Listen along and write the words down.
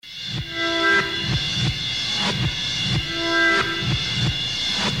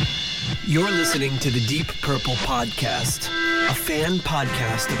You're listening to the Deep Purple Podcast, a fan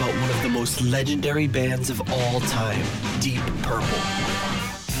podcast about one of the most legendary bands of all time, Deep Purple.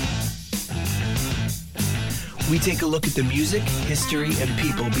 We take a look at the music, history, and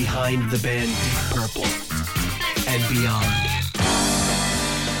people behind the band Deep Purple and beyond.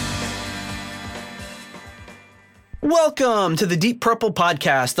 Welcome to the Deep Purple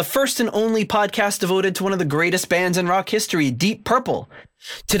Podcast, the first and only podcast devoted to one of the greatest bands in rock history, Deep Purple.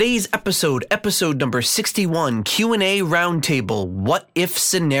 Today's episode number 61, Q&A Roundtable, What If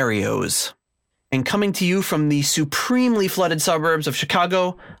Scenarios. And coming to you from the supremely flooded suburbs of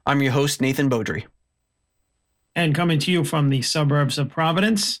Chicago, I'm your host, Nathan Beaudry. And coming to you from the suburbs of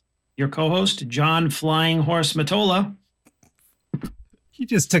Providence, your co-host, John Flying Horse Matola. You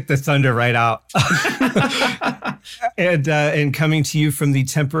just took the thunder right out. And coming to you from the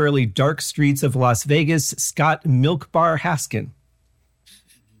temporarily dark streets of Las Vegas, Scott Milk Bar Haskin.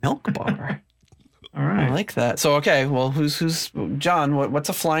 Milk Bar. All right. I like that. So, okay, well, who's John? What's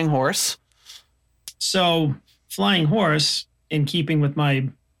a flying horse? So, flying horse, in keeping with my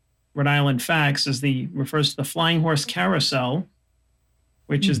Rhode Island facts, refers to the Flying Horse Carousel,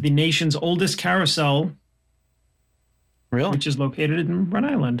 which is the nation's oldest carousel. Really? Which is located in Rhode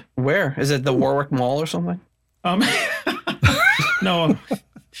Island. Where? Is it the Warwick Mall or something? No.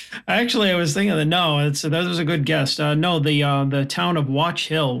 Actually, I was thinking that was a good guess. No, the town of Watch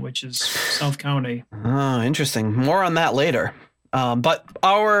Hill, which is South County. Oh, interesting. More on that later. But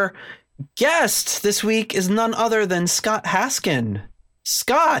our guest this week is none other than Scott Haskin.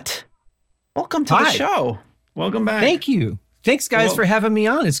 Scott, welcome to the show. Welcome back. Thank you. Thanks, guys, for having me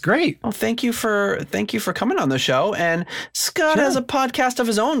on. It's great. Well, thank you for coming on the show. And Scott has a podcast of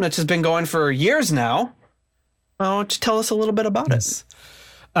his own, which has been going for years now. Why don't you tell us a little bit about it?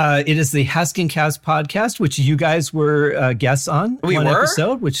 It is the Haskin Cast podcast, which you guys were guests on. One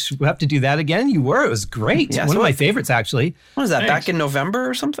episode, which we'll have to do that again. You were. It was great. Yeah, one of my favorites, actually. What was that, back in November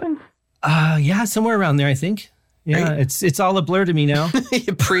or something? Yeah, somewhere around there, I think. Yeah, right. It's all a blur to me now.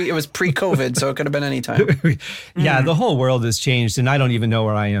 It was pre-COVID, so it could have been any time. Yeah, the whole world has changed, and I don't even know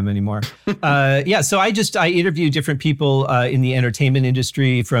where I am anymore. So I interview different people in the entertainment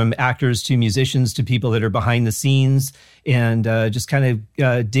industry, from actors to musicians to people that are behind the scenes, and just kind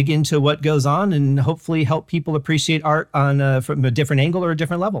of dig into what goes on and hopefully help people appreciate art from a different angle or a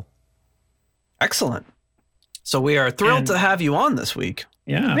different level. Excellent. So we are thrilled to have you on this week.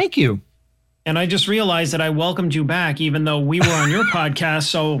 Yeah. Thank you. And I just realized that I welcomed you back, even though we were on your podcast.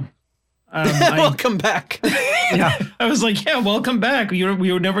 So welcome back. Yeah, I was like, yeah, welcome back. We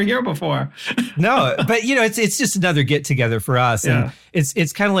were never here before. No, but it's just another get together for us. And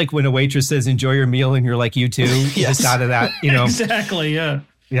it's kind of like when a waitress says, enjoy your meal. And you're like, you too. Yes. Just out of that, Exactly. Yeah.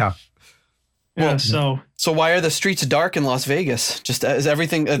 Yeah. Well, so why are the streets dark in Las Vegas? Just is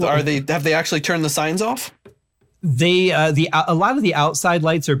everything, have they actually turned the signs off? A lot of the outside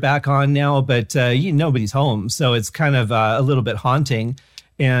lights are back on now, but nobody's home, so it's kind of a little bit haunting.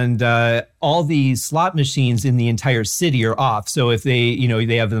 And all the slot machines in the entire city are off. So if they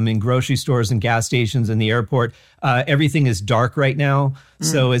have them in grocery stores and gas stations and the airport, everything is dark right now.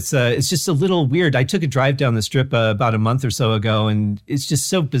 So it's just a little weird. I took a drive down the strip about a month or so ago, and it's just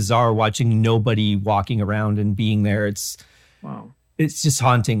so bizarre watching nobody walking around and being there. It's just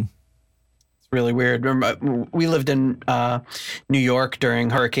haunting. Really weird. Remember, we lived in New York during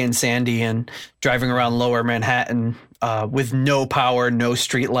Hurricane Sandy, and driving around lower Manhattan with no power, no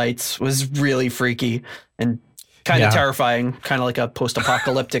street lights was really freaky and kind of terrifying, kind of like a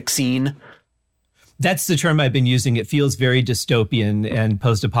post-apocalyptic scene. That's the term I've been using. It feels very dystopian and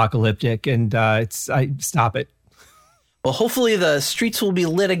post-apocalyptic, and I stop it. Well, hopefully the streets will be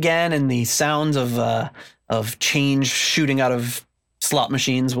lit again, and the sounds of change shooting out of slot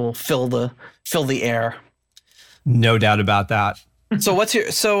machines will fill the air. No doubt about that.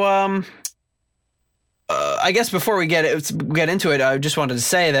 I guess before we get into it, I just wanted to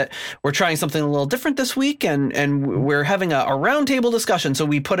say that we're trying something a little different this week, and we're having a roundtable discussion. So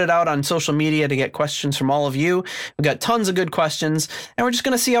we put it out on social media to get questions from all of you. We got tons of good questions, and we're just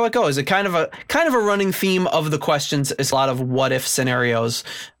going to see how it goes. It kind of a running theme of the questions is a lot of what if scenarios.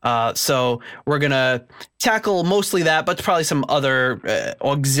 So we're going to tackle mostly that, but probably some other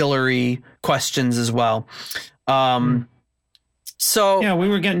auxiliary questions as well. So yeah, we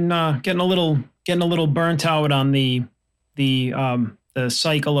were getting a little burnt out on the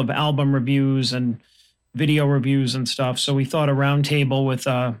cycle of album reviews and video reviews and stuff. So we thought a roundtable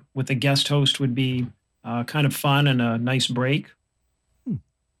with a guest host would be kind of fun and a nice break.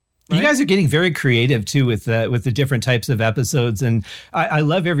 Right? You guys are getting very creative too with the different types of episodes, and I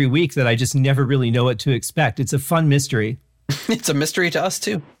love every week that I just never really know what to expect. It's a fun mystery. It's a mystery to us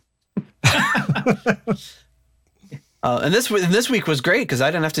too. And this week was great because I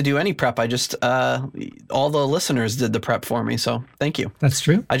didn't have to do any prep. I just all the listeners did the prep for me. So thank you. That's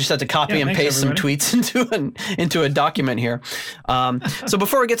true. I just had to copy and paste everybody. some tweets into a document here. So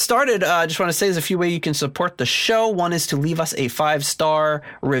before we get started, I just want to say there's a few ways you can support the show. One is to leave us a 5-star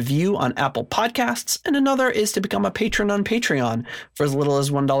review on Apple Podcasts, and another is to become a patron on Patreon. For as little as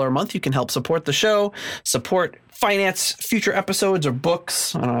 $1 a month, you can help support the show, support finance future episodes or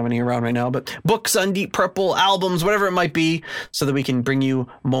books. I don't have any around right now, but books on Deep Purple, albums, whatever it might be, so that we can bring you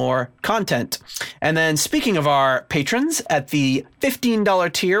more content. And then speaking of our patrons, at the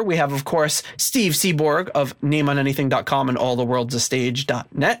 $15 tier, we have, of course, Steve Seaborg of NameOnAnything.com and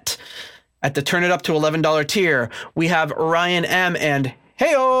AllTheWorld'sAStage.net. At the Turn It Up to $11 tier, we have Ryan M. and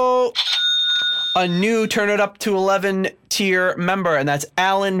Heyo, a new Turn It Up to 11 tier member, and that's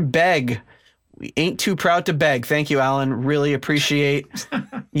Alan Begg. We ain't too proud to beg. Thank you, Alan. Really appreciate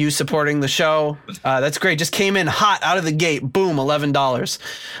you supporting the show. That's great. Just came in hot out of the gate. Boom, $11.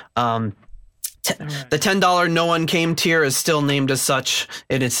 The $10 no one came tier is still named as such.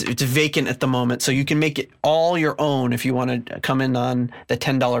 It's vacant at the moment, so you can make it all your own if you want to come in on the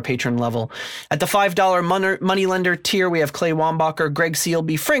 $10 patron level. At the $5 moneylender tier, we have Clay Wambacher, Greg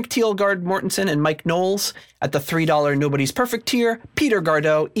Sealby, Frank Teelgard Mortensen, and Mike Knowles. At the $3 Nobody's Perfect tier, Peter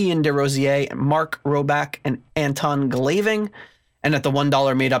Gardeau, Ian DeRosier, Mark Roback, and Anton Glaving. And at the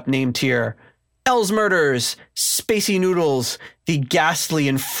 $1 made-up name tier, Els Murders, Spacey Noodles, The Ghastly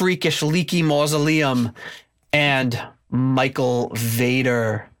and Freakish Leaky Mausoleum, and Michael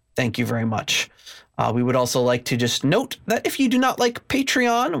Vader. Thank you very much. We would also like to just note that if you do not like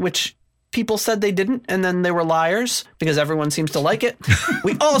Patreon, which people said they didn't, and then they were liars because everyone seems to like it,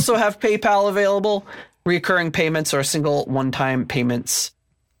 we also have PayPal available. Recurring payments or single one-time payments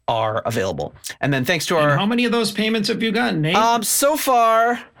are available. And then thanks to our... And how many of those payments have you gotten, Nate? So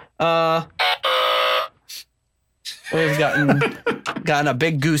far... we've gotten a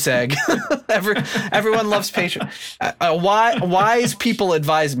big goose egg. Everyone loves Patreon. Wise people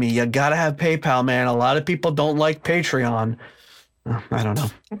advise me, you gotta have PayPal, man. A lot of people don't like Patreon. I don't know.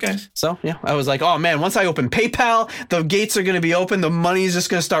 Okay. So yeah, I was like, oh man, once I open PayPal, the gates are going to be open. The money's just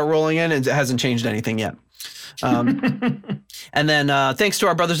going to start rolling in, and it hasn't changed anything yet. And then thanks to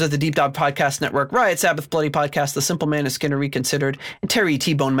our brothers at the Deep Dive Podcast Network, Riot Sabbath, Bloody Podcast, The Simple Man is Skinner Reconsidered, and Terry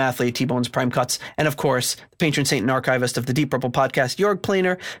T-Bone Mathley, T-Bone's Prime Cuts, and of course, the patron saint and archivist of the Deep Purple Podcast, Jorg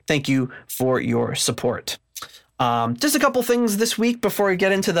Planer. Thank you for your support. Just a couple things this week before we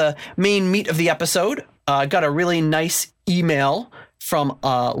get into the main meat of the episode. I got a really nice email from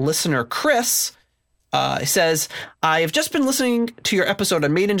listener Chris. It says, I have just been listening to your episode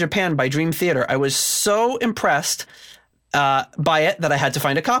on Made in Japan by Dream Theater. I was so impressed by it that I had to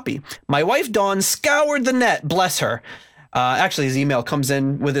find a copy. My wife, Dawn, scoured the net, bless her. Actually, his email comes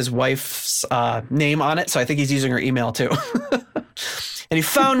in with his wife's name on it, so I think he's using her email too. And he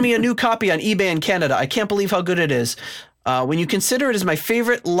found me a new copy on eBay in Canada. I can't believe how good it is. When you consider it as my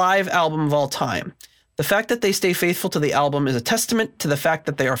favorite live album of all time. The fact that they stay faithful to the album is a testament to the fact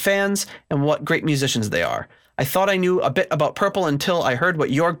that they are fans and what great musicians they are. I thought I knew a bit about Purple until I heard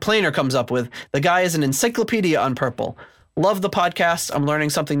what Jorg Planer comes up with. The guy is an encyclopedia on Purple. Love the podcast. I'm learning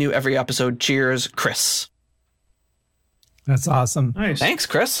something new every episode. Cheers, Chris. That's awesome. Nice. Thanks,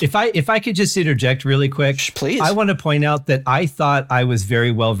 Chris. If I could just interject really quick, please. I want to point out that I thought I was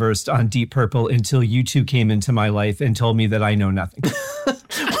very well versed on Deep Purple until you two came into my life and told me that I know nothing.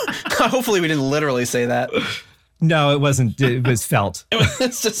 Hopefully we didn't literally say that. No, it wasn't. It was felt.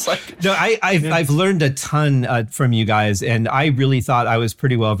 It's just like... No, I've learned a ton from you guys, and I really thought I was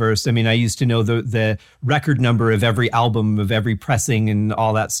pretty well versed. I mean, I used to know the record number of every album, of every pressing and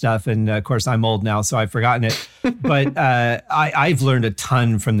all that stuff. And of course, I'm old now, so I've forgotten it. But I've learned a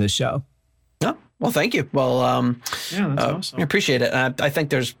ton from this show. Oh, well, thank you. Well, yeah, that's awesome. I appreciate it. I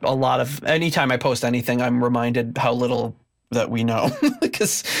think there's a lot of... Anytime I post anything, I'm reminded how little that we know,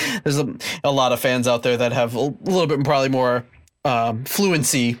 because there's a lot of fans out there that have a little bit probably more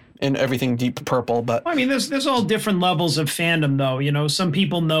fluency in everything Deep Purple. But I mean, there's all different levels of fandom, though. You know, some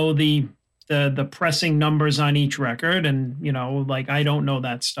people know the pressing numbers on each record, and you know, like I don't know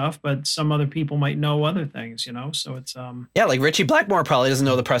that stuff, but some other people might know other things. You know, so it's yeah, like Richie Blackmore probably doesn't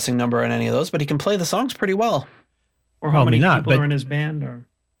know the pressing number on any of those, but he can play the songs pretty well. Or how many people are in his band, or.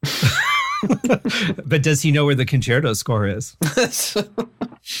 But does he know where the concerto score is?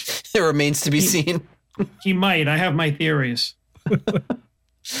 It remains to be seen. He might. I have my theories. Then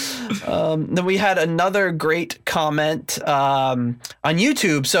we had another great comment on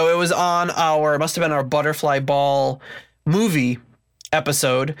YouTube. So it was on it must have been our Butterfly Ball movie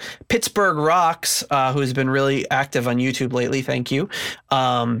episode. Pittsburgh Rocks, who's been really active on YouTube lately. Thank you.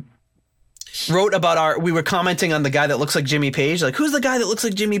 wrote about we were commenting on the guy that looks like Jimmy Page. Like, who's the guy that looks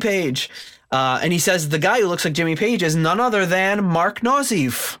like Jimmy Page? And he says the guy who looks like Jimmy Page is none other than Mark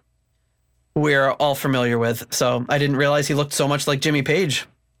Nausif, who we're all familiar with. So I didn't realize he looked so much like Jimmy Page.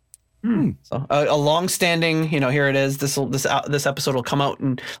 So a long-standing, here it is. This episode will come out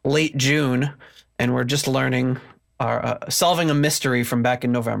in late June, and we're just learning solving a mystery from back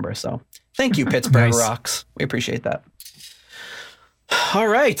in November. So thank you, Pittsburgh Rocks. We appreciate that. All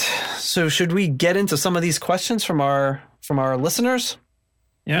right. So should we get into some of these questions from our listeners?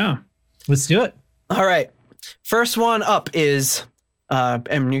 Yeah, let's do it. All right. First one up is, and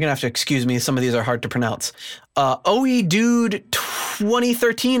you're gonna have to excuse me, some of these are hard to pronounce. OE Dude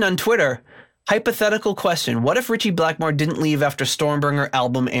 2013 on Twitter. Hypothetical question: what if Richie Blackmore didn't leave after Stormbringer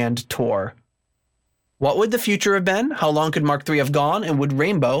album and tour? What would the future have been? How long could Mark III have gone? And would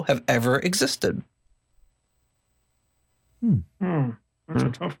Rainbow have ever existed? That's a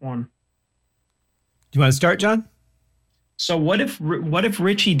tough one. Do you want to start, John? So what if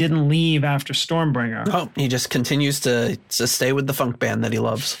Richie didn't leave after Stormbringer? Oh, he just continues to stay with the funk band that he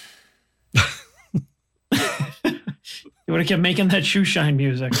loves. He would have kept making that shoe shine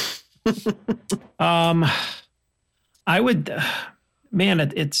music. I would,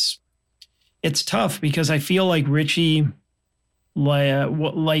 man, it's tough because I feel like Richie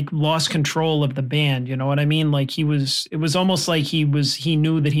like lost control of the band. You know what I mean? Like it was almost like he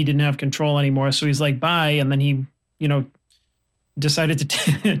knew that he didn't have control anymore. So he's like, bye. And then he, decided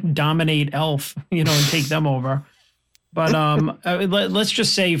to dominate Elf, and take them over. But let's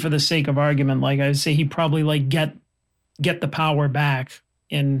just say, for the sake of argument, like I say, he probably like get the power back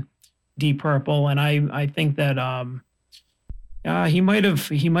in Deep Purple, and I think that he might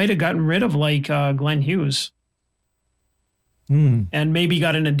have gotten rid of like Glenn Hughes, and maybe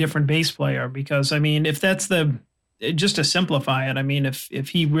gotten a different bass player, because I mean, if that's just to simplify it, I mean, if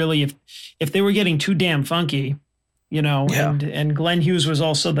they were getting too damn funky, and Glenn Hughes was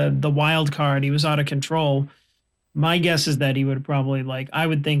also the wild card, he was out of control. My guess is that he would probably I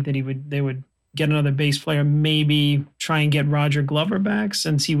would think that they would get another bass player, maybe try and get Roger Glover back,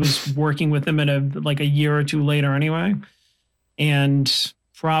 since he was working with him in a year or two later anyway, and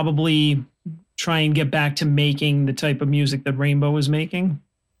probably try and get back to making the type of music that Rainbow was making,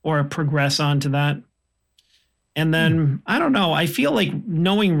 or progress onto that. And then I don't know. I feel like,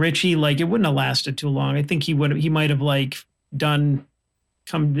 knowing Richie, it wouldn't have lasted too long. I think he might have done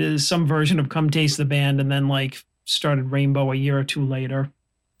some version of Come Taste the Band, and then started Rainbow a year or two later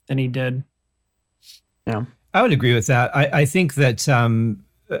than he did. Yeah, I would agree with that. I think that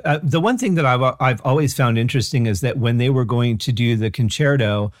the one thing that I've always found interesting is that when they were going to do the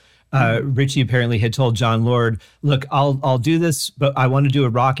concerto, Richie apparently had told John Lord, look, I'll do this, but I want to do a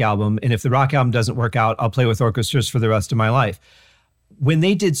rock album. And if the rock album doesn't work out, I'll play with orchestras for the rest of my life. When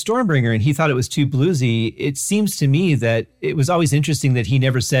they did Stormbringer and he thought it was too bluesy, it seems to me that it was always interesting that he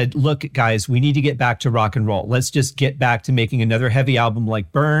never said, look, guys, we need to get back to rock and roll. Let's just get back to making another heavy album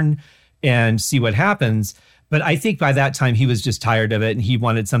like Burn and see what happens. But I think by that time he was just tired of it, and he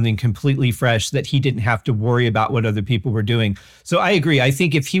wanted something completely fresh that he didn't have to worry about what other people were doing. So I agree. I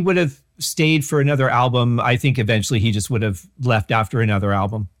think if he would have stayed for another album, I think eventually he just would have left after another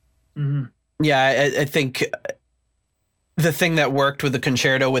album. Mm-hmm. Yeah, I think the thing that worked with the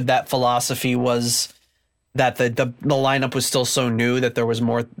concerto with that philosophy was that the lineup was still so new that there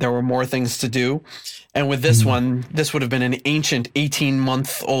were more things to do. And with this one, this would have been an ancient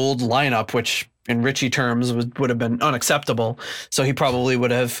 18-month-old lineup, which in Richie terms would have been unacceptable. So he probably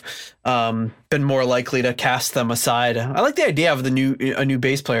would have been more likely to cast them aside. I like the idea of a new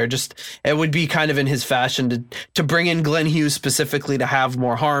bass player. Just, it would be kind of in his fashion to bring in Glenn Hughes specifically to have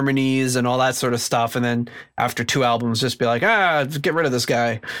more harmonies and all that sort of stuff. And then after 2 albums, just be like, get rid of this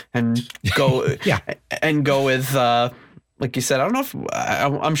guy and go, and go with, like you said, I don't know if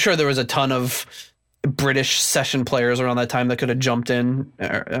I'm sure there was a ton of British session players around that time that could have jumped in,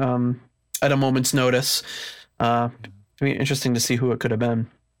 at a moment's notice. It'd be interesting to see who it could have been.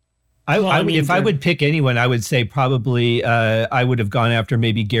 If I would pick anyone, I would say probably I would have gone after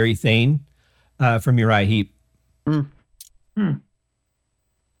maybe Gary Thane from Uriah Heep. That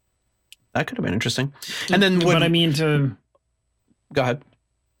could have been interesting. And then, go ahead.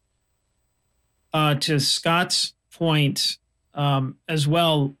 To Scott's point, as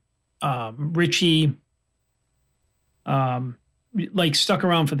well, Richie stuck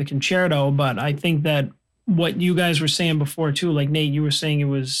around for the concerto, but I think that what you guys were saying before too, like Nate, you were saying it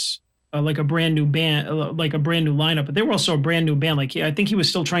was like a brand new band, like a brand new lineup, but they were also a brand new band. I think he was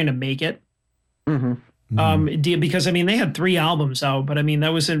still trying to make it. Because I mean, they had 3 albums out, but I mean,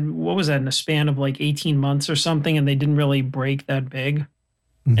 that was in a span of 18 months or something, and they didn't really break that big.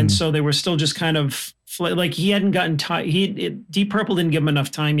 And so they were still just kind of like he hadn't gotten tired. Deep Purple didn't give him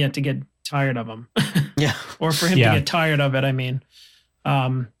enough time yet to get tired of him. Yeah. Or for him to get tired of it. I mean,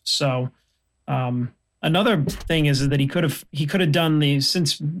 another thing is that he could have done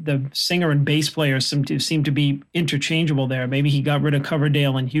since the singer and bass players seem to be interchangeable there. Maybe he got rid of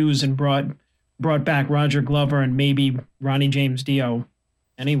Coverdale and Hughes and brought back Roger Glover and maybe Ronnie James Dio.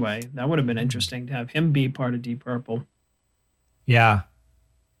 Anyway, that would have been interesting to have him be part of Deep Purple. Yeah.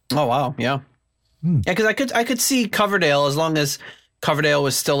 Oh wow, yeah. Yeah, because I could see Coverdale, as long as Coverdale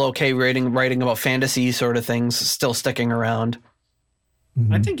was still okay writing about fantasy sort of things, still sticking around.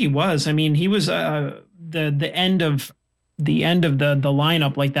 I think he was. I mean, he was the end of the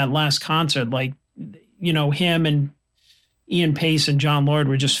lineup, like that last concert, like, you know, him and Ian Pace and John Lord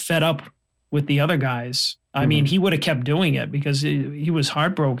were just fed up with the other guys. I mean, he would have kept doing it because he was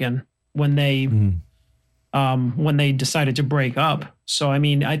heartbroken when they decided to break up. So, I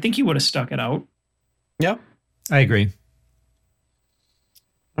mean, I think he would have stuck it out. Yeah, I agree.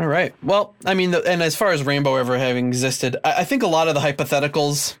 All right. Well, I mean, and as far as Rainbow ever having existed, I think a lot of the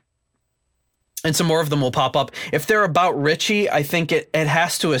hypotheticals, and some more of them will pop up, if they're about Richie, I think it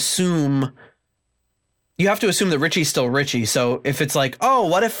has to assume, you have to assume that Richie's still Richie. So if it's like, oh,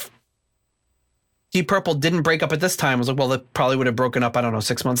 what if Deep Purple didn't break up at this time? I was like, well, they probably would have broken up, I don't know,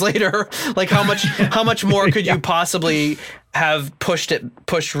 6 months later. Like how much more could you possibly have pushed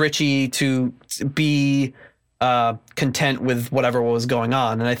Richie to be content with whatever was going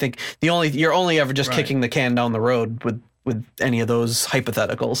on? And I think you're only ever just kicking the can down the road with any of those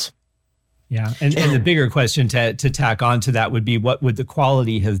hypotheticals. Yeah. And the bigger question to tack on to that would be, what would the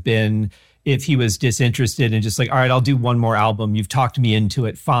quality have been if he was disinterested and just like, all right, I'll do one more album. You've talked me into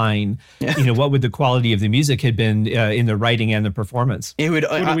it. Fine. Yeah. You know, what would the quality of the music have been in the writing and the performance? Who do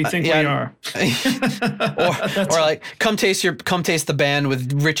we think we are? or like, come taste the band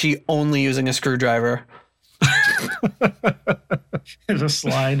with Richie only using a screwdriver. There's a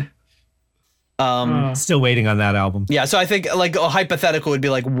slide. Still waiting on that album. Yeah, so I think like a hypothetical would be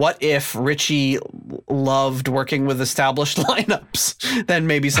like, what if Richie loved working with established lineups? Then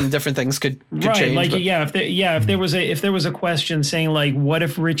maybe some different things could change. Like if there was a question saying like, what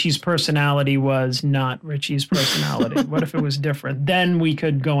if Richie's personality was not Richie's personality? What if it was different? Then we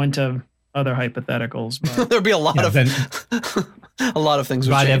could go into other hypotheticals. But there'd be a lot of things.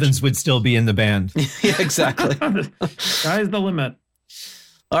 Rod Evans would still be in the band. Yeah, exactly. Sky's the limit.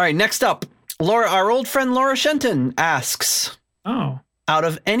 All right, next up. Our old friend Laura Shenton asks, out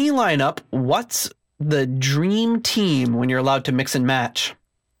of any lineup, what's the dream team when you're allowed to mix and match?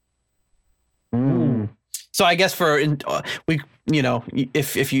 So I guess I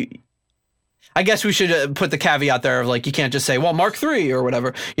guess we should put the caveat there of like, you can't just say, well, Mark III or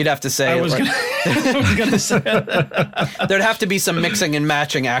whatever. You'd have to say, I was going to say that. There'd have to be some mixing and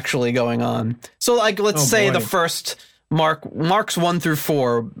matching actually going on. So like, let's say the first Marks 1 through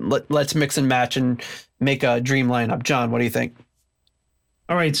 4, let's mix and match and make a dream lineup. John, what do you think?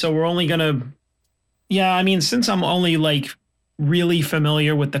 All right, so we're only gonna, I mean, since I'm only like really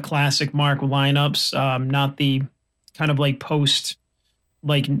familiar with the classic Mark lineups, not the kind of like post,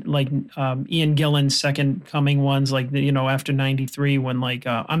 like Ian Gillan's Second Coming ones, like after '93 when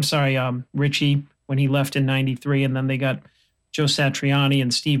Richie when he left in '93, and then they got Joe Satriani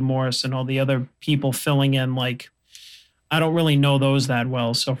and Steve Morse and all the other people filling in like. I don't really know those that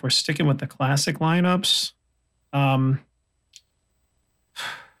well. So if we're sticking with the classic lineups, boy,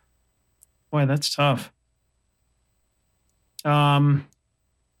 that's tough. Well,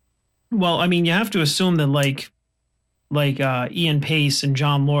 I mean, you have to assume that like Ian Pace and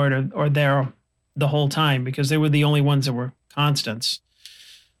John Lord are there the whole time because they were the only ones that were constants.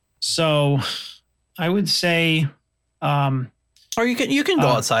 So I would say, or you can go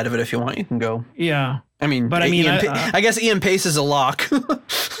outside of it if you want. You can go. Yeah. I mean, I guess Ian Pace is a lock.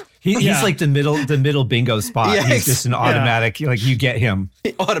 He's like the middle bingo spot. Yeah, he's just an automatic, like you get him.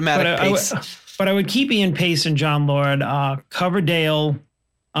 Automatic Pace. But I would keep Ian Pace and John Lord, Coverdale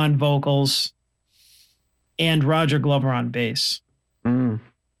on vocals, and Roger Glover on bass. And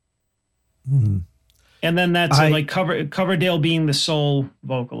then that's like Coverdale being the sole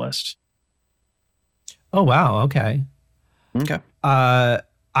vocalist. Oh wow! Okay.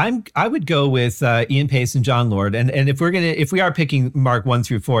 I would go with Ian Pace and John Lord, and if we are picking Mark 1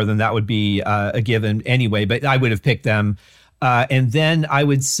 through 4, then that would be a given anyway. But I would have picked them, and then I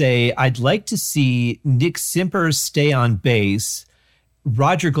would say I'd like to see Nick Simper stay on bass,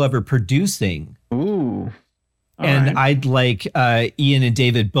 Roger Glover producing. Ooh, and I'd like Ian and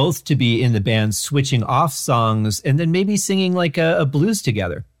David both to be in the band, switching off songs, and then maybe singing like a blues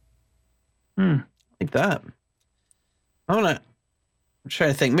together. Like that. I'm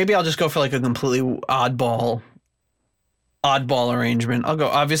trying to think. Maybe I'll just go for like a completely oddball arrangement. I'll go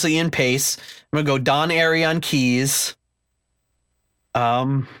obviously Ian Pace. I'm gonna go Don Airey on keys.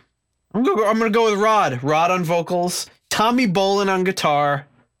 I'm gonna go with Rod on vocals, Tommy Bolin on guitar,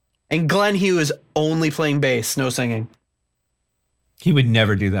 and Glenn Hughes only playing bass, no singing. He would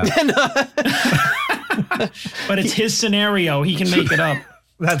never do that. But it's his scenario. He can make it up.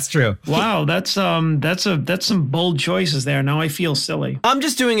 That's true. Wow, that's some bold choices there. Now I feel silly. I'm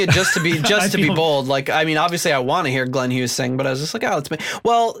just doing it just to be be bold. Like, I mean, obviously I want to hear Glenn Hughes sing, but I was just like, let's make.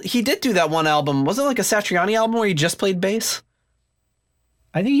 Well, he did do that one album. Was it like a Satriani album where he just played bass?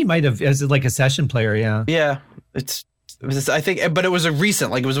 I think he might have as like a session player. Yeah. Yeah. I think, but it was a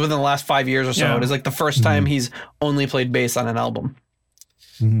recent, like it was within the last 5 years or so. Yeah. It was like the first time he's only played bass on an album.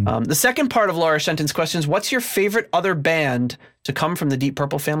 Mm-hmm. The second part of Laura Shenton's question is, what's your favorite other band to come from the Deep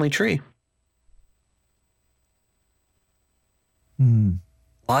Purple family tree? A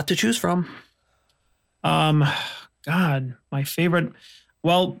lot to choose from. God, my favorite.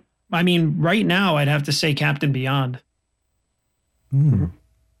 Well, I mean, right now I'd have to say Captain Beyond. Mm-hmm.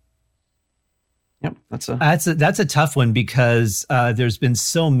 Yep, that's a tough one because there's been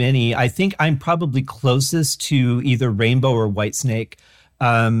so many. I think I'm probably closest to either Rainbow or Whitesnake.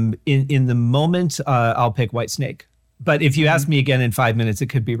 In the moment, I'll pick Whitesnake. But if you ask me again in 5 minutes, it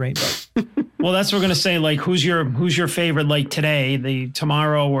could be Rainbow. Well, that's what we're gonna say. Like, who's your favorite? Like today, the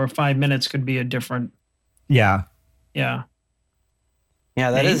tomorrow, or 5 minutes could be a different. Yeah. Yeah. Yeah,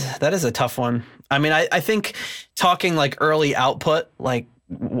 that is a tough one. I mean, I think talking like early output, like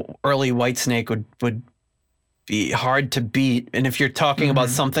early Whitesnake would be hard to beat. And if you're talking about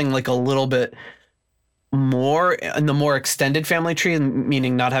something like a little bit more in the more extended family tree,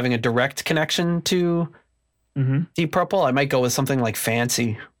 meaning not having a direct connection to Deep Purple, I might go with something like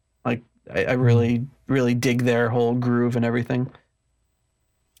Fancy. Like I really, really dig their whole groove and everything.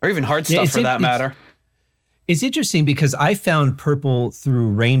 Or even hard stuff for that matter. It's interesting because I found Purple through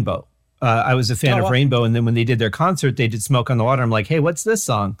Rainbow. I was a fan of Rainbow, and then when they did their concert, they did Smoke on the Water. I'm like, hey, what's this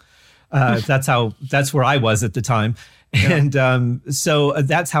song? That's where I was at the time. Yeah. And so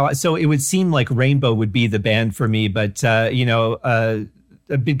it would seem like Rainbow would be the band for me, but I've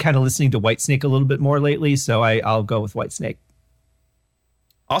been kind of listening to Whitesnake a little bit more lately, so I'll go with Whitesnake.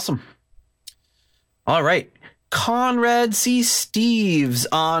 Awesome. All right. Conrad C. Steves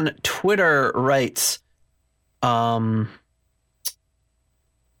on Twitter writes,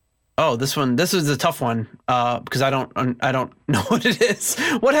 this is a tough one because I don't know what it is.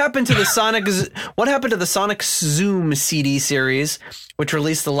 What happened to the Sonic Zoom CD series, which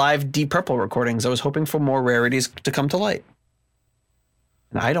released the live Deep Purple recordings? I was hoping for more rarities to come to light.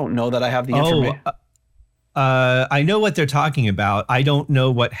 And I don't know that I have the information. I know what they're talking about. I don't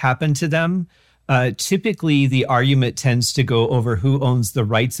know what happened to them. Typically, the argument tends to go over who owns the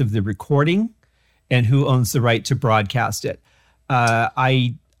rights of the recording and who owns the right to broadcast it.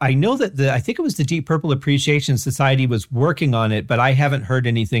 I know that I think it was the Deep Purple Appreciation Society was working on it, but I haven't heard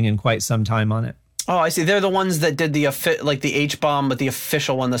anything in quite some time on it. Oh, I see. They're the ones that did the H-Bomb, but the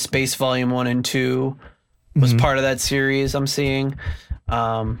official one, the Space Volume 1 and 2, was part of that series I'm seeing.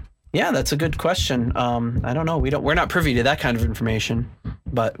 Yeah, that's a good question. I don't know. We're not privy to that kind of information,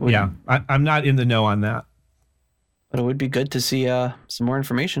 but I'm not in the know on that. But it would be good to see some more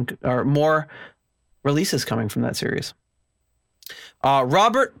information or more releases coming from that series.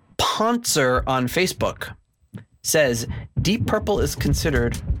 Robert Ponser on Facebook says Deep Purple is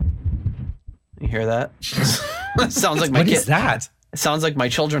considered. You hear that? Sounds like my What kid. Is that? It sounds like my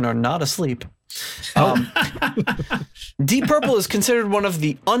children are not asleep. Deep Purple is considered one of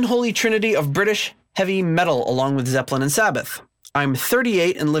the unholy trinity of British heavy metal, along with Zeppelin and Sabbath. I'm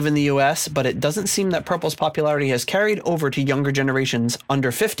 38 and live in the US, but it doesn't seem that Purple's popularity has carried over to younger generations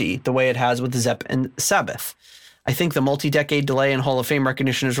under 50 the way it has with Zepp and Sabbath. I think the multi-decade delay in Hall of Fame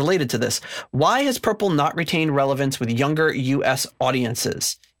recognition is related to this. Why has Purple not retained relevance with younger US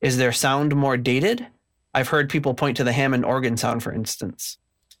audiences? Is their sound more dated? I've heard people point to the Hammond organ sound, for instance.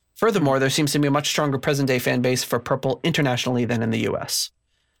 Furthermore, there seems to be a much stronger present-day fan base for Purple internationally than in the US.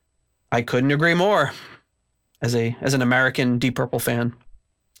 I couldn't agree more as an American Deep Purple fan.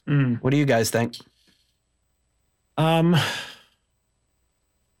 What do you guys think?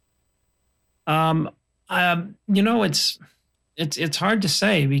 It's hard to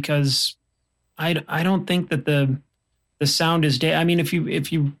say because I don't think that the sound is dated. I mean, if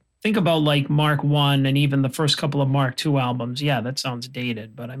you think about like Mark I and even the first couple of Mark II albums, yeah, that sounds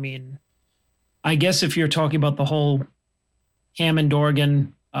dated. But I mean, I guess if you're talking about the whole Hammond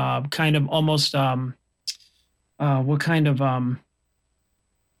organ, kind of almost what kind of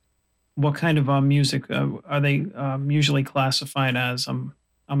what kind of music are they usually classified as? I'm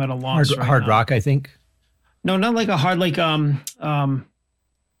at a loss right hard now. rock, I think. No, not like a hard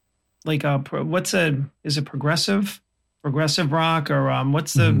is it progressive rock, or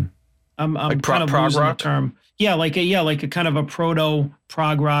what's the I'm Like kind of prog losing rock? the term. Yeah, like a kind of a proto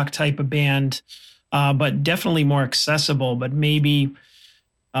prog rock type of band, but definitely more accessible. But maybe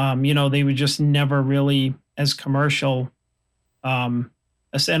they were just never really as commercial. And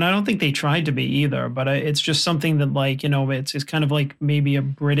I don't think they tried to be either. But it's just something that it's kind of like maybe a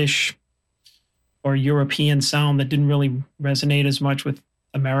British or European sound that didn't really resonate as much with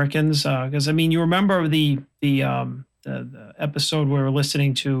Americans. Because you remember the episode we were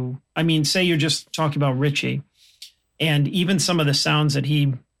listening to. Say you're just talking about Richie, and even some of the sounds that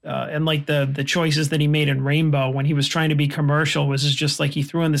he and like the choices that he made in Rainbow when he was trying to be commercial was just like he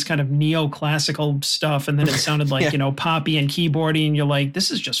threw in this kind of neoclassical stuff, and then it sounded like poppy and keyboardy, and you're like,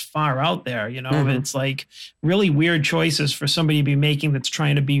 this is just far out there. It's like really weird choices for somebody to be making that's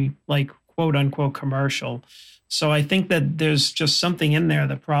trying to be like quote unquote commercial. So I think that there's just something in there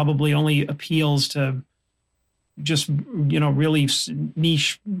that probably only appeals to just really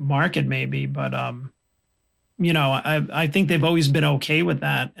niche market maybe, but I think they've always been okay with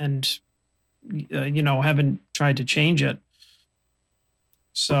that, and haven't tried to change it.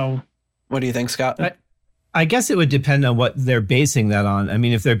 So what do you think, Scott? I guess it would depend on what they're basing that on.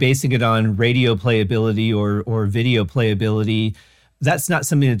 If they're basing it on radio playability or video playability, that's not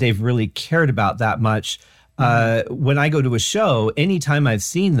something that they've really cared about that much. When I go to a show, anytime I've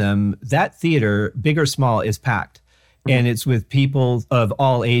seen them, that theater, big or small, is packed. And it's with people of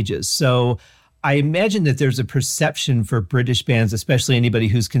all ages. So I imagine that there's a perception for British bands, especially anybody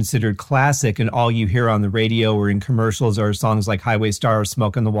who's considered classic, and all you hear on the radio or in commercials are songs like Highway Star,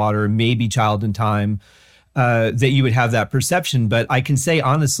 Smoke on the Water, maybe Child in Time, that you would have that perception. But I can say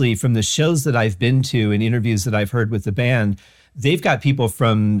honestly, from the shows that I've been to and interviews that I've heard with the band, they've got people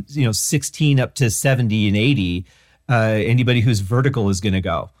from 16 up to 70 and 80. Anybody who's vertical is going to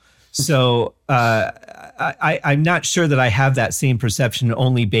go. So I'm not sure that I have that same perception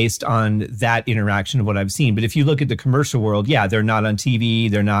only based on that interaction of what I've seen. But if you look at the commercial world, yeah, they're not on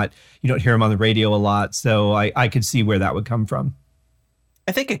TV. They're not, you don't hear them on the radio a lot. So I could see where that would come from.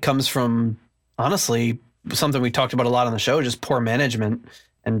 I think it comes from, honestly, something we talked about a lot on the show, just poor management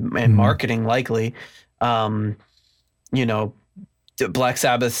and marketing likely. Black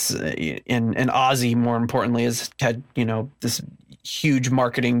Sabbath and Ozzy, more importantly, has had, this huge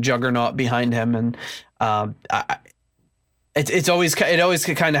marketing juggernaut behind him. And it always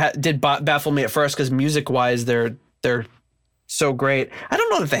kind of did baffle me at first, because music wise, they're so great. I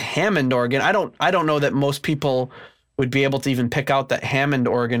don't know that the Hammond organ, I don't know that most people would be able to even pick out that Hammond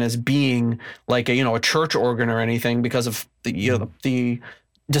organ as being like a church organ or anything, because of the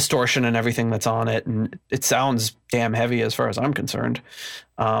distortion and everything that's on it, and it sounds damn heavy as far as I'm concerned.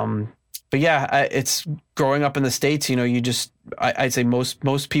 But yeah, it's growing up in the States. I'd say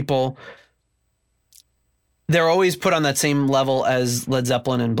most people, they're always put on that same level as Led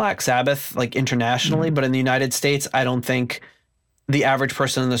Zeppelin and Black Sabbath, like internationally. But in the United States, I don't think the average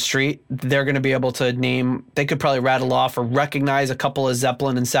person in the street, they're going to be able to name. They could probably rattle off or recognize a couple of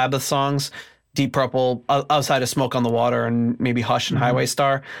Zeppelin and Sabbath songs. Deep Purple, outside of Smoke on the Water and maybe Hush and Highway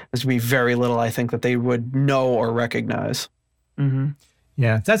Star, there's going to be very little, I think, that they would know or recognize.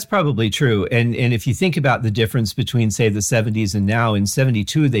 Yeah, that's probably true. And if you think about the difference between, say, the 70s and now, in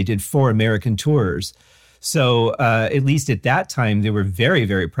 72, they did 4 American tours. So at least at that time, they were very,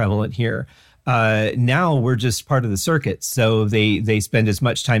 very prevalent here. Now we're just part of the circuit. So they spend as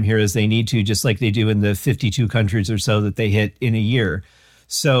much time here as they need to, just like they do in the 52 countries or so that they hit in a year.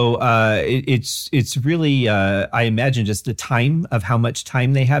 So it's really, I imagine, just the time of how much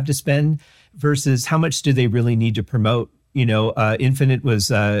time they have to spend versus how much do they really need to promote. Infinite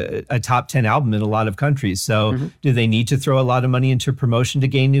was a top 10 album in a lot of countries. So do they need to throw a lot of money into promotion to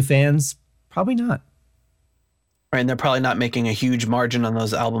gain new fans? Probably not. Right, and they're probably not making a huge margin on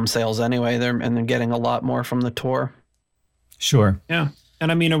those album sales anyway. They're getting a lot more from the tour. Sure. Yeah.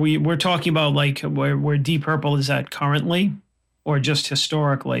 And we're talking about like where Deep Purple is at currently, or just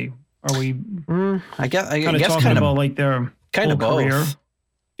historically? Are we I guess talking about like their kind of career? both.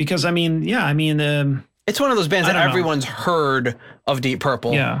 Because it's one of those bands that everyone's heard of, Deep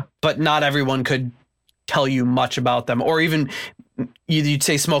Purple, but not everyone could tell you much about them, or even you'd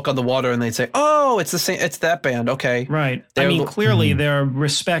say Smoke on the Water and they'd say, oh, it's the same, it's that band. Okay. Right. Clearly they're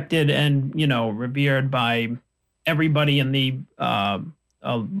respected and, revered by everybody in the,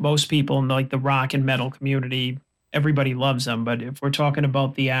 most people in like the rock and metal community. Everybody loves them. But if we're talking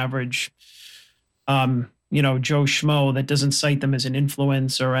about the average, Joe Schmo that doesn't cite them as an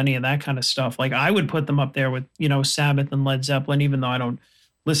influence or any of that kind of stuff. Like I would put them up there with, Sabbath and Led Zeppelin, even though I don't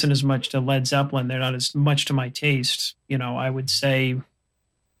listen as much to Led Zeppelin. They're not as much to my taste. I would say,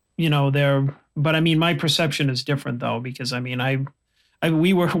 but I mean, my perception is different though, because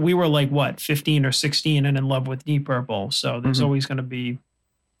we were like what, 15 or 16 and in love with Deep Purple. So there's always going to be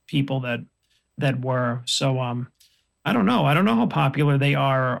people that were. So, I don't know. I don't know how popular they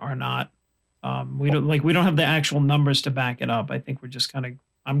are or not. We don't have the actual numbers to back it up. I think we're just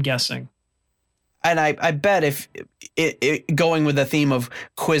I'm guessing. And I bet if it going with the theme of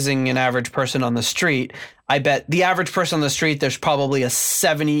quizzing an average person on the street, I bet the average person on the street, there's probably it's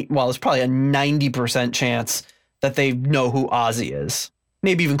probably a 90% chance that they know who Ozzy is.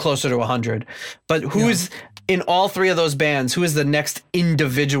 Maybe even closer to 100. But who's in all three of those bands, who is the next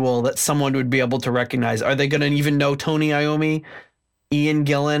individual that someone would be able to recognize? Are they going to even know Tony Iommi? Ian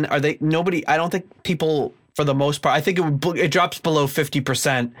Gillan? Are they nobody? I don't think people, for the most part, I think it drops below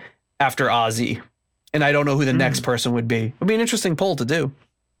 50% after Ozzy, and I don't know who the next person would be. It would be an interesting poll to do.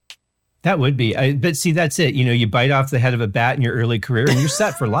 That would be, but see, that's it. You bite off the head of a bat in your early career, and you're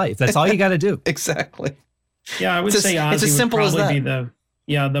set for life. That's all you got to do. Exactly. Yeah, I would say Ozzy it's as simple would as probably that.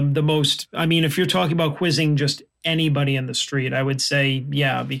 be the most. I mean, if you're talking about quizzing just anybody in the street, I would say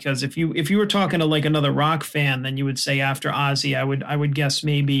because if you were talking to like another rock fan, then you would say after Ozzy, I would guess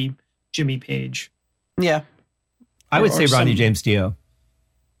maybe Jimmy Page. Yeah, I would say Ronnie James Dio.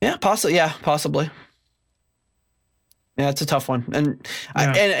 Yeah, possibly. Yeah, it's a tough one, and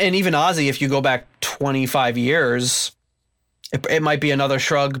even Ozzy, if you go back 25 years, it might be another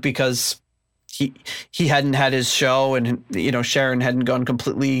shrug because he hadn't had his show, and Sharon hadn't gone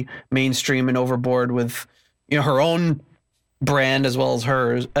completely mainstream and overboard with her own brand as well as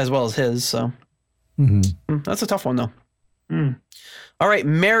his. So that's a tough one though. All right,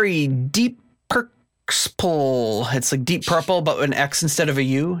 Mary Deep Purple. It's like Deep Purple, but an X instead of a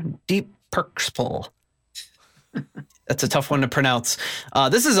U. Deep Purple. That's a tough one to pronounce.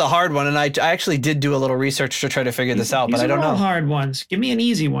 This is a hard one, and I actually did do a little research to try to figure this out, but I don't know. These are all hard ones. Give me an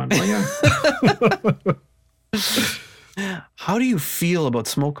easy one, will you? How do you feel about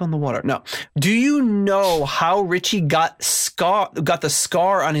Smoke on the Water? No. Do you know how Richie got the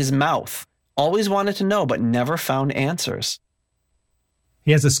scar on his mouth? Always wanted to know, but never found answers.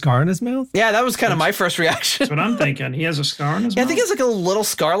 He has a scar on his mouth? Yeah, that was kind of my first reaction. That's what I'm thinking. He has a scar on his mouth? I think he has like a little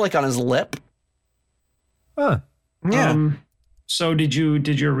scar like on his lip. Huh. Yeah. So did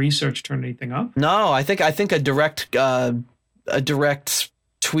your research turn anything up? No, I think a direct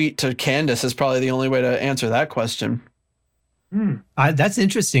tweet to Candace is probably the only way to answer that question. That's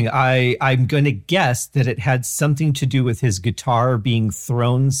interesting. I'm going to guess that it had something to do with his guitar being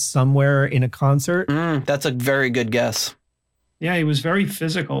thrown somewhere in a concert. That's a very good guess. Yeah, he was very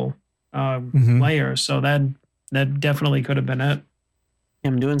physical player, so that definitely could have been it.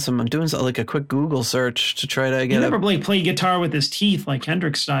 I'm doing like a quick Google search to try to get. He never played guitar with his teeth like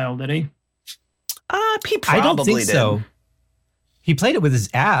Hendrix style, did he? He probably I don't think did. so. He played it with his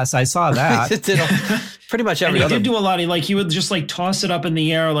ass. I saw that. Pretty much every and he other. did do a lot. He would just like toss it up in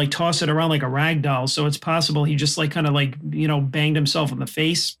the air, like toss it around like a rag doll. So it's possible he just like kind of like banged himself in the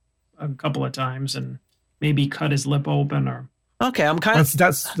face a couple of times and maybe cut his lip open or. Okay, I'm kind of.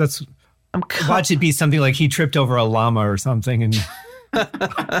 That's. Watch it be something like he tripped over a llama or something and.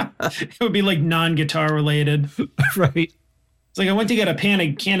 It would be like non-guitar related. Right. It's like I went to get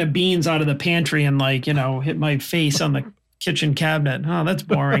a can of beans out of the pantry and hit my face on the kitchen cabinet. Oh, that's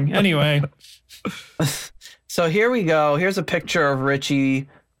boring. Anyway. So here we go. Here's a picture of Richie,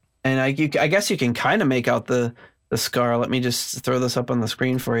 and I guess you can kind of make out the scar. Let me just throw this up on the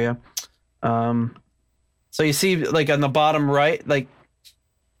screen for you. So you see like on the bottom right, like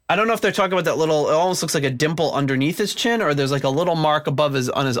I don't know if they're talking about that little, it almost looks like a dimple underneath his chin, or there's like a little mark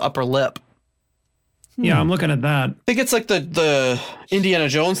on his upper lip. Yeah, I'm looking at that. I think it's like the Indiana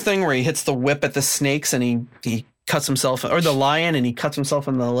Jones thing where he hits the whip at the snakes and he cuts himself, or the lion, and he cuts himself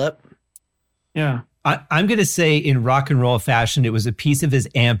in the lip. Yeah. I'm going to say in rock and roll fashion, it was a piece of his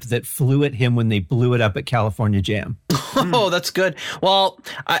amp that flew at him when they blew it up at California Jam. Oh, that's good. Well,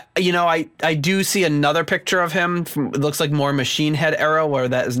 I do see another picture of him. It looks like more Machine Head era where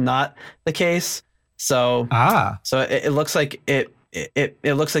that is not the case. So, it looks like it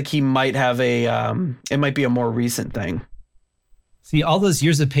looks like he might have it might be a more recent thing. See, all those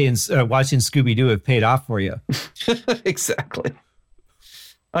years of watching Scooby-Doo have paid off for you. Exactly.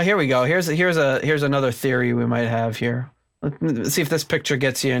 Oh, here we go. Here's another theory we might have here. Let's see if this picture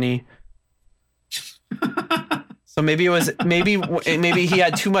gets you any. So maybe he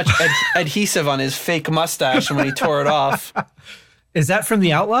had too much adhesive on his fake mustache, and when he tore it off. Is that from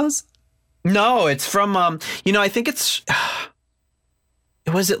the Outlaws? No, it's from I think it's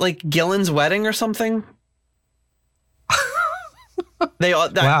was it like Gillen's wedding or something? Wow,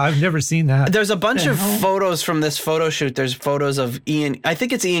 I've never seen that. There's a bunch of photos from this photo shoot. There's photos of Ian. I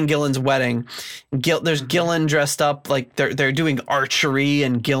think it's Ian Gillen's wedding. There's Gillen dressed up like they're doing archery,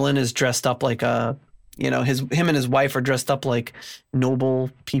 and Gillen is dressed up like him and his wife are dressed up like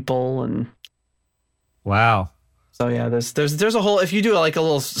noble people, and wow. So yeah, there's a whole. If you do like a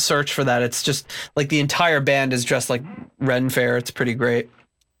little search for that, it's just like the entire band is dressed like Ren Fair. It's pretty great.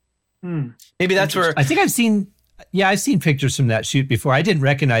 Maybe that's where I think I've seen pictures from that shoot before. I didn't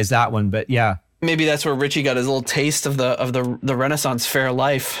recognize that one, but yeah. Maybe that's where Richie got his little taste of the Renaissance Fair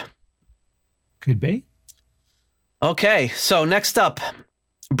life. Could be. Okay, so next up,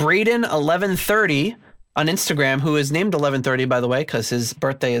 Braden 1130 on Instagram, who is named 1130 by the way, because his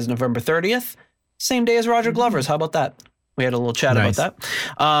birthday is November 30th, same day as Roger Glover's. How about that? We had a little chat about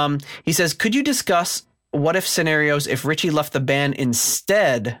that. He says, could you discuss what if scenarios if Richie left the band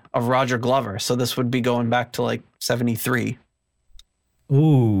instead of Roger Glover? So this would be going back to like 73.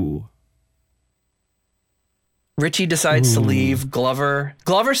 Ooh. Richie decides to leave. Glover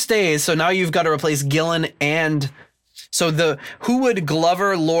stays. So now you've got to replace Gillen and so who would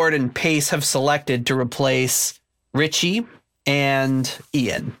Glover, Lord, and Pace have selected to replace Richie and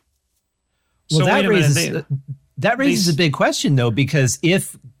Ian? Well, So that raises a big question though, because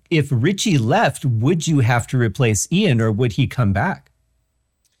if Richie left, would you have to replace Ian, or would he come back?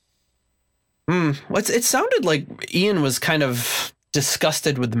 It sounded like Ian was kind of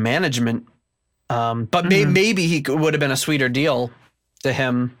disgusted with management, but maybe he would have been a sweeter deal to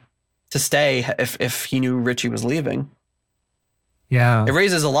him to stay if he knew Richie was leaving. Yeah, it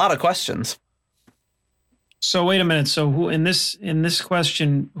raises a lot of questions. So wait a minute. So who in this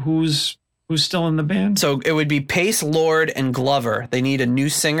question, who's still in the band? So it would be Pace, Lord, and Glover. They need a new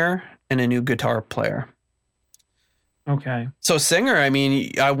singer and a new guitar player. Okay. So singer, I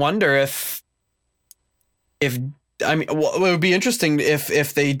mean, I wonder if it would be interesting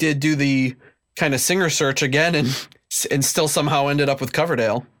if they did do the kind of singer search again and still somehow ended up with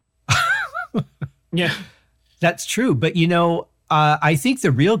Coverdale. Yeah, that's true. But I think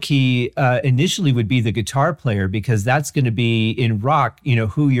the real key initially would be the guitar player, because that's going to be in rock,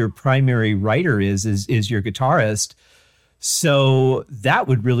 who your primary writer is your guitarist. So that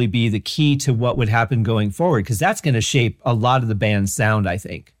would really be the key to what would happen going forward, because that's going to shape a lot of the band's sound, I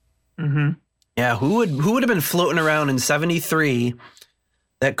think. Mm-hmm. Yeah, who would have been floating around in 73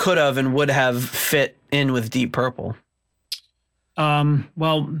 that could have and would have fit in with Deep Purple?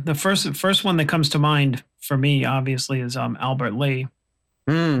 Well, the first one that comes to mind for me, obviously, is Albert Lee.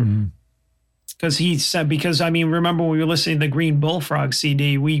 Because I mean, remember when we were listening to the Green Bullfrog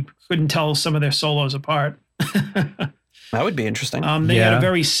CD, we couldn't tell some of their solos apart. That would be interesting. They had a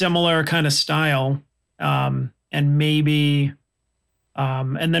very similar kind of style, and maybe,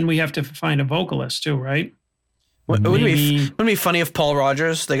 and then we have to find a vocalist too, right? Wouldn't it be funny if Paul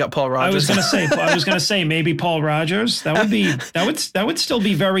Rogers? They got Paul Rogers. I was gonna say maybe Paul Rogers. That would still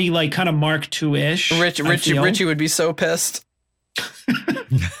be very like kind of Mark II-ish. Richie would be so pissed.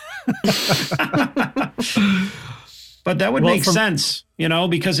 But that would make sense,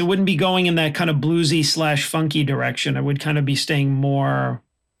 because it wouldn't be going in that kind of bluesy / funky direction. It would kind of be staying more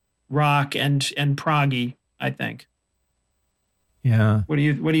rock and proggy, I think. Yeah. What do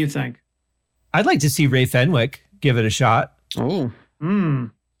you think? I'd like to see Ray Fenwick give it a shot. Oh.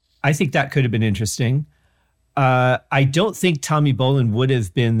 I think that could have been interesting. I don't think Tommy Bolin would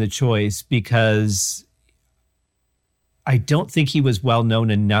have been the choice, because I don't think he was well known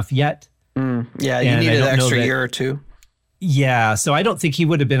enough yet. Yeah, you needed an extra year or two. Yeah, so I don't think he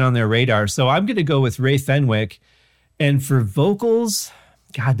would have been on their radar. So I'm going to go with Ray Fenwick. And for vocals,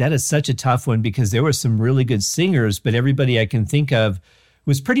 God, that is such a tough one, because there were some really good singers, but everybody I can think of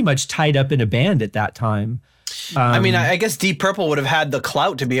was pretty much tied up in a band at that time. Um, I mean, I guess Deep Purple would have had the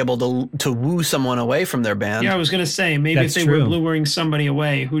clout to be able to woo someone away from their band. Yeah, I was going to say, maybe That's if they true. were luring somebody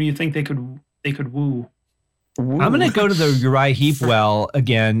away, who do you think they could woo? I'm going to go to the Uriah Heep well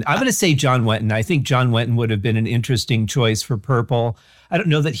again. I'm going to say John Wetton. I think John Wetton would have been an interesting choice for Purple. I don't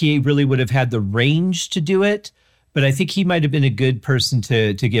know that he really would have had the range to do it, but I think he might have been a good person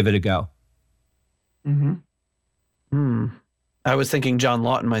to give it a go. Mm-hmm. I was thinking John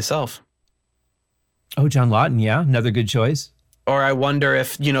Lawton myself. Oh, John Lawton, yeah, another good choice. Or I wonder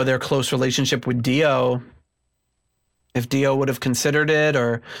if, their close relationship with Dio, if Dio would have considered it,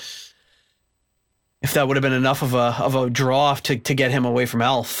 or if that would have been enough of a draw to get him away from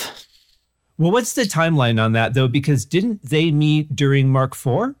Elf. Well, what's the timeline on that, though? Because didn't they meet during Mark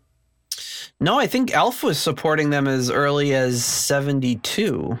IV? No, I think Elf was supporting them as early as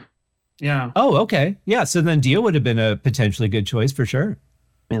 72. Yeah. Oh, okay. Yeah. So then Dio would have been a potentially good choice for sure.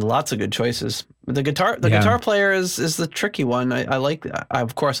 I mean, lots of good choices. The guitar player is the tricky one. I like.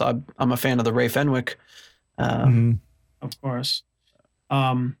 Of course, I'm a fan of the Ray Fenwick. Of course.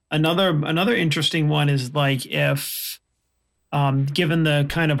 Another interesting one is like if, given the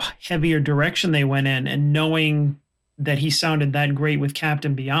kind of heavier direction they went in, and knowing that he sounded that great with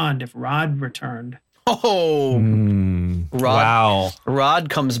Captain Beyond, if Rod returned. Oh, Wow! Rod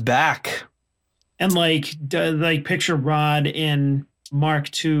comes back, and like picture Rod in Mark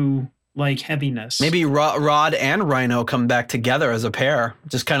II, like heaviness. Maybe Rod and Rhino come back together as a pair,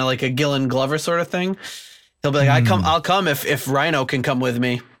 just kind of like a Gillen Glover sort of thing. He'll be like, I'll come if Rhino can come with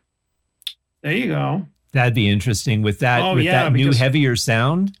me. There you go. That'd be interesting with that new heavier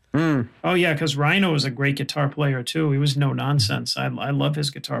sound. Oh yeah, because Rhino was a great guitar player too. He was no nonsense. I love his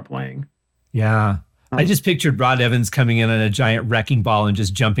guitar playing. Yeah. I just pictured Rod Evans coming in on a giant wrecking ball and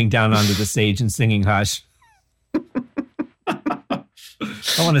just jumping down onto the stage and singing Hush. I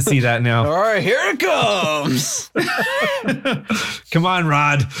want to see that now. All right, here it comes. Come on,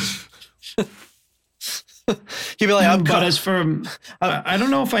 Rod. He'd be like, but as for, I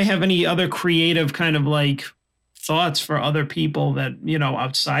don't know if I have any other creative kind of like thoughts for other people that,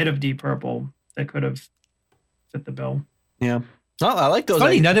 outside of Deep Purple that could have fit the bill. Yeah. Well, I like those.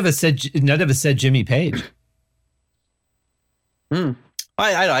 Funny, none of us said Jimmy Page.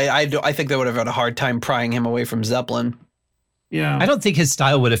 I think they would have had a hard time prying him away from Zeppelin. Yeah. I don't think his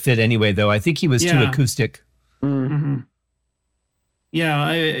style would have fit anyway, though. I think he was too acoustic. Mm-hmm.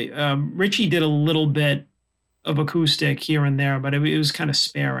 Yeah. Richie did a little bit of acoustic here and there, but it was kind of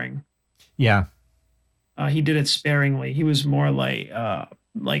sparing. Yeah. He did it sparingly. He was more like a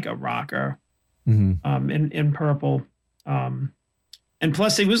rocker in Purple. And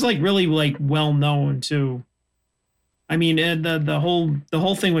plus it was like really like well known too. I mean, the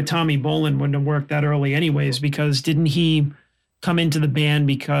whole thing with Tommy Bolin wouldn't have worked that early anyways, because didn't he come into the band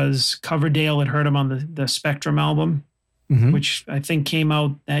because Coverdale had heard him on the Spectrum album, which I think came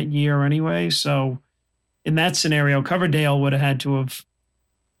out that year anyway. So in that scenario, Coverdale would have had to have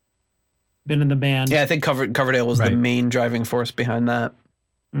been in the band. Yeah, I think Coverdale was the main driving force behind that.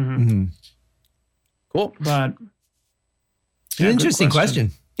 Cool. But an interesting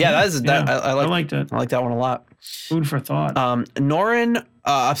question. Yeah, I liked it. I like that one a lot. Food for thought. Norman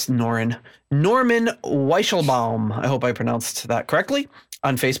Weichelbaum, I hope I pronounced that correctly,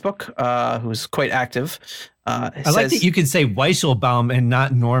 on Facebook, who's quite active. I like that you can say Weichelbaum and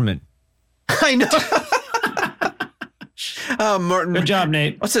not Norman. I know. Good job,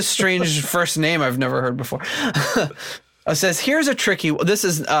 Nate. What's a strange first name I've never heard before? It says, here's a tricky, this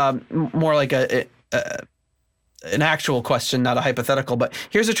is more like an actual question, not a hypothetical, but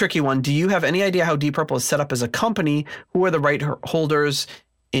here's a tricky one. Do you have any idea how Deep Purple is set up as a company? Who are the right holders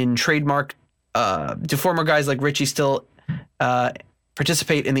in trademark? Do former guys like Richie still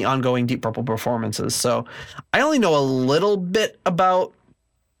participate in the ongoing Deep Purple performances? So I only know a little bit about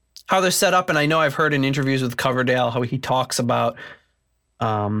how they're set up, and I know I've heard in interviews with Coverdale how he talks about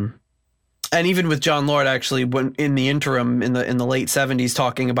and even with John Lord, actually, when in the interim in the late 70s,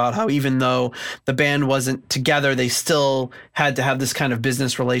 talking about how even though the band wasn't together, they still had to have this kind of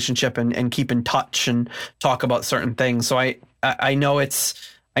business relationship and keep in touch and talk about certain things. So I know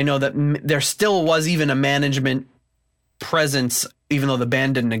that there still was even a management presence, even though the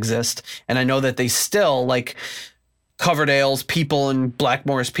band didn't exist. And I know that they still, like Coverdale's people and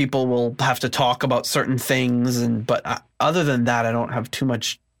Blackmore's people, will have to talk about certain things. But other than that, I don't have too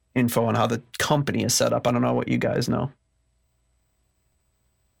much info on how the company is set up. I don't know what you guys know.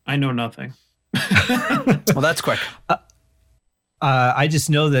 I know nothing. Well, that's quick. I just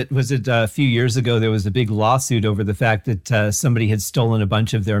know that, was it a few years ago, there was a big lawsuit over the fact that somebody had stolen a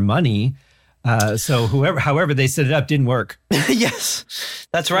bunch of their money. So however they set it up didn't work. Yes,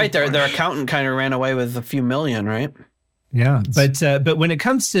 that's right. Their accountant kind of ran away with a few million, right? Yeah, but when it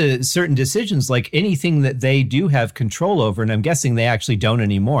comes to certain decisions, like anything that they do have control over, and I'm guessing they actually don't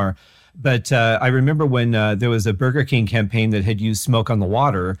anymore. But I remember when there was a Burger King campaign that had used Smoke on the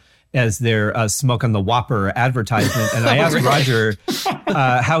Water as their Smoke on the Whopper advertisement. And I asked Roger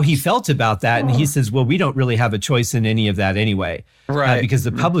how he felt about that. And he says, well, we don't really have a choice in any of that anyway. Right. Because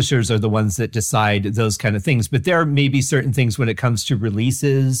the publishers are the ones that decide those kind of things. But there may be certain things when it comes to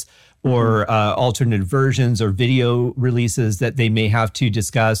releases or alternate versions or video releases that they may have to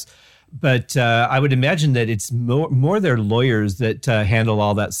discuss. But I would imagine that it's more their lawyers that handle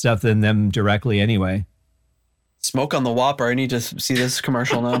all that stuff than them directly anyway. Smoke on the Whopper. I need to see this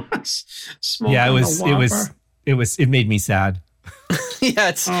commercial now. It made me sad.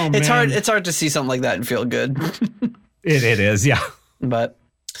 Yeah, it's hard to see something like that and feel good. It is, yeah. But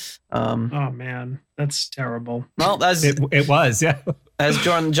Oh man, that's terrible. Well, as it was, yeah. As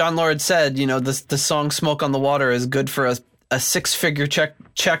John Lord said, the song "Smoke on the Water" is good for a six-figure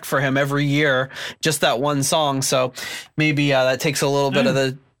check for him every year, just that one song. So maybe that takes a little bit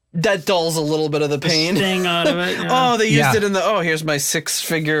of that dulls a little bit of the pain. Sting out of it. Oh, they used it in here's my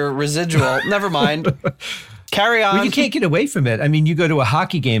six-figure residual. Never mind. Carry on. Well, you can't get away from it. I mean, you go to a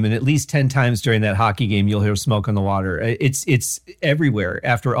hockey game, and at least 10 times during that hockey game, you'll hear "Smoke on the Water." It's everywhere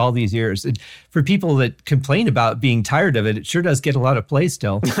after all these years. For people that complain about being tired of it, it sure does get a lot of play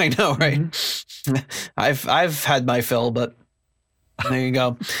still. I know, right? Mm-hmm. I've had my fill, but there you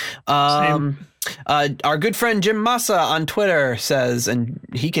go. Our good friend Jim Massa on Twitter says, and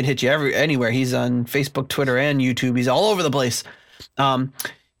he can hit you anywhere. He's on Facebook, Twitter, and YouTube. He's all over the place.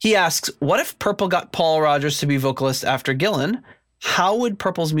 He asks, what if Purple got Paul Rodgers to be vocalist after Gillan? How would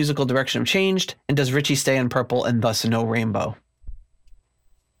Purple's musical direction have changed? And does Richie stay in Purple and thus no Rainbow?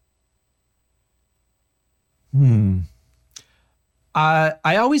 I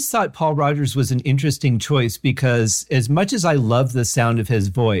always thought Paul Rodgers was an interesting choice because as much as I love the sound of his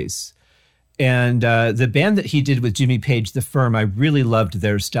voice and the band that he did with Jimmy Page, The Firm, I really loved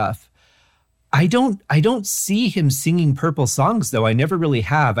their stuff. I don't see him singing Purple songs, though. I never really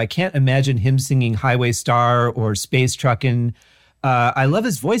have. I can't imagine him singing Highway Star or Space Truckin'. I love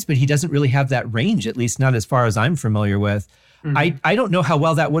his voice, but he doesn't really have that range, at least not as far as I'm familiar with. Mm-hmm. I don't know how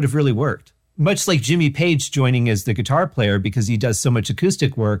well that would have really worked. Much like Jimmy Page joining as the guitar player because he does so much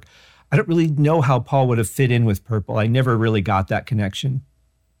acoustic work, I don't really know how Paul would have fit in with Purple. I never really got that connection.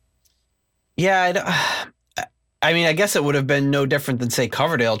 Yeah, I mean, I guess it would have been no different than, say,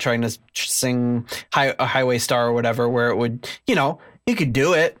 Coverdale trying to sing a Highway Star or whatever, where it would, he could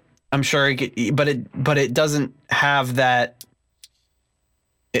do it. I'm sure he could, but it doesn't have that.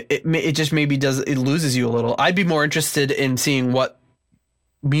 It just maybe it loses you a little. I'd be more interested in seeing what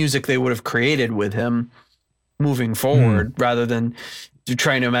music they would have created with him moving forward rather than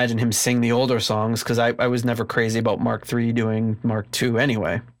trying to imagine him sing the older songs, because I was never crazy about Mark III doing Mark II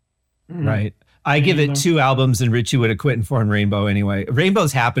anyway. Right. I give it 2 albums and Richie would have quit and formed Rainbow anyway.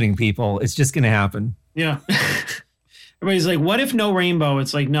 Rainbow's happening, people. It's just going to happen. Yeah. Everybody's like, what if no Rainbow?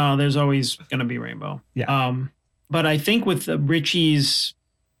 It's like, no, there's always going to be Rainbow. Yeah. But I think with Richie's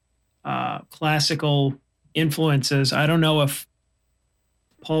classical influences, I don't know if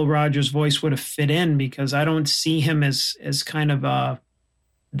Paul Rodgers' voice would have fit in, because I don't see him as kind of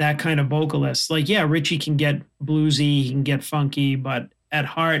that kind of vocalist. Like, yeah, Richie can get bluesy, he can get funky, but at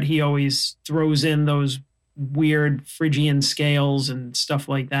heart, he always throws in those weird Phrygian scales and stuff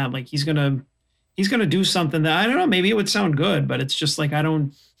like that. Like he's gonna do something that, I don't know, maybe it would sound good, but it's just like I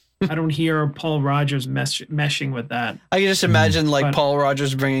don't hear Paul Rodgers meshing with that. I can just imagine Paul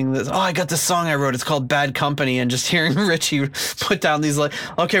Rodgers bringing this. Oh, I got this song I wrote. It's called Bad Company, and just hearing Richie put down these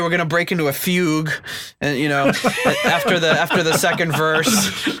okay, we're gonna break into a fugue, and after the second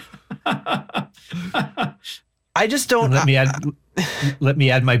verse. I just don't. Let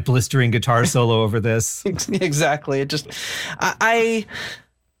me add my blistering guitar solo over this. Exactly. It just, I'm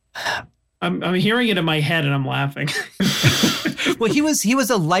hearing it in my head and I'm laughing. Well, he was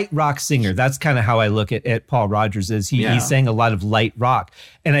a light rock singer. That's kind of how I look at Paul Rodgers. He sang a lot of light rock,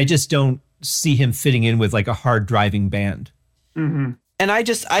 and I just don't see him fitting in with like a hard driving band. Mm-hmm. And I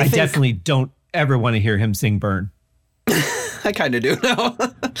think, definitely don't ever want to hear him sing Burn. I kind of do now.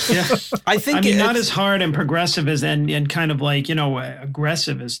 Yeah, I think not as hard and progressive as and kind of like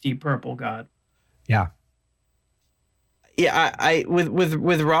aggressive as Deep Purple got. Yeah, yeah. I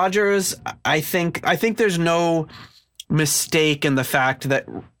with Rodgers, I think there's no mistake in the fact that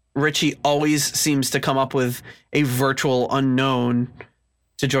Richie always seems to come up with a virtual unknown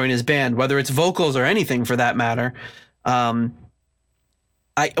to join his band, whether it's vocals or anything for that matter.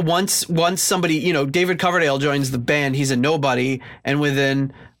 Once somebody, David Coverdale joins the band, he's a nobody, and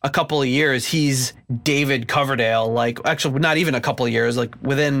within a couple of years, he's David Coverdale. Actually, not even a couple of years,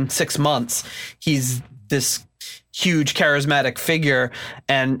 within 6 months, he's this huge charismatic figure.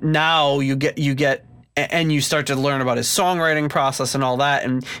 And now you get, and you start to learn about his songwriting process and all that,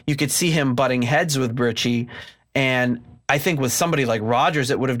 and you could see him butting heads with Richie. And I think with somebody like Rodgers,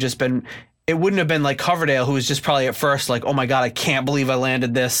 it wouldn't have been like Coverdale, who was just probably at first like, oh my God, I can't believe I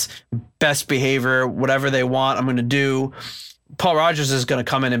landed this, best behavior, whatever they want, I'm going to do. Paul Rodgers is going to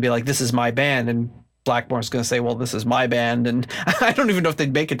come in and be like, this is my band. And Blackmore's going to say, well, this is my band. And I don't even know if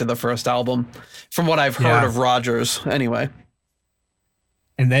they'd make it to the first album from what I've heard of Rodgers anyway.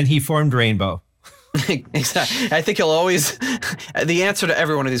 And then he formed Rainbow. Exactly. I think he'll always, the answer to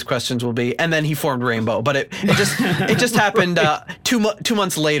every one of these questions will be, and then he formed Rainbow, but it just happened 2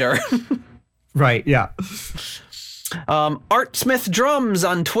 months later. Right. Yeah. Art Smith Drums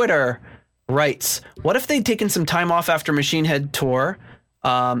on Twitter writes, what if they'd taken some time off after Machine Head tour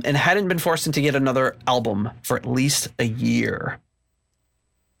and hadn't been forced into yet another album for at least a year?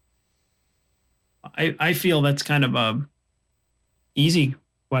 I feel that's kind of a easy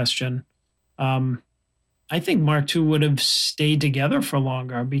question. I think Mark II would have stayed together for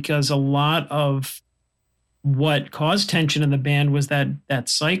longer because a lot of what caused tension in the band was that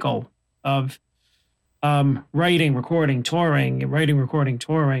cycle of writing, recording, touring,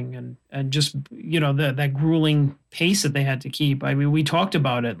 and just, that grueling pace that they had to keep. I mean, we talked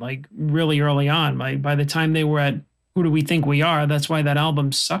about it like really early on. By the time they were at Who Do We Think We Are, that's why that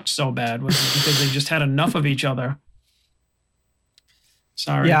album sucked so bad, was because they just had enough of each other.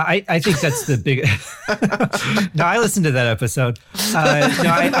 Sorry. Yeah, I think that's the big. No, I listened to that episode.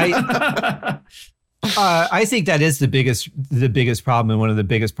 I think that is the biggest problem, and one of the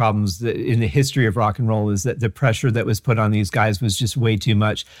biggest problems in the history of rock and roll is that the pressure that was put on these guys was just way too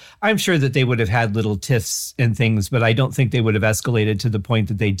much. I'm sure that they would have had little tiffs and things, but I don't think they would have escalated to the point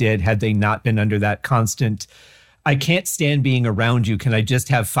that they did had they not been under that constant, I can't stand being around you, can I just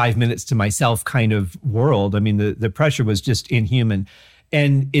have 5 minutes to myself kind of world. I mean, the pressure was just inhuman.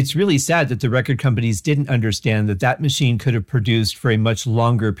 And it's really sad that the record companies didn't understand that machine could have produced for a much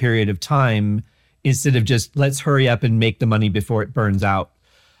longer period of time instead of just let's hurry up and make the money before it burns out.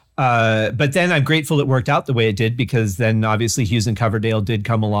 But then I'm grateful it worked out the way it did, because then obviously Hughes and Coverdale did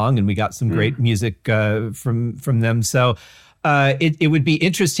come along and we got some great music from them. So it would be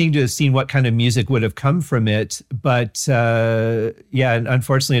interesting to have seen what kind of music would have come from it. But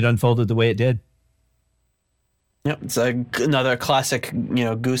unfortunately it unfolded the way it did. Yep, it's another classic,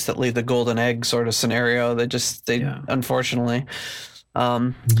 goose that laid the golden egg sort of scenario. Unfortunately.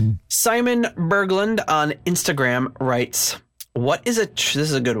 Simon Berglund on Instagram writes, this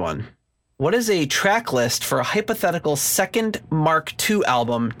is a good one. What is a track list for a hypothetical second Mark II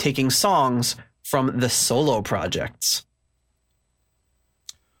album taking songs from the solo projects?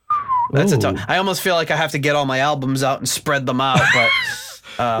 That's a tough. I almost feel like I have to get all my albums out and spread them out, but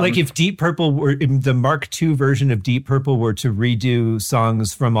like if Deep Purple were the Mark II version of Deep Purple were to redo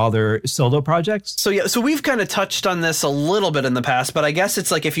songs from all their solo projects. So we've kind of touched on this a little bit in the past, but I guess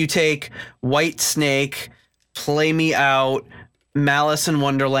it's like if you take White Snake, Play Me Out, Malice in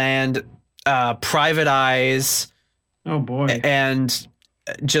Wonderland, Private Eyes, oh boy, and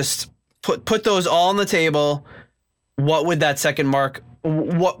just put those all on the table, what would that second Mark?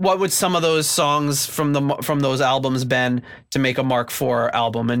 What would some of those songs from those albums been to make a Mark IV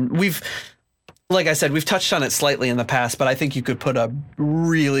album? And like I said, we've touched on it slightly in the past, but I think you could put a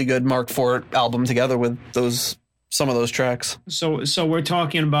really good Mark IV album together with some of those tracks. So we're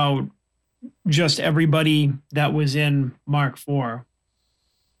talking about just everybody that was in Mark IV.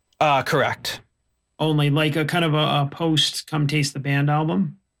 Correct. Only like a kind of a post Come Taste the Band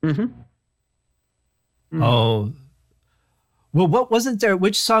album. Mm-hmm. Oh. Well, what wasn't there?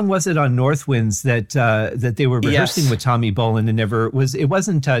 Which song was it on North Winds that they were rehearsing with Tommy Bolin and never was? It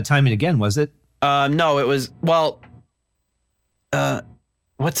wasn't Time and Again, was it? No, it was. Well,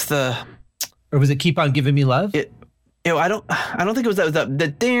 what's the? Or was it Keep on Giving Me Love? I don't think it was that.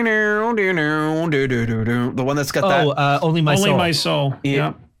 The one that's got that. Only My Soul. Only My Soul.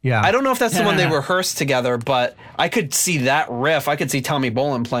 Yeah. Yeah. I don't know if that's the one they rehearsed together, but I could see that riff. I could see Tommy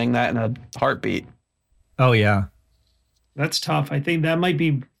Bolin playing that in a heartbeat. Oh yeah. That's tough. I think that might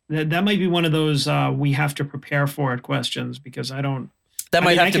be one of those we have to prepare for it questions, because I don't. That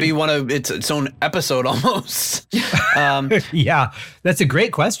might have to be one of its own episode almost. Yeah, that's a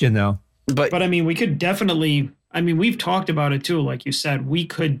great question though. But I mean, we could definitely. I mean, we've talked about it too. Like you said, we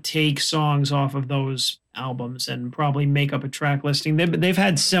could take songs off of those albums and probably make up a track listing. They've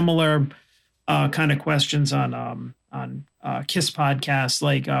had similar kind of questions on Kiss podcasts,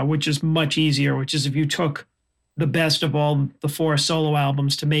 like which is much easier. Which is if you took the best of all the 4 solo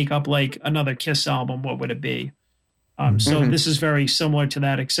albums to make up like another Kiss album, what would it be? So this is very similar to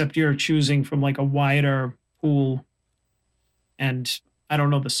that, except you're choosing from like a wider pool, and I don't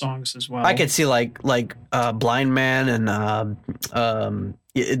know the songs as well. I could see like Blind Man and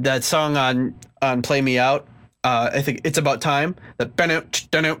that song on Play Me Out. I think It's About Time. The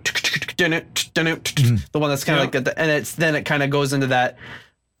one that's kind of like that, and then it kind of goes into that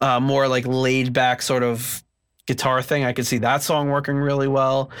more like laid back sort of guitar thing. I could see that song working really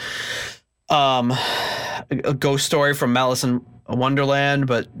well. A Ghost Story from Malice in Wonderland,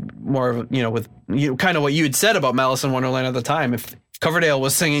 but more of with kind of what you had said about Malice in Wonderland at the time. If Coverdale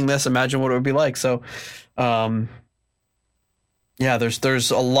was singing this, imagine what it would be like. So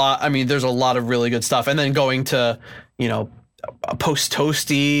there's a lot. I mean, there's a lot of really good stuff, and then going to Post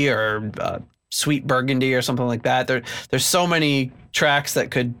Toasty or Sweet Burgundy or something like that. There's so many tracks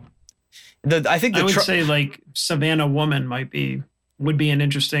that could. I would say like Savannah Woman would be an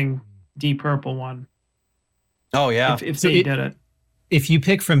interesting Deep Purple one. Oh yeah, if they did it. If you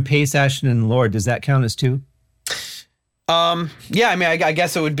pick from Pace, Ashton, and Lord, does that count as 2? Yeah, I mean, I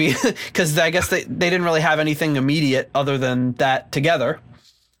guess it would be because I guess they didn't really have anything immediate other than that together.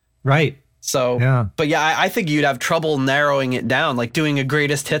 Right. So, yeah. But yeah, I think you'd have trouble narrowing it down, like doing a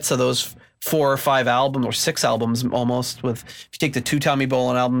greatest hits of those 4 or 5 albums or 6 albums almost. If you take the 2 Tommy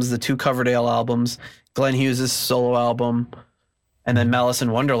Bolin albums, the 2 Coverdale albums, Glenn Hughes' solo album, and then Malice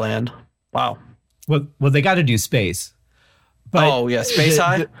in Wonderland. Wow. Well, they got to do Space. But Space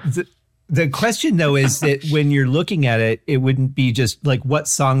High. The question, though, is that when you're looking at it, it wouldn't be just like, what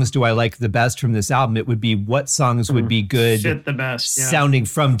songs do I like the best from this album? It would be what songs would be good, fit the best, sounding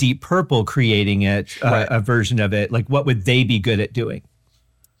from Deep Purple, creating it, a version of it. Like, what would they be good at doing?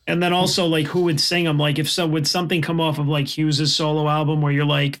 And then also, like, who would sing them? Like, would something come off of, like, Hughes' solo album where you're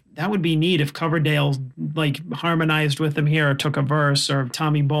like, that would be neat if Coverdale, like, harmonized with him here or took a verse, or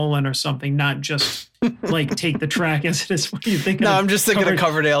Tommy Bolin or something, not just, like, take the track as it is. What do you think? No, I'm just thinking of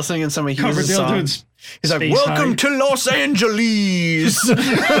Coverdale singing some of Hughes' songs. He's like, welcome to Los Angeles. But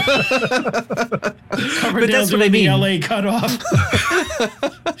that's what I mean. The LA cutoff.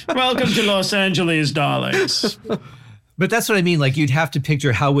 Welcome to Los Angeles, darlings. But that's what I mean. Like, you'd have to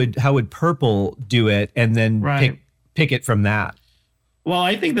picture how would Purple do it, and then pick it from that. Well,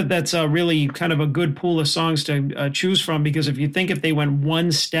 I think that's a really kind of a good pool of songs to choose from, because if they went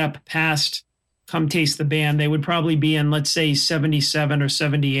one step past Come Taste the Band, they would probably be in, let's say, 77 or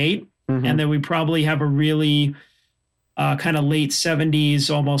 78. Mm-hmm. And then we probably have a really kind of late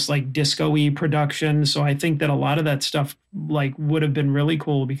 70s, almost like disco-y production. So I think that a lot of that stuff like would have been really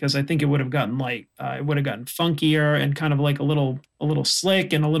cool, because I think it would have gotten funkier and kind of like a little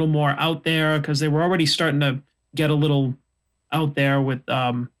slick and a little more out there, because they were already starting to get a little out there with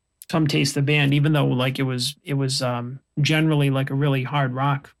Come Taste the Band, even though like it was generally like a really hard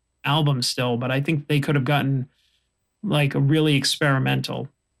rock album still. But I think they could have gotten like a really experimental.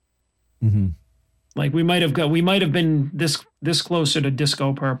 Mm-hmm. Like we might have been this closer to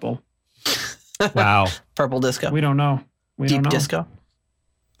Disco Purple. Wow. Purple disco. We don't know. Deep disco.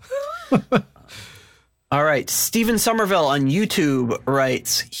 All right. Stephen Somerville on YouTube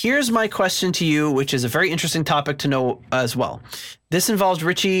writes, here's my question to you, which is a very interesting topic to know as well. This involves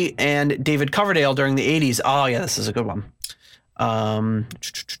Richie and David Coverdale during the 80s. Oh, yeah, this is a good one.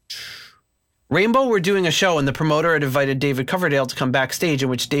 Rainbow were doing a show, and the promoter had invited David Coverdale to come backstage, in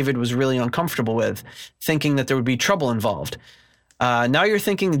which David was really uncomfortable with, thinking that there would be trouble involved. Now you're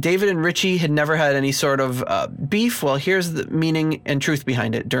thinking David and Richie had never had any sort of beef. Well, here's the meaning and truth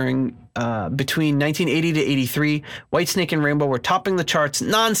behind it. Between 1980 to 83, Whitesnake and Rainbow were topping the charts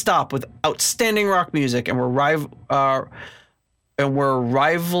nonstop with outstanding rock music, and were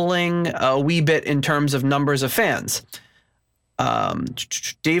rivaling a wee bit in terms of numbers of fans.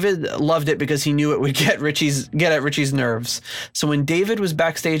 David loved it because he knew it would get at Richie's nerves. So when David was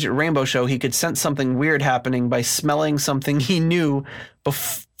backstage at Rainbow Show, he could sense something weird happening by smelling something he knew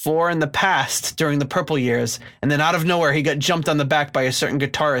before in the past during the Purple years. And then out of nowhere, he got jumped on the back by a certain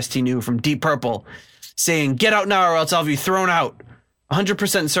guitarist he knew from Deep Purple, saying, "Get out now or else I'll be thrown out."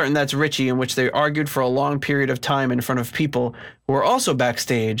 100% certain that's Richie, in which they argued for a long period of time in front of people who were also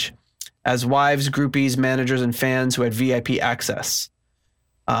backstage as wives, groupies, managers, and fans who had VIP access.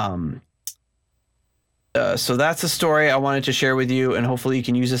 So that's a story I wanted to share with you, and hopefully you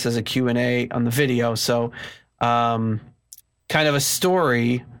can use this as a Q&A on the video. So kind of a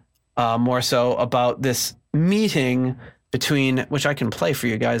story more so about this meeting between, which I can play for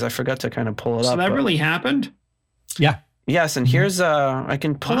you guys. I forgot to kind of pull it up. So that really happened? Yeah. Yes, and here's, I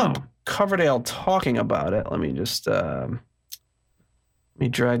can pull up Coverdale talking about it. Let me just... Let me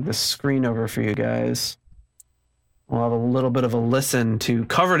drag the screen over for you guys. We'll have a little bit of a listen to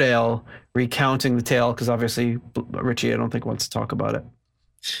Coverdale recounting the tale, because obviously Richie, I don't think, wants to talk about it.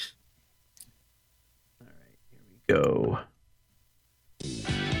 All right, here we go.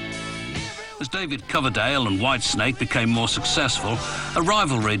 As David Coverdale and Whitesnake became more successful, a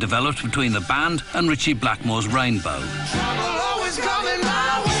rivalry developed between the band and Richie Blackmore's Rainbow.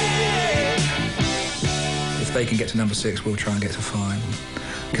 If they can get to number 6, we'll try and get to 5.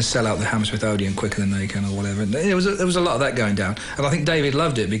 We can sell out the Hammersmith Odeon quicker than they can, or whatever. And there was a lot of that going down, and I think David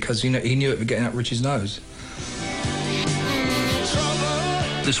loved it because he knew it was getting up Richie's nose.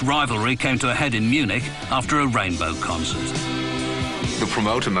 This rivalry came to a head in Munich after a Rainbow concert. The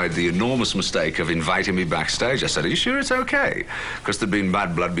promoter made the enormous mistake of inviting me backstage. I said, "Are you sure it's okay?" Because there'd been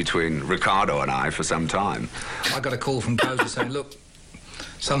bad blood between Ricardo and I for some time. I got a call from Koza saying, "Look,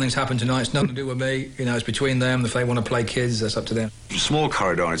 something's happened tonight. It's nothing to do with me. You know, it's between them. If they want to play kids, that's up to them. Small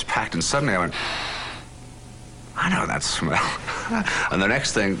corridor, and it's packed, and suddenly I went, I know that smell. And the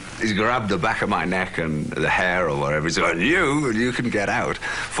next thing, he's grabbed the back of my neck and the hair or whatever. He's going, you can get out.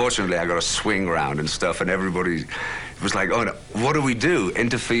 Fortunately, I got a swing round and stuff, and everybody was like, oh, no, what do we do?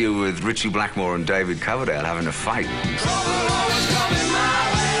 Interfere with Richie Blackmore and David Coverdale having a fight?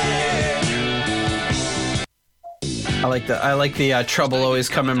 I like the trouble always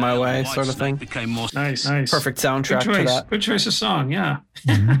coming my way sort of thing. Nice. Perfect soundtrack to that. Good choice of song, yeah.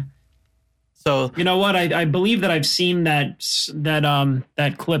 So you know what? I believe that I've seen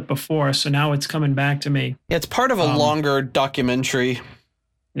that clip before, so now it's coming back to me. Yeah, it's part of a longer documentary.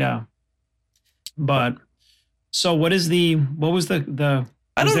 Yeah. But so what was there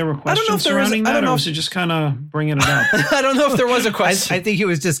were questions surrounding that, or was it just kind of bringing it up? I don't know if there was a question. I think he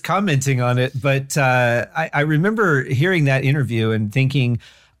was just commenting on it, but I remember hearing that interview and thinking,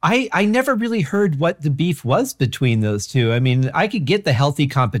 I never really heard what the beef was between those two. I mean, I could get the healthy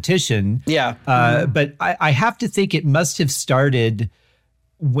competition. Yeah. But I have to think it must have started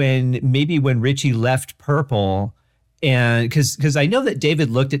when Richie left Purple. And because I know that David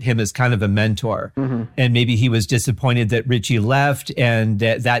looked at him as kind of a mentor, and maybe he was disappointed that Richie left, and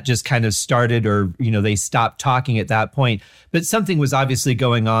that just kind of started, or they stopped talking at that point. But something was obviously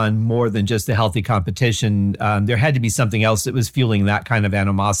going on more than just the healthy competition. There had to be something else that was fueling that kind of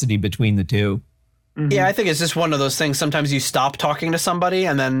animosity between the two. Yeah, I think it's just one of those things. Sometimes you stop talking to somebody,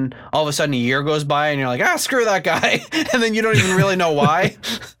 and then all of a sudden a year goes by, and you're like, screw that guy. And then you don't even really know why.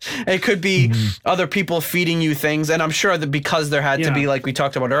 It could be other people feeding you things. And I'm sure that because there had to be, like we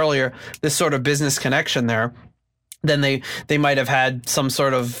talked about earlier, this sort of business connection there, then they might have had some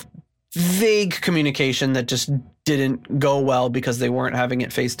sort of vague communication that just didn't go well because they weren't having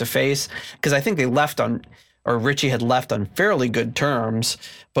it face to face. Because I think Richie had left on fairly good terms,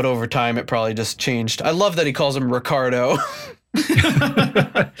 but over time it probably just changed. I love that he calls him Ricardo. He's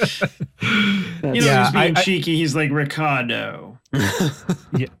being cheeky. He's like, Ricardo.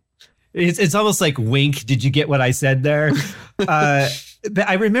 Yeah. It's almost like wink. Did you get what I said there? But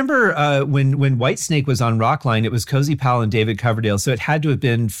I remember when Whitesnake was on Rockline, it was Cozy Powell and David Coverdale. So it had to have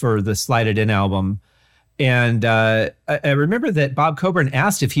been for the Slide It In album. And I remember that Bob Coburn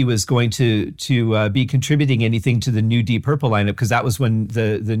asked if he was going to be contributing anything to the new Deep Purple lineup, because that was when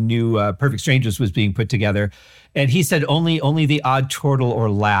the new Perfect Strangers was being put together. And he said only the odd chortle or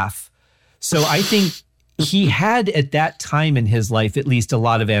laugh. So I think he had at that time in his life at least a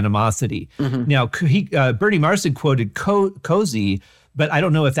lot of animosity. Now, Bernie Marsden quoted Cozy, but I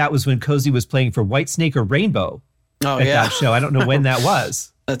don't know if that was when Cozy was playing for Whitesnake or Rainbow at that show. I don't know when that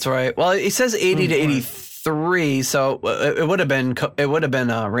was. That's right. Well, he says 80 to 83, so it would have been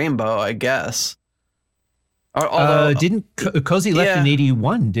Rainbow, I guess. Although didn't Cozy left in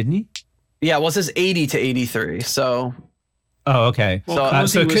 81, didn't he? Yeah, well, it says 80 to 83, so. Oh, okay. Well,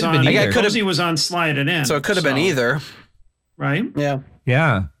 so it could have been either. Cozy was on Slide It In. So it could have been either. Right? Yeah.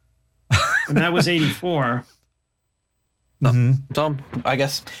 Yeah. And that was 84. So I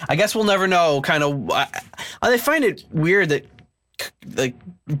guess we'll never know. Kind of, I find it weird that like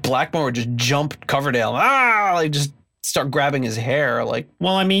Blackmore would just jump Coverdale, like just start grabbing his hair. Like,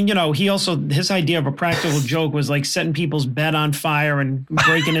 well, I mean, he also, his idea of a practical joke was like setting people's bed on fire and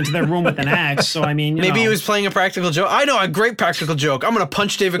breaking into their room with an axe. So I mean, maybe he was playing a practical joke. I know a great practical joke. I'm gonna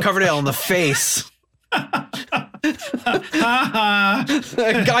punch David Coverdale in the face. I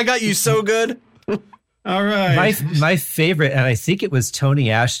got you so good. All right. My favorite, and I think it was Tony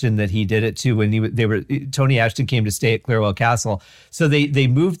Ashton that he did it too, when Tony Ashton came to stay at Clearwell Castle. So they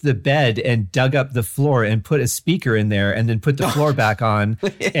moved the bed and dug up the floor and put a speaker in there and then put the floor back on.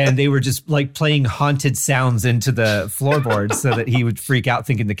 And they were just like playing haunted sounds into the floorboards so that he would freak out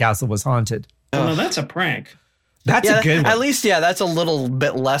thinking the castle was haunted. Oh, no, that's a prank. That's a good one. At least, that's a little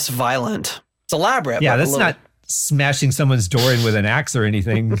bit less violent. It's elaborate. Yeah, that's not smashing someone's door in with an axe or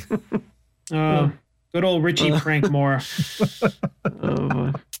anything. Good old Richie Prankmore.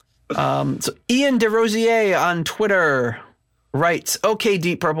 So Ian DeRosier on Twitter writes, "Okay,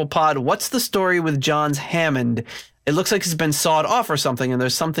 Deep Purple Pod, what's the story with John's Hammond? It looks like it's been sawed off or something, and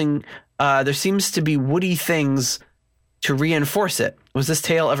there's something. There seems to be woody things to reinforce it. Was this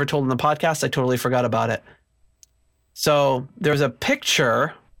tale ever told in the podcast? I totally forgot about it." So there's a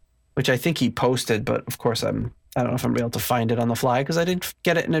picture, which I think he posted, but of course I don't know if I'm able to find it on the fly because I didn't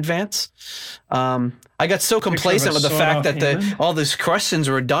get it in advance. I got so complacent with the fact that all these questions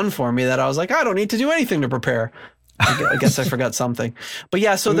were done for me that I was like, I don't need to do anything to prepare. I guess I forgot something. But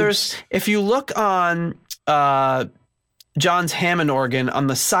yeah, so there's, if you look on John's Hammond organ, on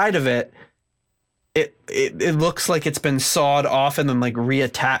the side of it, it looks like it's been sawed off and then like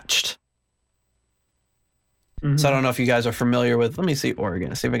reattached. Mm-hmm. So I don't know if you guys are familiar with. Let me see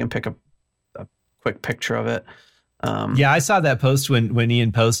Oregon. See if I can pick up a quick picture of it. Yeah, I saw that post when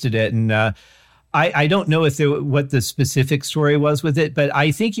Ian posted it, and I don't know if what the specific story was with it, but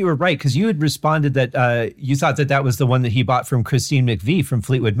I think you were right because you had responded that you thought that was the one that he bought from Christine McVie from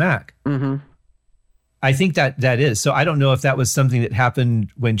Fleetwood Mac. Mm-hmm. I think that is. So I don't know if that was something that happened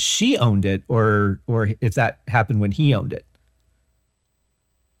when she owned it or if that happened when he owned it.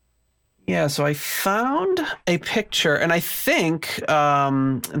 Yeah, so I found a picture, and I think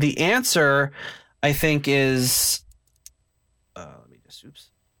the answer, I think, is... let me just... Oops.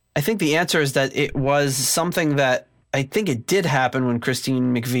 I think the answer is that it was something that I think it did happen when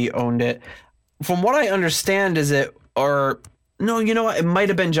Christine McVie owned it. From what I understand is it... Or... No, you know what? It might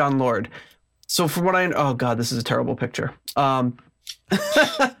have been John Lord. So from what oh God, this is a terrible picture. So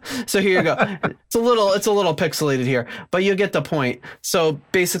here you go. It's a little pixelated here, but you get the point. So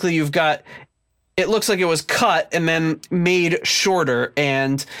basically you've got, it looks like it was cut and then made shorter.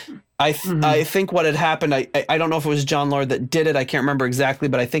 And I think what had happened, I don't know if it was John Lord that did it. I can't remember exactly,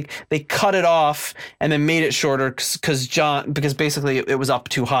 but I think they cut it off and then made it shorter because basically it was up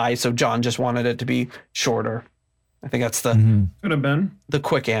too high. So John just wanted it to be shorter. I think that's could have been the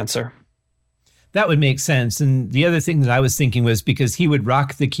quick answer. That would make sense. And the other thing that I was thinking was because he would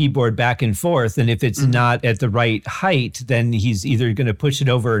rock the keyboard back and forth, and if it's not at the right height, then he's either going to push it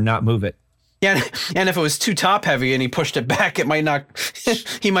over or not move it. Yeah, and if it was too top heavy and he pushed it back, it might not.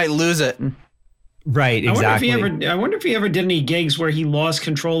 He might lose it. Right, exactly. I wonder if he ever did any gigs where he lost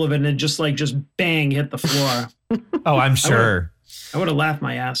control of it and it just bang hit the floor. Oh, I'm sure. I would have laughed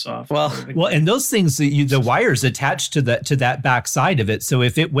my ass off. Well, and those things, the wires attached to that back side of it. So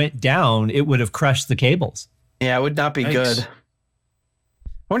if it went down, it would have crushed the cables. Yeah, it would not be good. I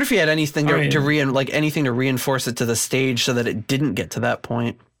wonder if he had anything anything to reinforce it to the stage so that it didn't get to that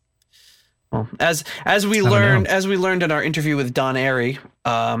point. Well, as we learned in our interview with Don Airy,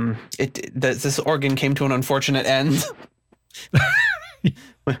 this organ came to an unfortunate end.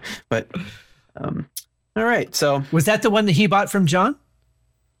 But. All right, so... Was that the one that he bought from John?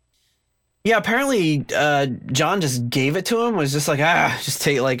 Yeah, apparently John just gave it to him, was just like, just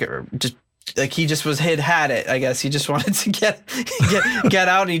take, he just had it, I guess. He just wanted to get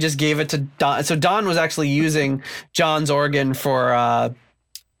out, and he just gave it to Don. So Don was actually using John's organ for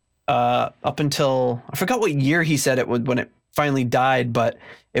up until... I forgot what year he said it would when it finally died, but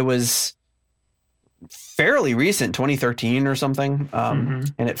it was... fairly recent, 2013 or something,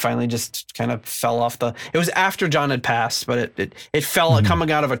 and it finally just kind of fell off the. It was after John had passed, but it fell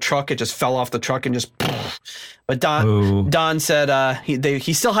coming out of a truck. It just fell off the truck and just. But Don said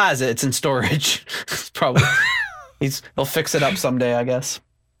he still has it. It's in storage. It's probably he'll fix it up someday, I guess.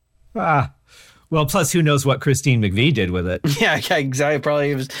 Well, plus who knows what Christine McVie did with it? Yeah, exactly.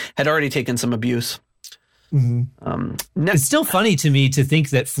 Probably had already taken some abuse. It's still funny to me to think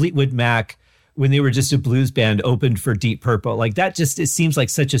that Fleetwood Mac, when they were just a blues band, opened for Deep Purple. Like that it seems like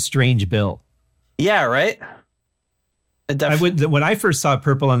such a strange bill. Yeah, right? When I first saw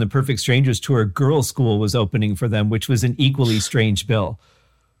Purple on the Perfect Strangers tour, Girls' School was opening for them, which was an equally strange bill.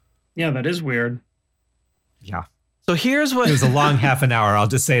 Yeah, that is weird. Yeah. So here's what... It was a long half an hour, I'll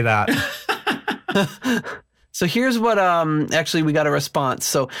just say that. So here's what actually we got a response.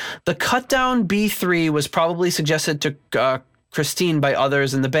 So the cut down B3 was probably suggested to Christine by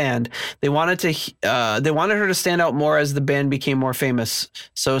others in the band. They wanted her to stand out more as the band became more famous.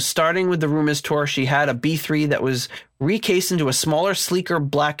 So starting with the Rumors tour, she had a B3 that was recased into a smaller, sleeker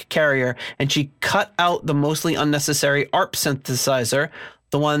black carrier, and she cut out the mostly unnecessary ARP synthesizer,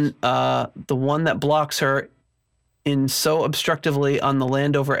 the one that blocks her in so obstructively on the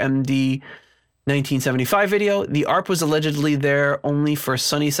Landover MD 1975 video. The ARP was allegedly there only for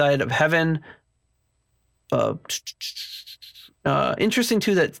Sunny Side of Heaven. Interesting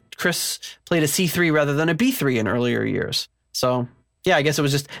too that Chris played a C3 rather than a B3 in earlier years. So yeah, I guess it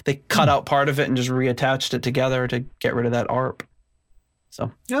was just they cut out part of it and just reattached it together to get rid of that ARP.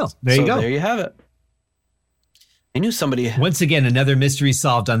 So there you go. There you have it. I knew somebody. Once again, another mystery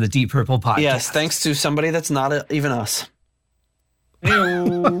solved on the Deep Purple podcast. Yes, thanks to somebody that's not even us.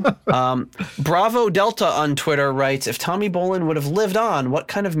 Bravo Delta on Twitter writes, if Tommy Bolin would have lived on, what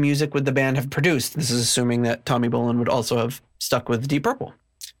kind of music would the band have produced? This is assuming that Tommy Bolin would also have stuck with Deep Purple.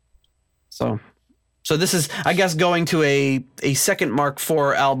 So this is, I guess, going to a second Mark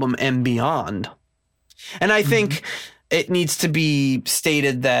IV album and beyond. And I think it needs to be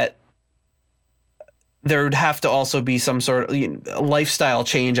stated that there would have to also be some sort of lifestyle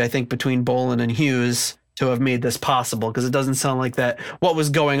change, I think, between Bolin and Hughes to have made this possible, because it doesn't sound like that what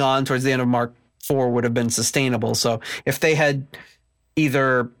was going on towards the end of Mark would have been sustainable. So if they had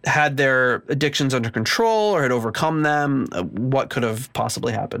either had their addictions under control or had overcome them, what could have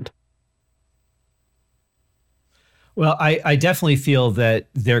possibly happened? Well, I definitely feel that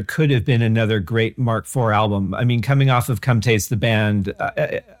there could have been another great Mark IV album. I mean, coming off of Come Taste the Band,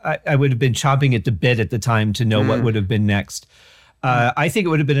 I would have been chomping at the bit at the time to know what would have been next. I think it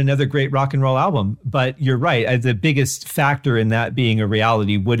would have been another great rock and roll album. But you're right. The biggest factor in that being a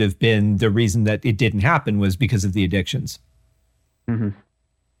reality would have been the reason that it didn't happen was because of the addictions. Mm-hmm.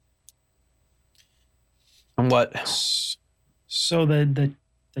 And what? So the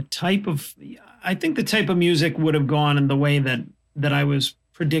type of, I think the type of music would have gone in the way that I was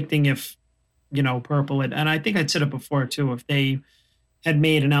predicting if, Purple had, and I think I'd said it before too, if they had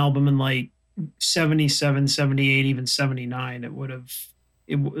made an album in like 77, 78, even 79, it would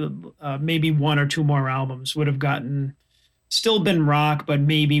have, maybe one or two more albums would have still been rock, but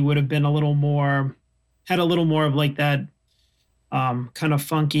maybe would have been had a little more of like that kind of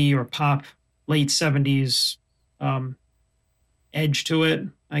funky or pop late 70s edge to it,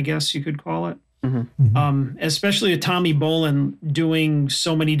 I guess you could call it. Mm-hmm. Especially with Tommy Bolin doing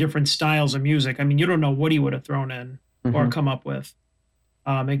so many different styles of music. I mean, you don't know what he would have thrown in or come up with.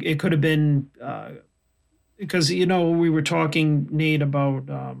 It could have been because, we were talking, Nate, about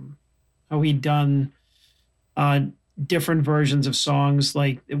how he'd done different versions of songs.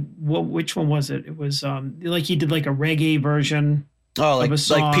 Like, which one was it? It was like he did like a reggae version. Oh, like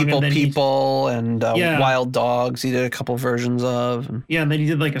People and yeah. Wild Dogs. He did a couple versions of. Yeah, and then he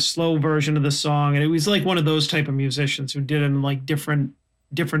did like a slow version of the song, and it was like one of those type of musicians who did it in like different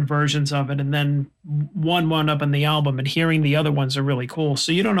versions of it, and then one wound up in the album. And hearing the other ones are really cool.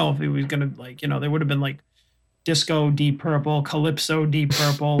 So you don't know if he was gonna there would have been like disco Deep Purple, calypso Deep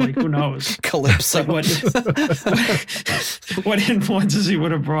Purple, like who knows? Calypso. Like what influences he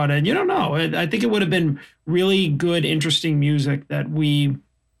would have brought in. You don't know. I think it would have been really good, interesting music that we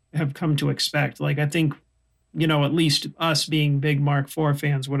have come to expect. Like I think, at least us being big Mark IV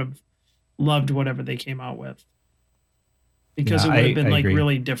fans would have loved whatever they came out with. Because it would have been like agree.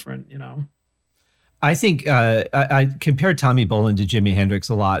 Really different, I think I compared Tommy Bolin to Jimi Hendrix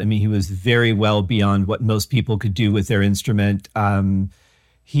a lot. I mean, he was very well beyond what most people could do with their instrument.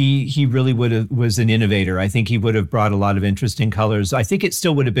 He really was an innovator. I think he would have brought a lot of interesting colors. I think it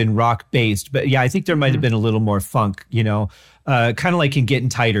still would have been rock based, but yeah, I think there might have been a little more funk. Kind of like in Getting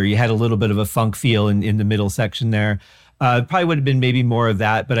Tighter, you had a little bit of a funk feel in the middle section there. Probably would have been maybe more of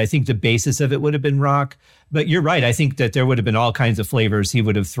that, but I think the basis of it would have been rock. But you're right. I think that there would have been all kinds of flavors he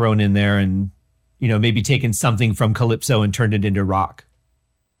would have thrown in there and maybe taken something from calypso and turned it into rock.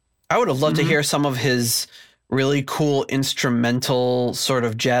 I would have loved to hear some of his really cool instrumental sort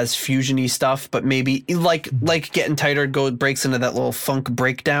of jazz fusion-y stuff, but maybe like Getting Tighter breaks into that little funk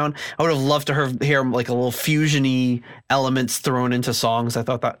breakdown. I would have loved to hear like a little fusion-y elements thrown into songs. I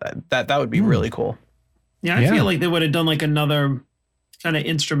thought that would be really cool. Yeah, I feel like they would have done like another kind of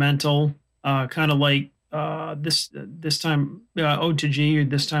instrumental, kind of like this time Ode to G or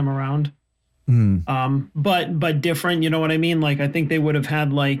This Time Around. But different, you know what I mean? Like I think they would have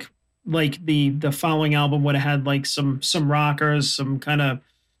had like the following album would have had like some rockers, some kind of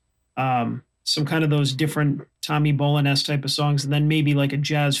those different Tommy Bolin-esque type of songs, and then maybe like a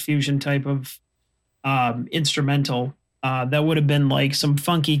jazz fusion type of instrumental that would have been like some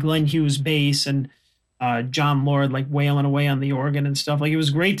funky Glenn Hughes bass and John Lord like wailing away on the organ and stuff. Like it was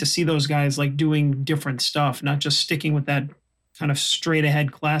great to see those guys like doing different stuff, not just sticking with that kind of straight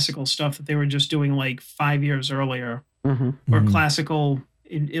ahead classical stuff that they were just doing like 5 years earlier, or classical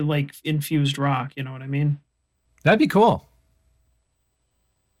like infused rock. You know what I mean? That'd be cool.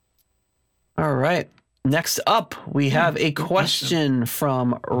 All right. Next up, we have a question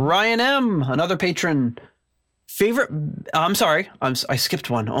from Ryan M., another patron. I'm sorry. I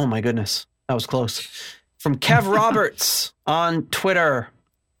skipped one. Oh my goodness. That was close. From Kev Roberts on Twitter.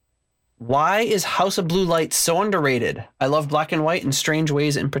 Why is House of Blue Lights so underrated? I love Black and White in strange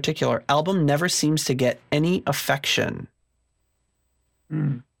ways in particular. Album never seems to get any affection.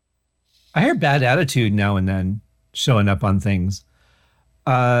 I hear Bad Attitude now and then showing up on things.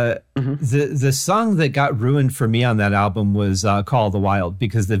 The song that got ruined for me on that album was Call of the Wild,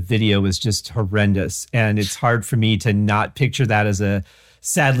 because the video was just horrendous. And it's hard for me to not picture that as a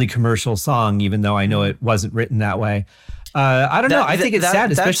sadly commercial song, even though I know it wasn't written that way. I don't know. I think it's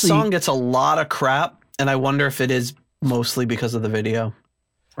sad, especially... That song gets a lot of crap, and I wonder if it is mostly because of the video.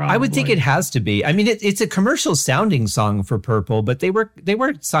 Probably. I would think it has to be. I mean, it's a commercial sounding song for Purple, but they were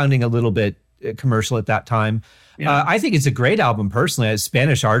sounding a little bit commercial at that time. Yeah. I think it's a great album personally.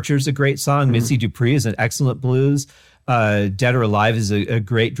 Spanish Archer's a great song. Missy Dupree is an excellent blues. Dead or Alive is a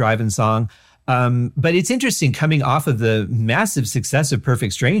great driving song. But it's interesting coming off of the massive success of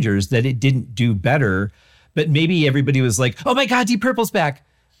Perfect Strangers that it didn't do better. But maybe everybody was like, oh my God, Deep Purple's back.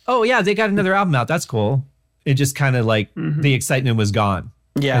 Oh yeah, they got another album out. That's cool. It just kind of like the excitement was gone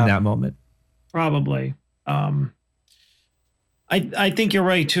in that moment. Probably. I think you're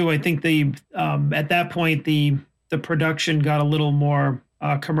right too. I think at that point the production got a little more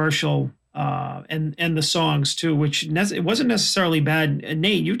commercial, and the songs too, which it wasn't necessarily bad. And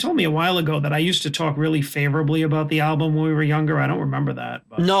Nate, you told me a while ago that I used to talk really favorably about the album when we were younger. I don't remember that.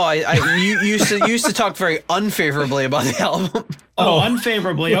 But. No, you used to talk very unfavorably about the album. Oh,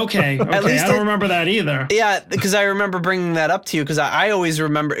 unfavorably. Okay. At least I don't remember that either. Yeah, because I remember bringing that up to you because I always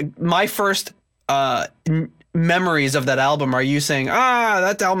remember my first memories of that album are you saying,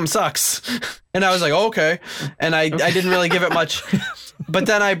 that album sucks. And I was like, okay. And I didn't really give it much. But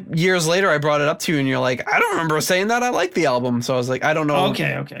then years later, I brought it up to you and you're like, I don't remember saying that. I like the album. So I was like, I don't know.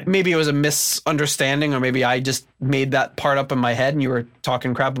 Okay. Maybe it was a misunderstanding or maybe I just made that part up in my head and you were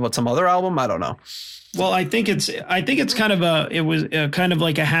talking crap about some other album. I don't know. Well, I think it's kind of it was kind of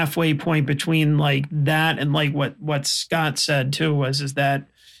like a halfway point between like that and like what Scott said too is that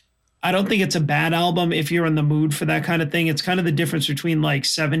I don't think it's a bad album if you're in the mood for that kind of thing. It's kind of the difference between like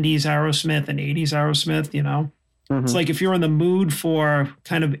 70s Aerosmith and 80s Aerosmith, you know? Mm-hmm. It's like if you're in the mood for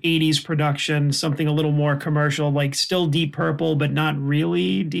kind of 80s production, something a little more commercial, like still Deep Purple, but not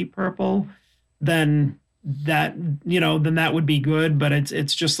really Deep Purple, then that would be good. But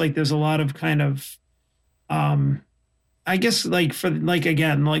it's just like there's a lot of kind of, I guess like for like,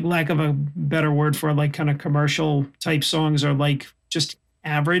 again, like lack of a better word for like kind of commercial type songs are like just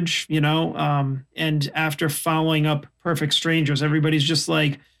average, you know, and after following up Perfect Strangers, everybody's just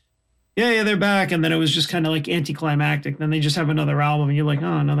like, yeah, they're back. And then it was just kind of like anticlimactic. Then they just have another album and you're like,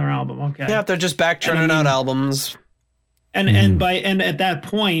 oh, another album. Okay. Yeah, they're just back churning out albums. And at that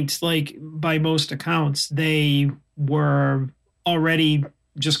point, like by most accounts, they were already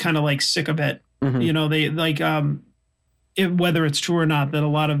just kind of like sick of it. Mm-hmm. You know, they like, whether it's true or not, that a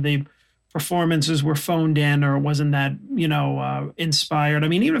lot of the performances were phoned in or wasn't that, you know, inspired. I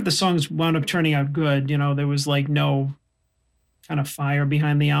mean, even if the songs wound up turning out good, you know, there was like no kind of fire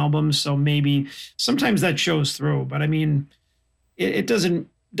behind the album. So maybe sometimes that shows through, but I mean, it doesn't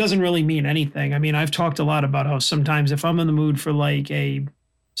really mean anything. I mean, I've talked a lot about how sometimes if I'm in the mood for like a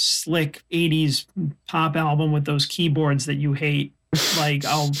slick 80s pop album with those keyboards that you hate, like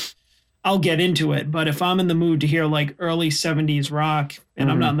I'll get into it. But if I'm in the mood to hear like early 70s rock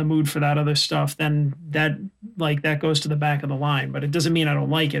and I'm not in the mood for that other stuff, then that goes to the back of the line. But it doesn't mean I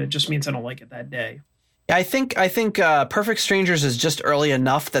don't like it. It just means I don't like it that day. Yeah, I think Perfect Strangers is just early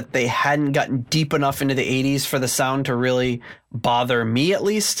enough that they hadn't gotten deep enough into the 80s for the sound to really bother me, at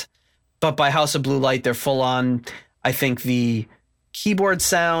least. But by House of Blue Light, they're full on. I think the keyboard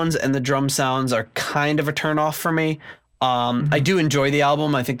sounds and the drum sounds are kind of a turnoff for me. I do enjoy the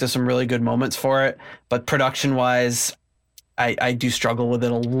album. I think there's some really good moments for it. But production-wise, I do struggle with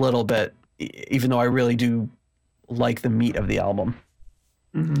it a little bit, even though I really do like the meat of the album.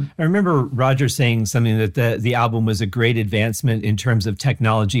 Mm-hmm. I remember Roger saying something that the album was a great advancement in terms of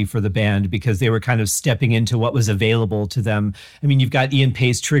technology for the band because they were kind of stepping into what was available to them. I mean, you've got Ian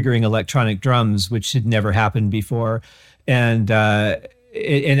Pace triggering electronic drums, which had never happened before. And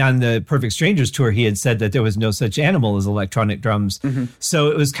on the Perfect Strangers tour, he had said that there was no such animal as electronic drums. Mm-hmm.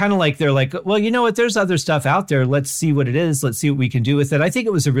 So it was kind of like they're like, well, you know what? There's other stuff out there. Let's see what it is. Let's see what we can do with it. I think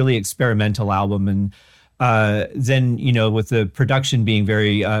it was a really experimental album. And then, you know, with the production being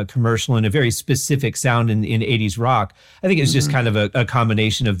very commercial and a very specific sound in 80s rock, I think it's just kind of a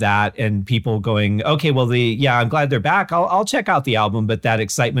combination of that and people going, okay, well, I'm glad they're back. I'll check out the album. But that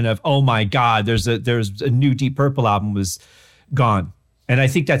excitement of, oh my God, there's a new Deep Purple album was gone. And I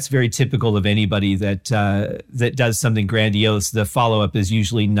think that's very typical of anybody that does something grandiose. The follow-up is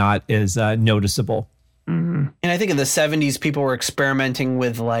usually not as noticeable. Mm-hmm. And I think in the 70s, people were experimenting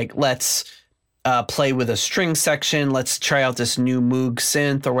with like, let's play with a string section. Let's try out this new Moog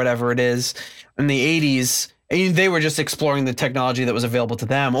synth or whatever it is. In the 80s, they were just exploring the technology that was available to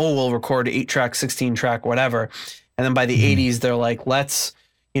them. Oh, we'll record 8-track, 16-track, whatever. And then by the 80s, they're like,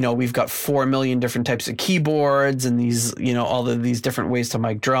 we've got 4 million different types of keyboards and these, all of these different ways to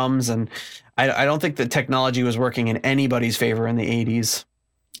mic drums. And I don't think the technology was working in anybody's favor in the 80s.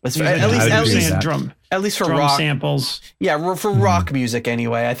 At least for drum rock samples. Yeah, for rock music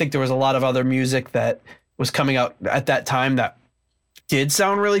anyway. I think there was a lot of other music that was coming out at that time that did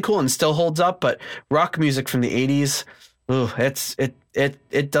sound really cool and still holds up, but rock music from the 80s,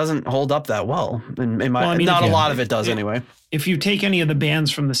 it doesn't hold up that well. Not a lot of it does anyway. If you take any of the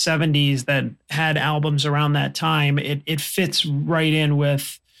bands from the 70s that had albums around that time, it fits right in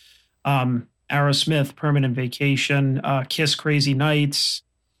with Aerosmith, Permanent Vacation, Kiss, Crazy Nights.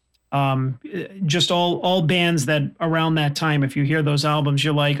 Just all bands that around that time, if you hear those albums,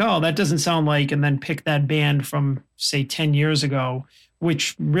 you're like, oh, that doesn't sound like, and then pick that band from, say, 10 years ago,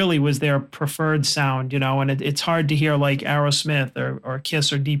 which really was their preferred sound, and it's hard to hear like Aerosmith or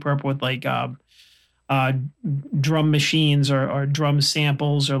Kiss or Deep Purple with like drum machines or drum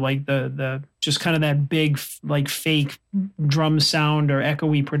samples or like the just kind of that big like fake drum sound or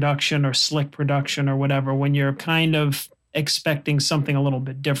echoey production or slick production or whatever, when you're kind of expecting something a little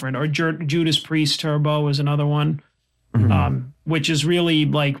bit different. Or Judas Priest Turbo is another one, which is really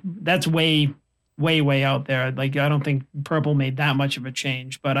like, that's way out there. Like, I don't think Purple made that much of a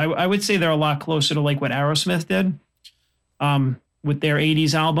change, but I would say they're a lot closer to like what Aerosmith did with their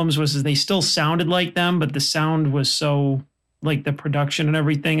 80s albums, was they still sounded like them, but the sound was so, like, the production and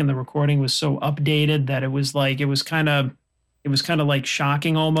everything and the recording was so updated that it was kind of like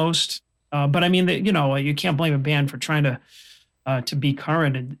shocking almost. But I mean, you can't blame a band for trying to be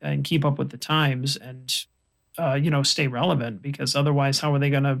current and keep up with the times and, stay relevant, because otherwise how are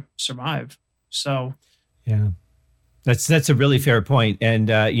they going to survive? So, yeah, that's a really fair point. And,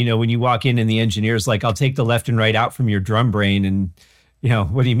 when you walk in and the engineer's like, I'll take the left and right out from your drum brain. And,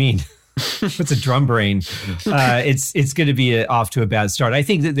 what do you mean? What's a drum brain? It's going to be off to a bad start. I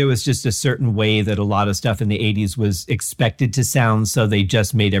think that there was just a certain way that a lot of stuff in the 80s was expected to sound. So they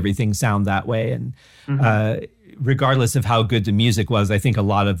just made everything sound that way. And regardless of how good the music was, I think a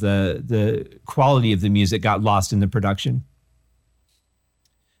lot of the quality of the music got lost in the production.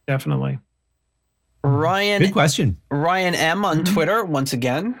 Definitely. Ryan, good question. Ryan M on Twitter, once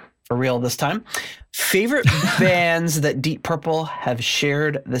again, for real this time. Favorite bands that Deep Purple have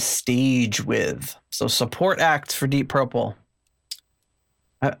shared the stage with. So support acts for Deep Purple.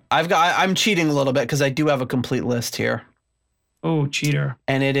 I'm cheating a little bit because I do have a complete list here. Oh, cheater.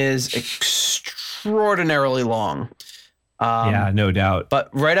 And it is extraordinarily long. Yeah, no doubt. But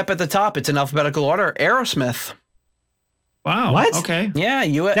right up at the top, it's in alphabetical order. Aerosmith. Wow. What? Okay. Yeah.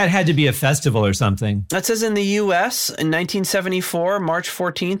 That had to be a festival or something. That says in the U.S. in 1974, March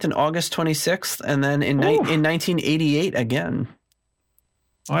 14th and August 26th, and then in 1988 again.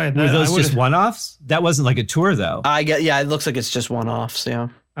 Were those just one-offs? That wasn't like a tour, though. Yeah, it looks like it's just one-offs, yeah.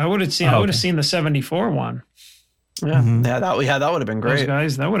 I would have seen the 74 one. Yeah, that would have been great. Those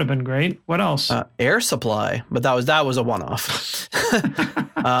guys, that would have been great. What else? Air Supply, but that was a one-off.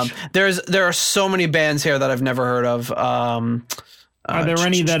 There are so many bands here that I've never heard of. Are there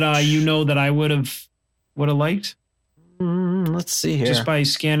any that that I would have liked? Let's see here. Just by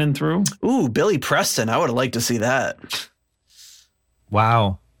scanning through. Ooh, Billy Preston. I would have liked to see that.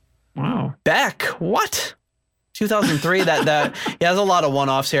 Wow. Beck. What? 2003. That there's a lot of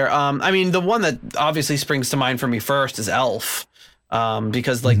one-offs here. I mean, the one that obviously springs to mind for me first is Elf.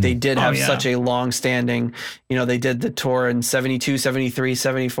 Because they did have such a long-standing, they did the tour in 72, 73,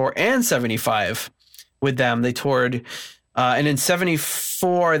 74, and 75 with them. They toured, and in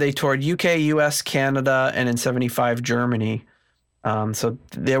 74, they toured UK, US, Canada, and in 75, Germany. So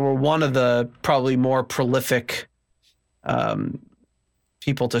they were one of the probably more prolific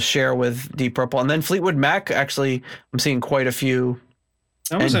people to share with Deep Purple. And then Fleetwood Mac, actually, I'm seeing quite a few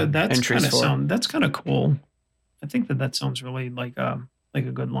entries for. That's kind of cool. I think that sounds really like a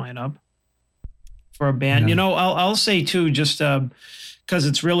good lineup for a band. Yeah. I'll say too, just because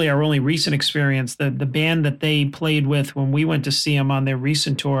it's really our only recent experience, the band that they played with when we went to see them on their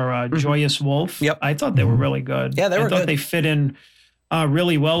recent tour, Joyous Wolf. Yep. I thought they were really good. Yeah, I thought they fit in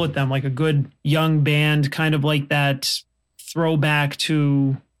really well with them, like a good young band, kind of like that throwback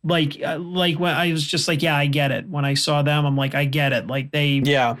to like when I was just like, yeah, I get it. When I saw them, I'm like, I get it. Like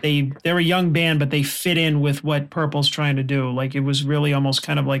they're a young band, but they fit in with what Purple's trying to do. Like it was really almost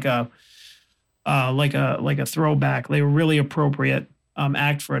kind of like a throwback. They were really appropriate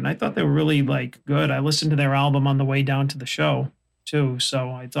act for it. And I thought they were really like good. I listened to their album on the way down to the show too. So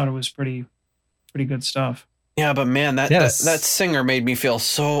I thought it was pretty good stuff. Yeah, but man, that singer made me feel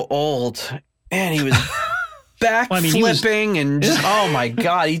so old. Man, he was flipping and just, oh my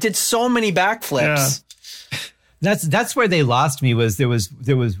God, he did so many backflips. Yeah. That's where they lost me. Was there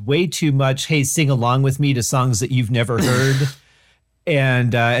was way too much, hey, sing along with me to songs that you've never heard,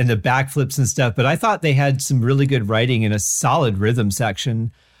 and the backflips and stuff. But I thought they had some really good writing and a solid rhythm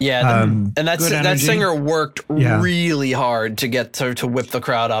section. Yeah, and that singer worked really hard to get to whip the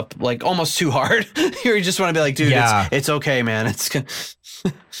crowd up, like almost too hard. You just want to be like, dude, it's okay, man. It's good.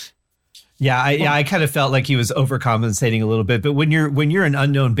 I kind of felt like he was overcompensating a little bit. But when you're an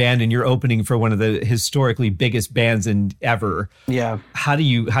unknown band and you're opening for one of the historically biggest bands in ever, how do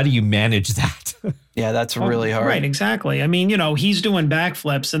you manage that? Yeah, that's really hard. Right, exactly. I mean, he's doing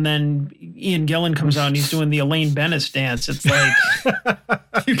backflips, and then Ian Gillan comes out and he's doing the Elaine Bennis dance. It's like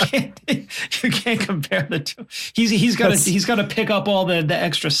you can't compare the two. He's got to pick up all the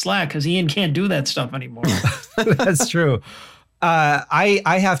extra slack because Ian can't do that stuff anymore. That's true.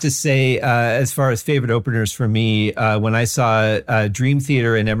 I have to say, as far as favorite openers for me, when I saw Dream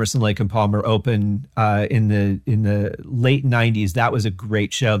Theater and Emerson, Lake and Palmer open in the late '90s, that was a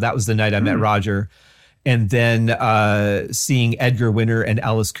great show. That was the night I met Roger. And then seeing Edgar Winter and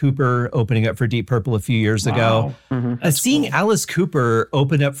Alice Cooper opening up for Deep Purple a few years ago. Mm-hmm. Seeing cool. Alice Cooper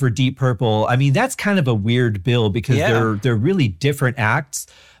open up for Deep Purple, I mean, that's kind of a weird bill because they're really different acts.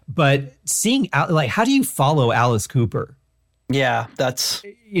 But seeing, how do you follow Alice Cooper? Yeah, that's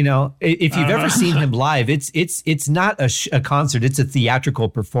if you've ever seen him live, it's not a concert; it's a theatrical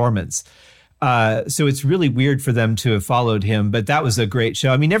performance. So it's really weird for them to have followed him, but that was a great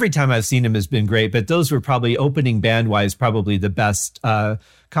show. I mean, every time I've seen him has been great, but those were probably opening band wise, probably the best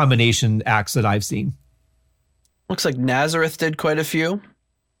combination acts that I've seen. Looks like Nazareth did quite a few.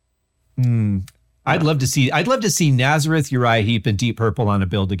 I'd love to see Nazareth, Uriah Heep, and Deep Purple on a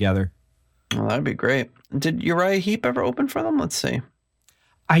bill together. Well, that'd be great. Did Uriah Heep ever open for them? Let's see.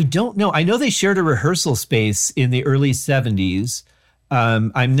 I don't know. I know they shared a rehearsal space in the early 70s.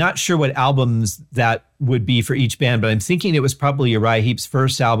 I'm not sure what albums that would be for each band, but I'm thinking it was probably Uriah Heep's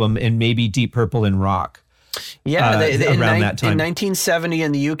first album and maybe Deep Purple and Rock. Yeah, around that time. In 1970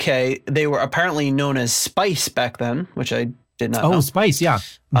 in the UK, they were apparently known as Spice back then, which I did not know. Oh, Spice, yeah.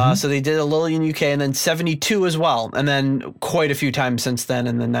 Mm-hmm. So they did a little in the UK and then 72 as well. And then quite a few times since then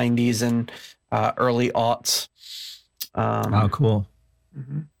in the 90s and early aughts. Oh, cool.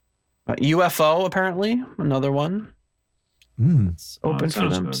 UFO, apparently, another one. It's open for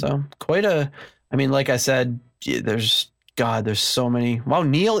them. Good. So like I said, there's so many. Wow,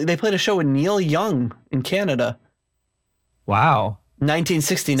 they played a show with Neil Young in Canada. Wow.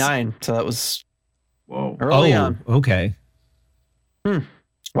 1969. So that was early on. Okay.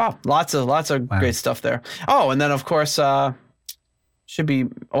 Wow, lots of great stuff there. Oh, and then of course should be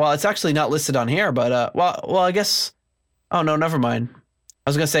it's actually not listed on here, but I guess no, never mind. I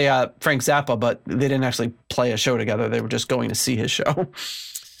was going to say Frank Zappa, but they didn't actually play a show together. They were just going to see his show.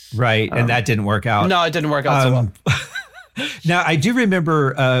 Right, and that didn't work out. No, it didn't work out so well. Now, I do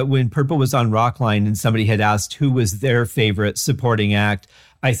remember when Purple was on Rockline and somebody had asked who was their favorite supporting act.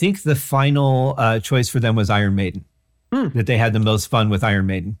 I think the final choice for them was Iron Maiden, that they had the most fun with Iron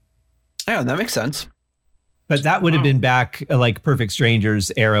Maiden. Yeah, that makes sense. But that would have been back like Perfect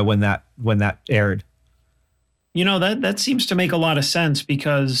Strangers era when that aired. That seems to make a lot of sense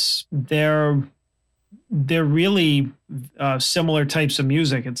because they're really similar types of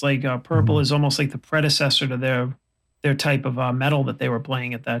music. It's like Purple is almost like the predecessor to their type of metal that they were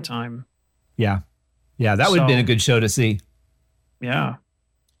playing at that time. Yeah, that would have been a good show to see. Yeah. All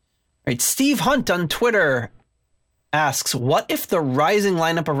right, Steve Hunt on Twitter asks, what if the rising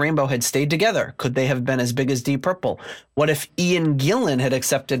lineup of Rainbow had stayed together? Could they have been as big as Deep Purple? What if Ian Gillan had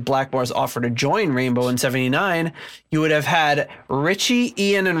accepted Blackmore's offer to join Rainbow in 79? You would have had Richie,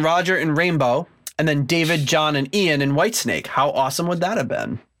 Ian, and Roger in Rainbow, and then David, John, and Ian in Whitesnake. How awesome would that have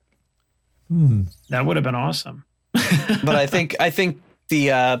been? That would have been awesome. But I think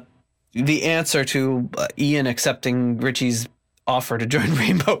the answer to Ian accepting Richie's offer to join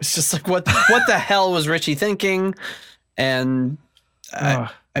Rainbow is just like what the hell was Richie thinking? And I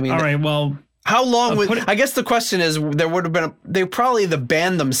mean, all right, well, how long I guess the question is, there would have been the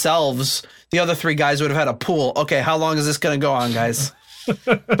band themselves, the other three guys would have had a pool. Okay, how long is this going to go on, guys?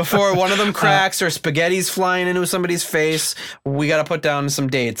 Before one of them cracks or spaghetti's flying into somebody's face, we got to put down some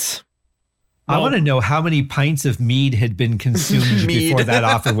dates. I want to know how many pints of mead had been consumed before that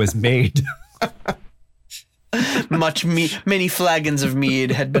offer was made. Many flagons of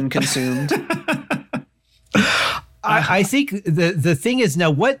mead had been consumed. I think the thing is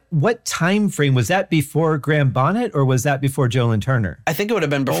now, what time frame was that? Before Graham Bonnet or was that before Joe Lynn Turner? I think it would have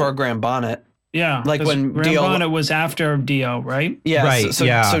been before Graham Bonnet. Yeah, like when Graham Bonnet was after Dio, right? Yeah, right.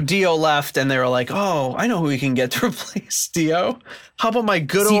 So Dio left, and they were like, "Oh, I know who we can get to replace Dio. How about my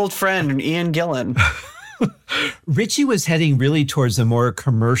good old friend Ian Gillan?" Richie was heading really towards a more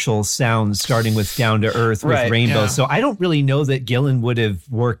commercial sound, starting with Down to Earth with Rainbow. Yeah. So I don't really know that Gillan would have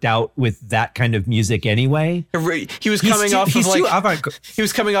worked out with that kind of music anyway. He was coming off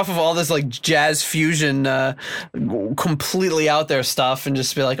of all this like jazz fusion, completely out there stuff, and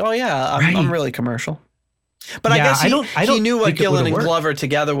just be like, "Oh yeah, I'm really commercial." But Yeah, I guess he knew what think it Gillen would've and worked. Glover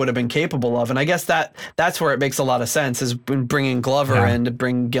together would have been capable of, and I guess that's where it makes a lot of sense, is bringing Glover in to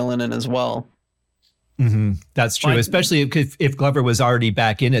bring Gillen in as well. Mm-hmm. That's true, Well, especially if Glover was already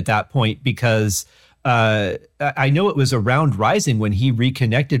back in at that point, because I know it was around Rising when he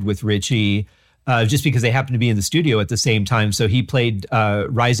reconnected with Richie, just because they happened to be in the studio at the same time. So he played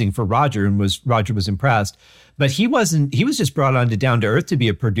Rising for Roger, and Roger was impressed. But he wasn't. He was just brought on to Down to Earth to be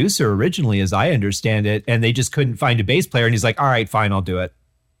a producer originally, as I understand it, and they just couldn't find a bass player. And he's like, "All right, fine, I'll do it."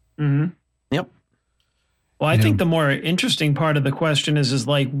 Mm-hmm. Yep. Well, I think the more interesting part of the question is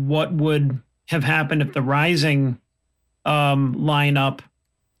like, what would have happened if the Rising lineup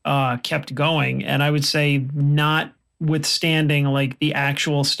kept going? And I would say, notwithstanding like the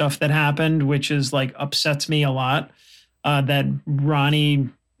actual stuff that happened, which is like upsets me a lot, that Ronnie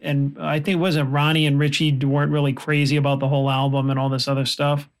and I think Ronnie and Richie weren't really crazy about the whole album and all this other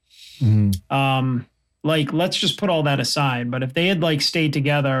stuff. Mm-hmm. Like, let's just put all that aside. But if they had like stayed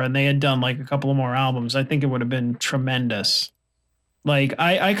together and they had done like a couple of more albums, I think it would have been tremendous. Like,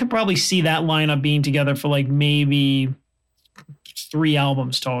 I could probably see that lineup being together for like maybe 3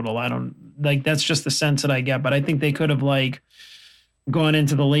 albums total. I don't like, that's just the sense that I get. But I think they could have like gone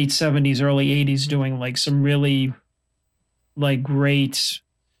into the late 70s, early 80s doing like some really like great,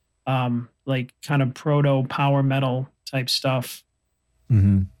 like kind of proto power metal type stuff.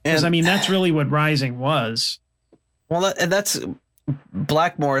 Mm-hmm. Because I mean, that's really what Rising was. Well, that's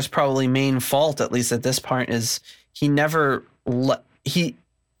Blackmore's probably main fault, at least at this point, is he never he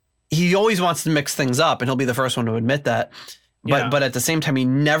always wants to mix things up, and he'll be the first one to admit that. But at the same time, he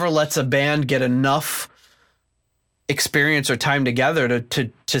never lets a band get enough experience or time together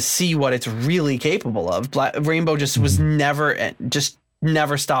to see what it's really capable of. Rainbow just was never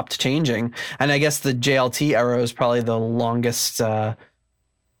stopped changing, and I guess the JLT era is probably the longest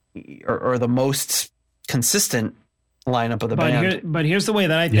or the most consistent lineup of the band. But here's the way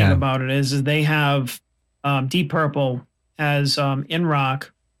that I think about it is they have Deep Purple has In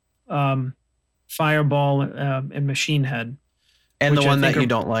Rock, Fireball, and Machine Head, and the one that you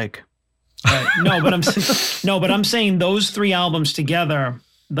don't like. No, but I'm saying those 3 albums together,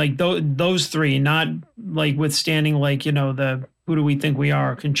 like those 3, not like withstanding like, you know, the Who Do We Think We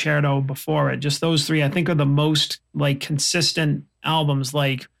Are Concerto before it. Just those 3, I think, are the most like consistent albums.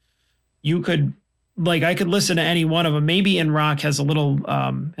 Like you could, like I could listen to any one of them. Maybe In Rock has a little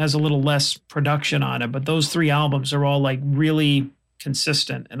less production on it, but those 3 albums are all like really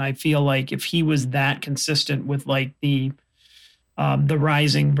consistent. And I feel like if he was that consistent with like the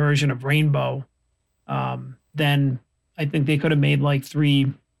Rising version of Rainbow, then I think they could have made like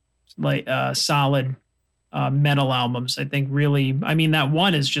 3 like solid metal albums. I think really, I mean, that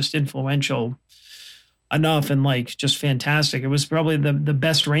one is just influential enough and like just fantastic. It was probably the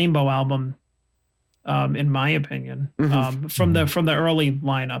best Rainbow album, in my opinion, from the early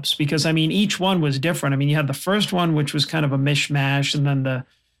lineups, because I mean, each one was different. I mean, you had the first one, which was kind of a mishmash, and then the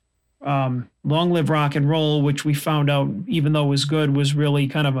Long Live Rock and Roll, which we found out, even though it was good, was really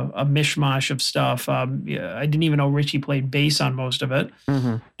kind of a mishmash of stuff. I didn't even know Richie played bass on most of it.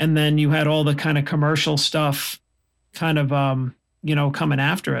 Mm-hmm. And then you had all the kind of commercial stuff kind of, coming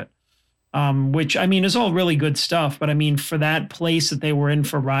after it, which, I mean, is all really good stuff. But I mean, for that place that they were in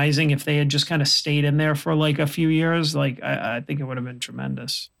for Rising, if they had just kind of stayed in there for like a few years, like I think it would have been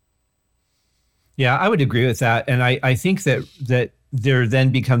tremendous. Yeah, I would agree with that. And I think that there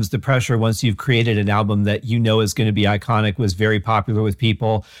then becomes the pressure once you've created an album that you know is going to be iconic, was very popular with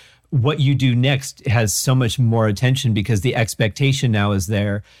people. What you do next has so much more attention because the expectation now is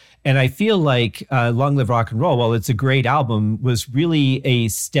there. And I feel like Long Live Rock and Roll, while it's a great album, was really a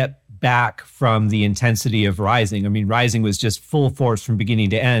step back from the intensity of Rising. I mean, Rising was just full force from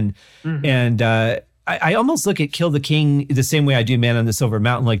beginning to end. Mm-hmm. And I almost look at Kill the King the same way I do Man on the Silver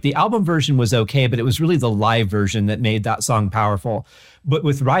Mountain. Like, the album version was okay, but it was really the live version that made that song powerful. But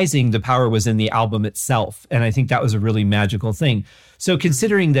with Rising, the power was in the album itself. And I think that was a really magical thing. So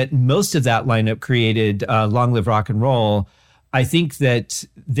considering that most of that lineup created Long Live Rock and Roll, I think that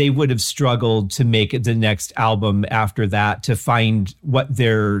they would have struggled to make the next album after that, to find what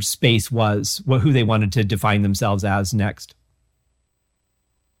their space was, who they wanted to define themselves as next.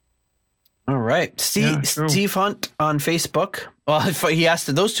 All right. Steve Hunt on Facebook. Well, he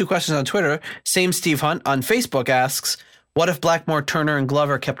asked those 2 questions on Twitter. Same Steve Hunt on Facebook asks, what if Blackmore, Turner, and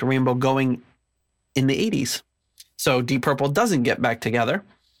Glover kept Rainbow going in the 80s? So Deep Purple doesn't get back together.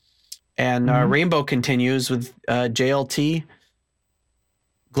 And Rainbow continues with JLT,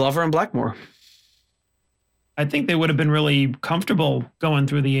 Glover, and Blackmore. I think they would have been really comfortable going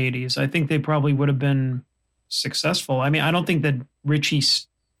through the 80s. I think they probably would have been successful. I mean, I don't think that Richie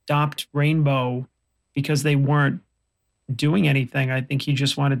stopped Rainbow because they weren't doing anything. I think he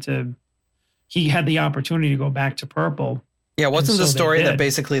just he had the opportunity to go back to Purple. Yeah, wasn't so the story they that did.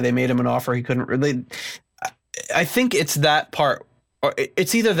 basically they made him an offer he couldn't really? I think it's that part, or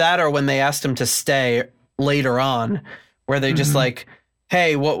it's either that or when they asked him to stay later on, where they just like,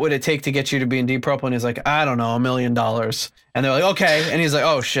 hey, what would it take to get you to be in Deep Purple? And he's like, I don't know, $1 million. And they're like, okay. And he's like,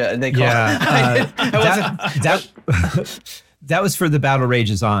 oh shit. And they call that was for The Battle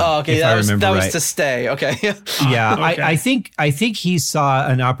Rages On. Oh, okay. If That I was remember right. to stay. Okay. Yeah, Okay. I think he saw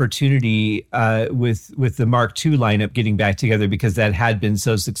an opportunity with the Mark II lineup getting back together because that had been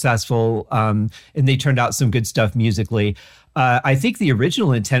so successful, and they turned out some good stuff musically. I think the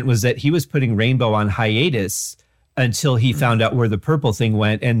original intent was that he was putting Rainbow on hiatus until he found out where the Purple thing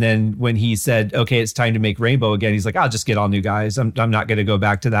went, and then when he said, "Okay, it's time to make Rainbow again," he's like, "I'll just get all new guys. I'm not going to go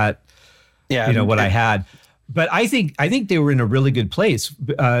back to that." Yeah. What I had. But I think they were in a really good place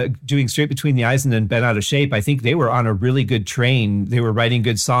doing Straight Between the Eyes and then Bent Out of Shape. I think they were on a really good train. They were writing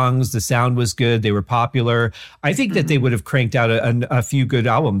good songs. The sound was good. They were popular. I think that they would have cranked out a few good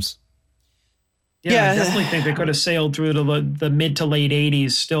albums. Yeah, I definitely think they could have sailed through to the mid to late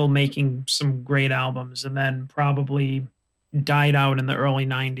 80s, still making some great albums, and then probably died out in the early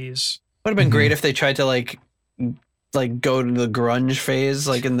 90s. Would have been great if they tried to like go to the grunge phase,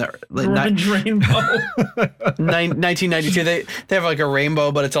 like in the Grunge Rainbow. 1992. They have like a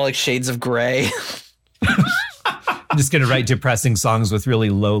rainbow, but it's all like shades of gray. I'm just going to write depressing songs with really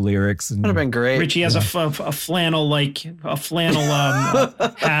low lyrics. Would have been great. Richie has a flannel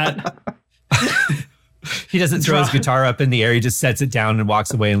hat. He doesn't throw his guitar up in the air. He just sets it down and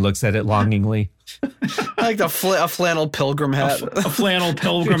walks away and looks at it longingly. I like a flannel pilgrim hat. A flannel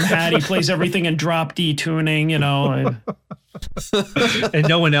pilgrim hat. He plays everything in drop D tuning, And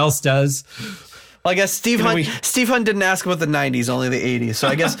no one else does. Well, I guess Steve Hunt didn't ask about the 90s, only the 80s. So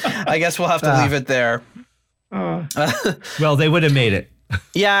I guess we'll have to leave it there. Well, they would have made it.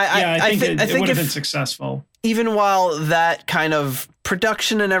 Yeah, I think it would have been if, successful. even while that kind of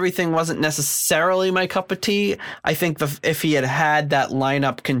production and everything wasn't necessarily my cup of tea, I think if he had that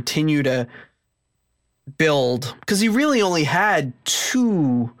lineup continue to build, because he really only had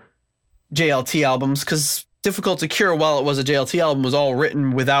 2 JLT albums, because Difficult to Cure, while it was a JLT album, was all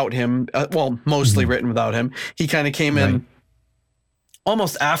written without him. Mostly written without him. He kind of came in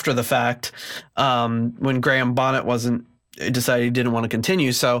almost after the fact, when Graham Bonnet decided he didn't want to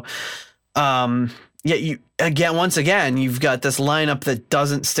continue. So, once again, you've got this lineup that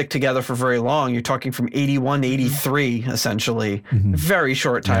doesn't stick together for very long. You're talking from 81 to 83, essentially. Very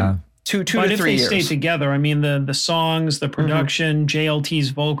short time. Yeah. Two to 3 years. But if they stay together, I mean, the songs, the production,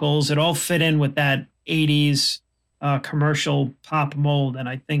 JLT's vocals, it all fit in with that 80s commercial pop mold. And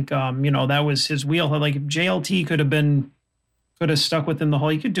I think, that was his wheel. Like if JLT could have stuck within the whole,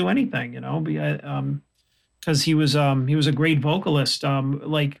 he could do anything, because he was a great vocalist.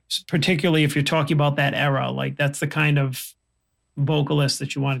 Like particularly if you're talking about that era, like that's the kind of vocalist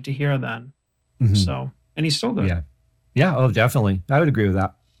that you wanted to hear then. So, and he's still good. Yeah. Yeah. Oh, definitely. I would agree with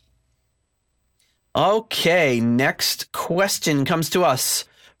that. Okay. Next question comes to us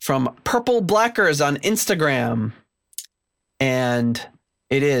from Purple Blackers on Instagram. And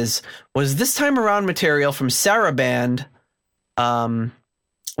it is, was this time around material from Saraband that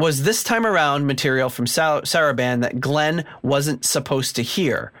Glenn wasn't supposed to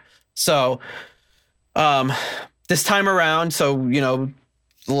hear? So, this time around, a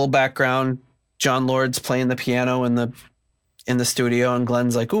little background, John Lord's playing the piano in the studio, and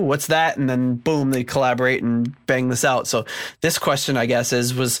Glenn's like, ooh, what's that? And then boom, they collaborate and bang this out. So this question, I guess,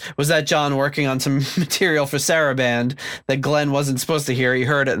 was that John working on some material for Saraband that Glenn wasn't supposed to hear? He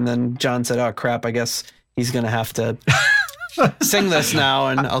heard it, and then John said, oh crap, I guess he's going to have to sing this now,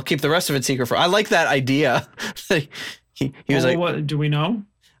 and I'll keep the rest of it secret for. I like that idea. he was like, what do we know?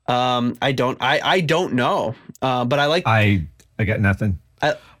 I don't know. But I like. I got nothing.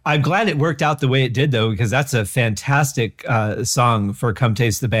 I'm glad it worked out the way it did, though, because that's a fantastic song for "Come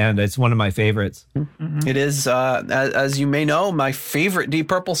Taste the Band." It's one of my favorites. It is, as you may know, my favorite Deep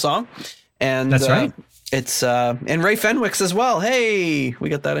Purple song, and that's right. It's and Ray Fenwick's as well. Hey, we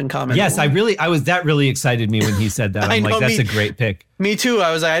got that in common. Yes, that really excited me when he said that. I'm that's a great pick. Me too.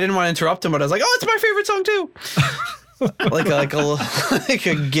 I was like, I didn't want to interrupt him, but I was like, oh, it's my favorite song too. like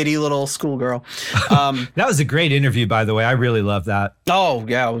a giddy little schoolgirl. That was a great interview, by the way. I really love that. Oh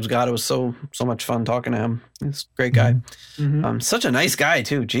yeah, it was so much fun talking to him. He's a great guy. Such a nice guy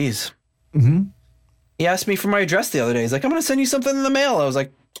too. Jeez. He asked me for my address the other day. He's like, I'm going to send you something in the mail. I was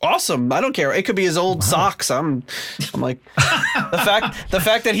like, awesome. I don't care. It could be his old socks. I'm like, the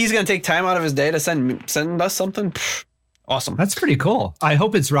fact that he's going to take time out of his day to send us something. Awesome. That's pretty cool. I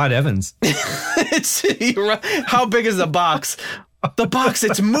hope it's Rod Evans. How big is the box? The box,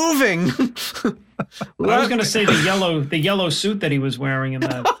 it's moving. I was going to say the yellow suit that he was wearing in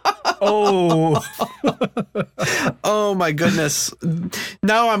that. Oh. Oh my goodness.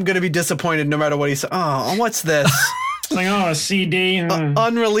 Now I'm going to be disappointed no matter what he said. Oh, what's this? It's like, a CD.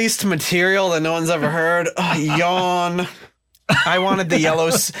 Unreleased material that no one's ever heard. Oh, yawn. I wanted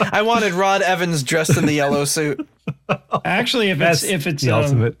I wanted Rod Evans dressed in the yellow suit. Actually, if it's the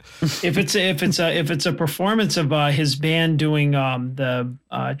ultimate. if it's a performance of his band doing the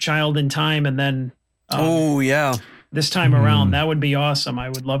Child in Time, and then this time around, that would be awesome. I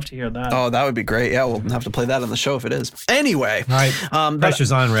would love to hear that. Oh, that would be great. Yeah, we'll have to play that on the show if it is. Anyway, All right,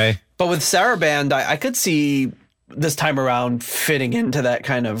 pressure's on, Ray. But with Saraband, I could see this time around fitting into that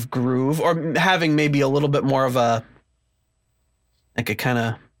kind of groove, or having maybe a little bit more of a kind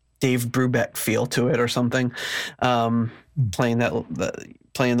of Dave Brubeck feel to it or something, playing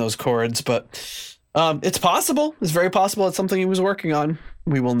those chords. But it's possible. It's very possible. It's something he was working on.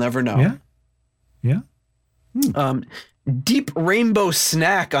 We will never know. Yeah. Deep Rainbow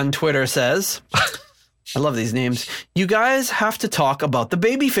Snack on Twitter says, I love these names. You guys have to talk about the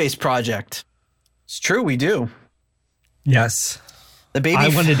Babyface project. It's true. We do. Yes.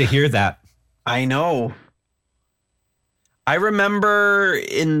 I wanted to hear that. I know. I remember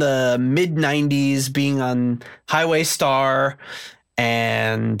in the mid 90s being on Highway Star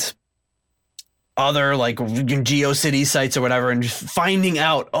and other like GeoCity sites or whatever, and just finding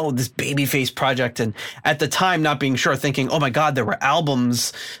out, this Babyface project. And at the time not being sure, thinking, oh my God, there were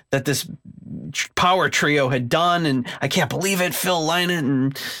albums that this power trio had done. And I can't believe it. Phil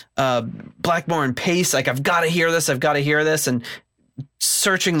Lynott and Blackmore and Pace. Like, I've got to hear this. And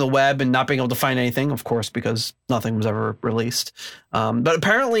searching the web and not being able to find anything, of course, because nothing was ever released. But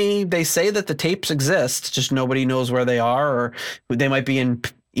apparently they say that the tapes exist, just nobody knows where they are, or they might be in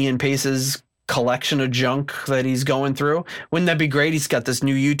Ian Pace's collection of junk that he's going through. Wouldn't that be great? He's got this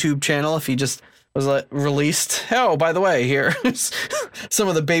new YouTube channel. If he just was released, by the way, here's some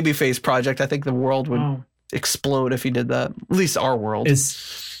of the Babyface project. I think the world would explode if he did that. At least our world.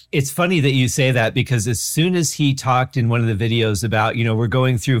 It's funny that you say that, because as soon as he talked in one of the videos about, we're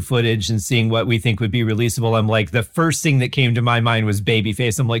going through footage and seeing what we think would be releasable, I'm like, the first thing that came to my mind was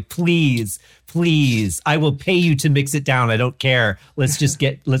Babyface. I'm like, please, I will pay you to mix it down. I don't care. Let's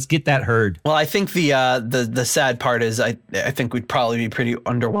get that heard. Well, I think the sad part is I think we'd probably be pretty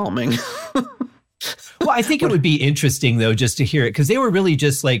underwhelming. Well, I think it would be interesting, though, just to hear it, because they were really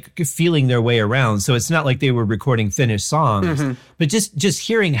just like feeling their way around. So it's not like they were recording finished songs, but just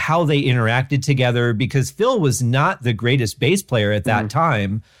hearing how they interacted together, because Phil was not the greatest bass player at that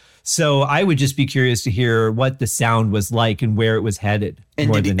time. So I would just be curious to hear what the sound was like and where it was headed.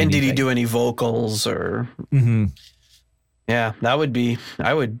 And did he do any vocals or? Yeah, that would be.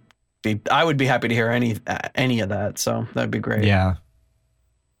 I would be happy to hear any of that. So that'd be great. Yeah.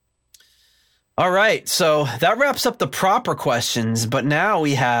 All right, so that wraps up the proper questions, but now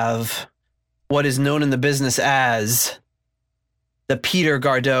we have what is known in the business as the Peter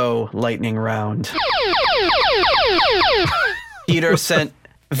Gardot lightning round. Peter sent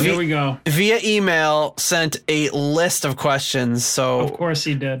Here we go. Via email sent a list of questions. So of course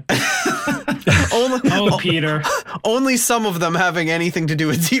he did. Peter. Only some of them having anything to do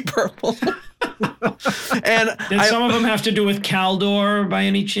with Deep Purple. And did some of them have to do with Caldor by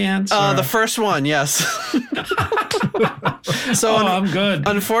any chance? The first one, yes. So I'm good.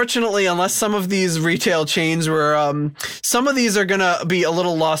 Unfortunately, unless some of these retail chains were, some of these are gonna be a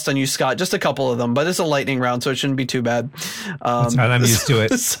little lost on you, Scott. Just a couple of them, but it's a lightning round, so it shouldn't be too bad. That's right, I'm used to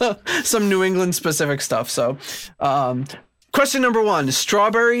it. Some New England specific stuff. So, question number 1: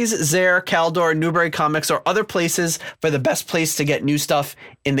 Strawberries, Zare, Caldor, Newbury Comics, or other places for the best place to get new stuff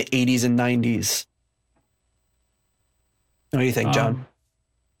in the 80s and 90s. What do you think, John?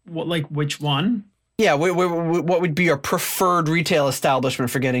 Which one? Yeah, what would be your preferred retail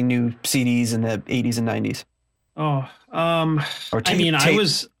establishment for getting new CDs in the 80s and 90s?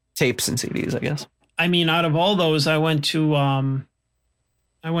 Tapes and CDs, I guess. I mean, out of all those, I went to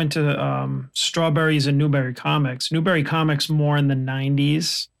Strawberries and Newbury Comics. Newbury Comics more in the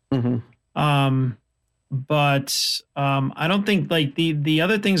 90s. But I don't think like the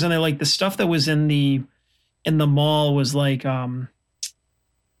other things, and like the stuff that was in the mall was like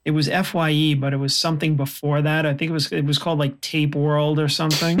it was FYE, but it was something before that. I think it was called like Tape World or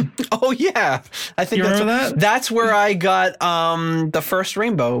something. Oh yeah, I think that's where I got the first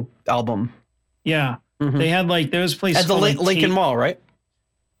Rainbow album. Yeah, they had like there was a place at the Lincoln Mall, right?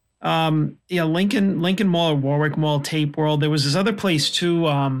 Yeah, Lincoln Mall or Warwick Mall, Tape World. There was this other place too.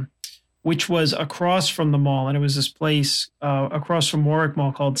 which was across from the mall, and it was this place across from Warwick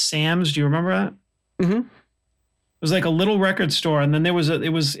Mall called Sam's. Do you remember that? Mm-hmm. It was like a little record store, and then there was it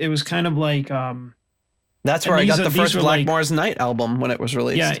was kind of like that's where I got the first like, Blackmore's Night album when it was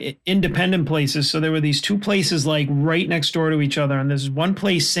released. Yeah, independent places. So there were these two places like right next door to each other. And there's one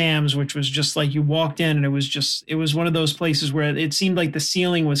place, Sam's, which was just like you walked in and it was one of those places where it seemed like the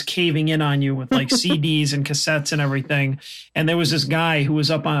ceiling was caving in on you with like CDs and cassettes and everything. And there was this guy who was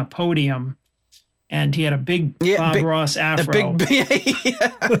up on a podium and he had a big Bob Ross afro.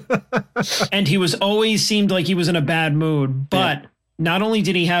 And he was always seemed like he was in a bad mood. But not only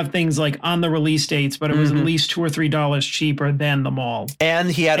did he have things like on the release dates, but it was at least $2 or $3 cheaper than the mall.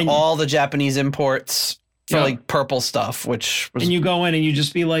 And he had all the Japanese imports for like purple stuff, which was. And you go in and you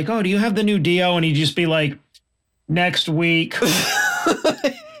just be like, "Oh, do you have the new Dio?" And he'd just be like, "Next week."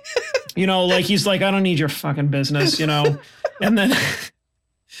 You know, like he's like, "I don't need your fucking business," you know. And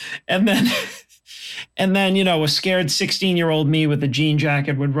then, you know, a scared 16-year-old me with a jean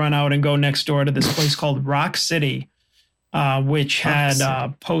jacket would run out and go next door to this place called Rock City. Which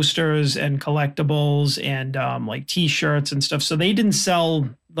had posters and collectibles and like T-shirts and stuff. So they didn't sell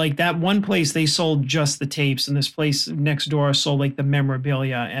like that one place. They sold just the tapes, and this place next door sold like the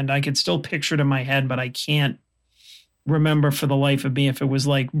memorabilia. And I could still picture it in my head, but I can't remember for the life of me if it was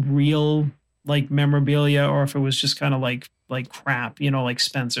like real like memorabilia or if it was just kind of like crap, you know, like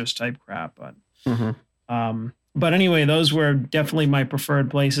Spencer's type crap. But but anyway, those were definitely my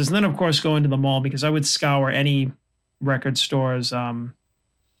preferred places. And then of course going to the mall because I would scour any record stores.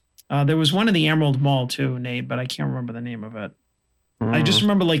 There was one in the Emerald Mall too, Nate, but I can't remember the name of it. I just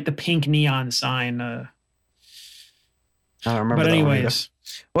remember like the pink neon sign. I don't remember. But anyways,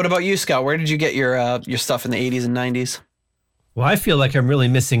 what about you, Scott? Where did you get your stuff in the 80s and 90s? Well, I feel like I'm really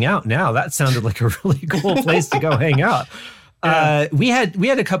missing out now. That sounded like a really cool place to go hang out. Yeah. We had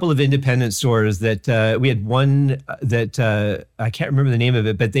a couple of independent stores that we had one that I can't remember the name of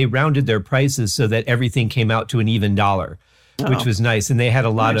it, but they rounded their prices so that everything came out to an even dollar, which was nice. And they had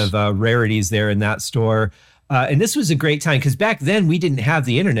a lot of rarities there in that store. And this was a great time because back then we didn't have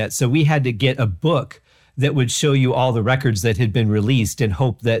the internet. So we had to get a book that would show you all the records that had been released and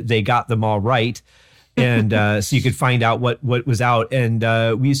hope that they got them all right. And so you could find out what was out. And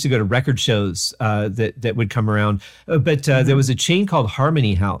we used to go to record shows that would come around. But there was a chain called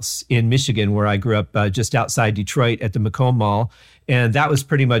Harmony House in Michigan where I grew up just outside Detroit at the Macomb Mall. And that was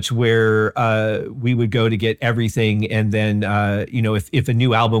pretty much where we would go to get everything. And then, you know, if a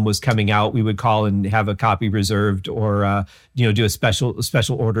new album was coming out, we would call and have a copy reserved or, you know, do a special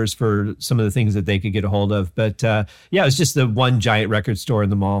orders for some of the things that they could get a hold of. But yeah, it was just the one giant record store in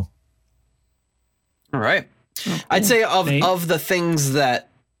the mall. All right. Oh, cool. I'd say of the things that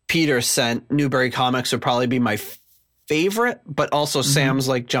Peter sent, Newbury Comics would probably be my favorite, but also Sam's,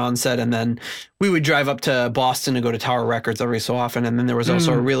 like John said. And then we would drive up to Boston to go to Tower Records every so often. And then there was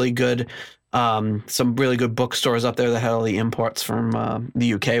also a really good, some really good bookstores up there that had all the imports from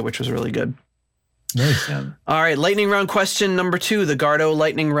the UK, which was really good. Nice. All right. Lightning round question number 2, the Gardeau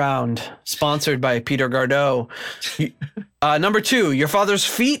Lightning Round, sponsored by Peter Gardeau. Number 2, your father's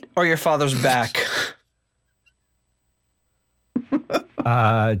feet or your father's back?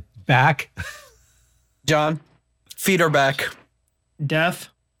 Back. John, feet or back? Death.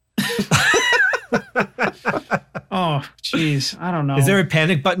 Oh, geez. I don't know. Is there a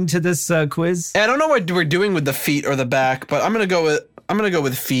panic button to this quiz? I don't know what we're doing with the feet or the back, but I'm gonna go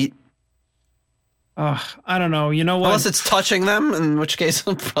with feet. I don't know. You know what? Unless it's touching them, in which case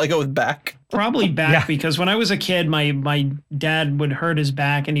I'll probably go with back. Probably back because when I was a kid, my dad would hurt his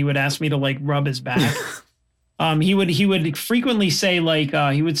back and he would ask me to like rub his back. He would frequently say like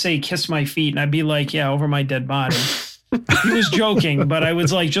he would say kiss my feet and I'd be like, yeah, over my dead body. He was joking, but I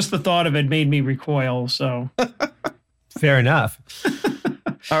was like, just the thought of it made me recoil. So fair enough.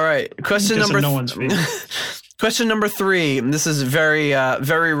 All right, question number no one's feet. Question number 3. This is very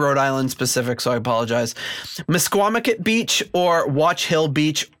Rhode Island specific, so I apologize. Misquamicut Beach or Watch Hill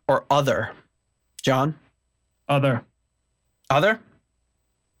Beach or other? John? Other?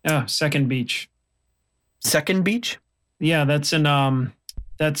 Yeah, Second Beach. Second Beach? Yeah, that's in not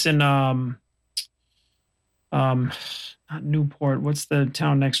Newport. What's the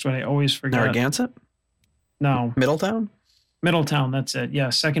town next to it? I always forget. Narragansett? No. Middletown? Middletown, that's it. Yeah,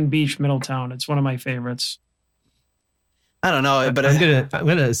 Second Beach, Middletown. It's one of my favorites. I don't know, but I'm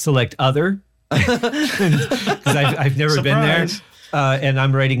gonna select other because I've never been there, and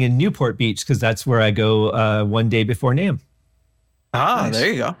I'm writing in Newport Beach because that's where I go one day before NAMM. Nice.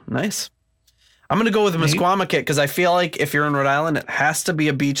 There you go. Nice. I'm going to go with Misquamicut because I feel like if you're in Rhode Island, it has to be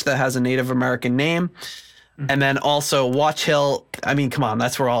a beach that has a Native American name. And then also Watch Hill. I mean, come on,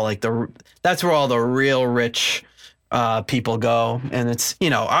 that's where all the real rich people go. And it's,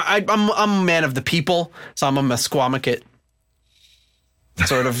 I'm a man of the people, so I'm a Mesquamicut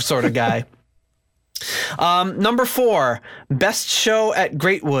sort of guy. Number 4, best show at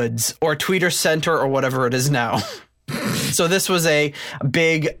Great Woods or Tweeter Center or whatever it is now. So this was a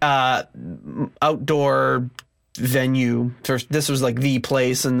big outdoor venue. This was like the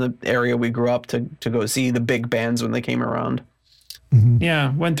place in the area we grew up to go see the big bands when they came around. Mm-hmm.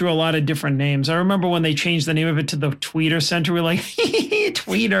 Yeah, went through a lot of different names. I remember when they changed the name of it to the Tweeter Center. We were like,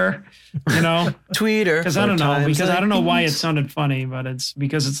 Tweeter, Tweeter. Because I don't know why it sounded funny, but it's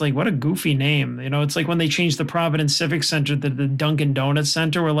because it's like, what a goofy name. It's like when they changed the Providence Civic Center to the Dunkin' Donuts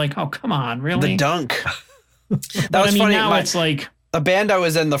Center. We're like, oh, come on, really? The Dunk. That was funny. Now it's like a band I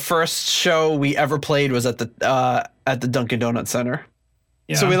was in. The first show we ever played was at the Dunkin' Donuts Center.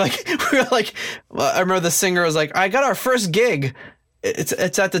 Yeah. So we were like, I remember the singer was like, I got our first gig.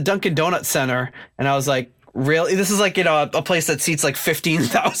 It's at the Dunkin' Donuts Center, and I was like, really? This is like a place that seats like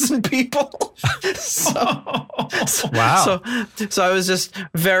 15,000 people. Wow. So I was just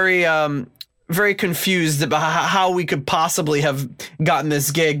very very confused about how we could possibly have gotten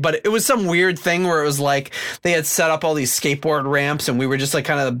this gig, but it was some weird thing where it was like they had set up all these skateboard ramps, and we were just like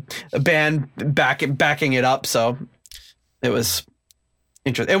kind of a band backing it up. So it was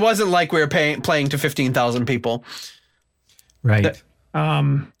interesting. It wasn't like we were playing to 15,000 people. Right.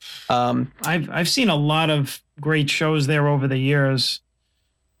 I've seen a lot of great shows there over the years.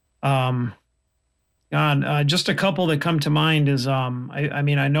 Just a couple that come to mind is I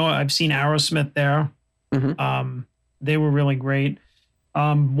know I've seen Aerosmith there. Mm-hmm. They were really great.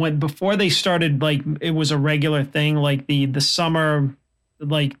 Before they started, like, it was a regular thing, like the summer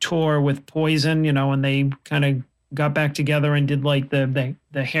like tour with Poison, and they kind of got back together and did like the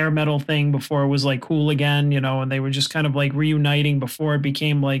hair metal thing before it was like cool again, and they were just kind of like reuniting before it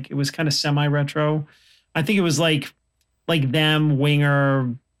became like, it was kind of semi-retro. I think it was like them,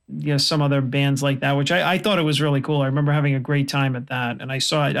 Winger, some other bands like that, which I thought it was really cool. I remember having a great time at that. And I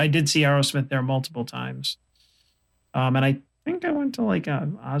did see Aerosmith there multiple times. And I think I went to like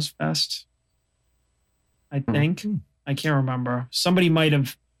a Ozfest. I think. I can't remember. Somebody might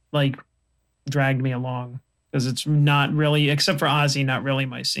have like dragged me along, because it's not really, except for Ozzy, not really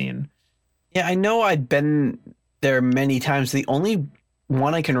my scene. Yeah, I know I'd been there many times. The only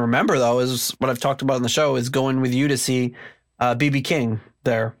one I can remember, though, is what I've talked about on the show, is going with you to see B.B. King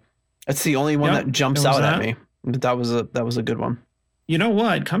there. That's the only one that jumps out at me. But that was a good one. You know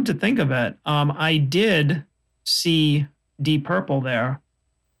what? Come to think of it, I did see Deep Purple there.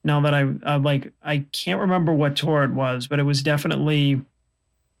 Now that I can't remember what tour it was, but it was definitely.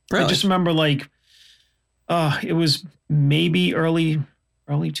 Really? I just remember like. It was maybe early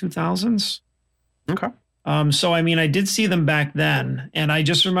 2000s. Okay. So I mean, I did see them back then, and I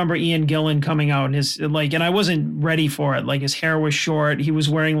just remember Ian Gillan coming out and and I wasn't ready for it. Like, his hair was short. He was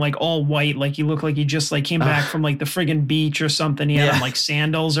wearing like all white, like he looked like he just like came back from like the friggin' beach or something. He had on like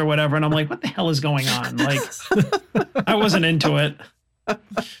sandals or whatever, and I'm like, what the hell is going on? Like, I wasn't into it.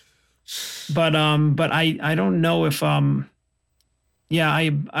 But I don't know if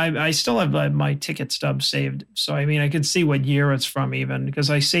I still have my ticket stubs saved. So, I mean, I could see what year it's from even, because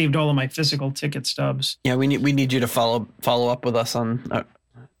I saved all of my physical ticket stubs. Yeah, we need you to follow up with us on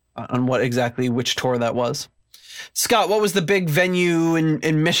which tour that was. Scott, what was the big venue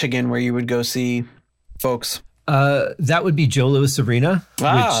in Michigan where you would go see folks? That would be Joe Louis Arena,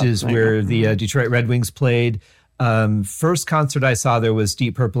 which is where the Detroit Red Wings played. First concert I saw there was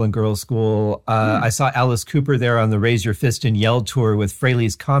Deep Purple and Girls School. I saw Alice Cooper there on the Raise Your Fist and Yell tour with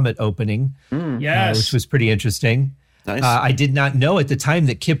Fraley's Comet opening, which was pretty interesting. Nice. I did not know at the time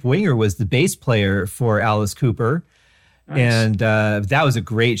that Kip Winger was the bass player for Alice Cooper. Nice. And that was a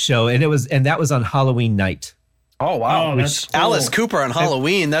great show. And that was on Halloween night. Oh, wow. That's cool. Alice Cooper on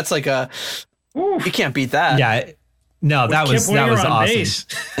Halloween. That's like you can't beat that. Yeah. No, that was awesome.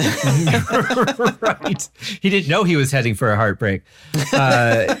 Right. He didn't know he was heading for a heartbreak.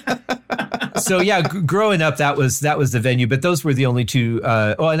 So yeah, growing up, that was the venue. But those were the only two.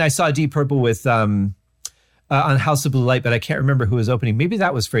 And I saw Deep Purple with on House of Blue Light, but I can't remember who was opening. Maybe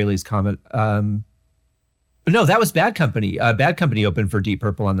that was Fraley's Comet. No, that was Bad Company. Bad Company opened for Deep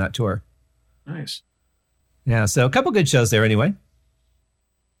Purple on that tour. Nice. Yeah, so a couple good shows there anyway.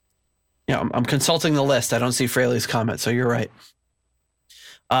 Yeah, I'm consulting the list. I don't see Fraley's Comet, so you're right.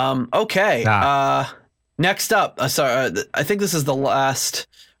 Okay. Next up, I think this is the last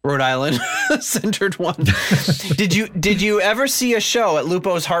Rhode Island centered one. Did you ever see a show at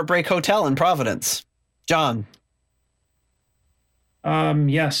Lupo's Heartbreak Hotel in Providence, John?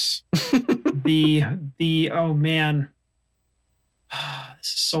 Yes. Oh man, this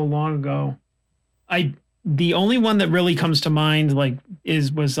is so long ago. The only one that really comes to mind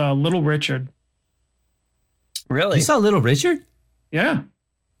was Little Richard. Really? You saw Little Richard? Yeah.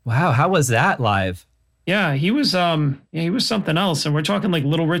 Wow, how was that live? Yeah, he was something else, and we're talking like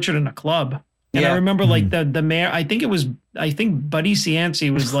Little Richard in a club. And Yeah. I remember like the mayor. I think Buddy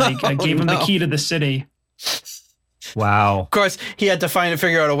Cianci was like, I gave him the key to the city. Wow. Of course, he had to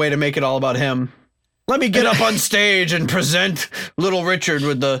figure out a way to make it all about him. Let me get up on stage and present Little Richard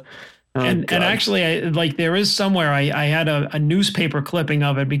with the. And actually, there is somewhere I had a newspaper clipping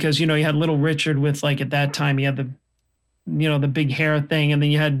of it, because you had Little Richard with, like, at that time he had the big hair thing, and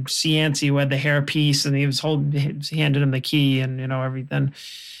then you had Cianci who had the hair piece, and he handed him the key and everything.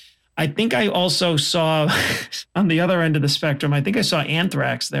 I think I also saw on the other end of the spectrum, I think I saw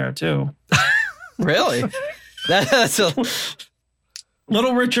Anthrax there too. Really? That's a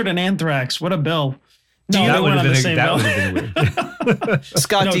Little Richard and Anthrax. What a bill. No, that would have been weird.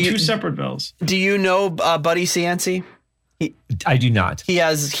 Scott, no, two separate bills. Do you know Buddy Cianci? I do not. He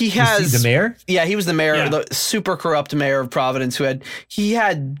has Was he the mayor? Yeah, he was the mayor, Yeah. the super corrupt mayor of Providence, he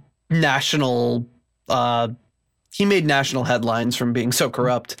had national he made national headlines from being so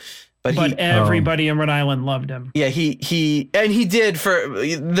corrupt. But everybody in Rhode Island loved him. Yeah, he did. For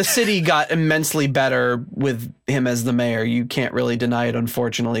the city got immensely better with him as the mayor. You can't really deny it,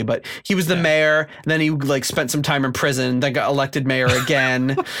 unfortunately. But he was the mayor, and then he spent some time in prison, then got elected mayor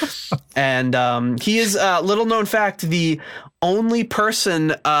again. And he is, little known fact, the only person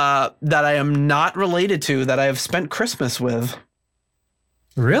that I am not related to that I have spent Christmas with.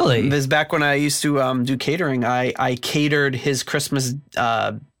 Really? This is back when I used to do catering. I catered his Christmas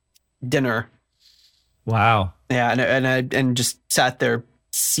dinner. Wow. Yeah, and just sat there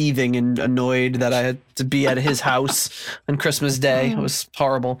seething and annoyed that I had to be at his house on Christmas Day. It was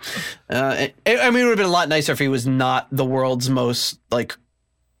horrible. It would have been a lot nicer if he was not the world's most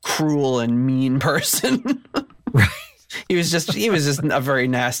cruel and mean person. Right. He was just a very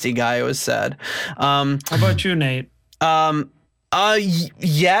nasty guy. It was sad. How about you, Nate?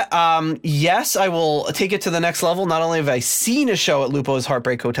 Yes, I will take it to the next level. Not only have I seen a show at Lupo's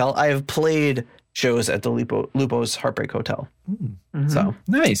Heartbreak Hotel, I have played shows at the Lupo's Heartbreak Hotel. Mm-hmm. So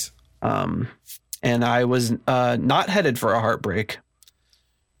nice. And I was not headed for a heartbreak.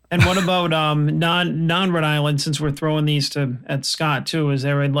 And what about non Rhode Island? Since we're throwing these at Scott too, is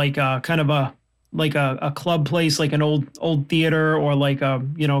there kind of a club place, like an old theater, or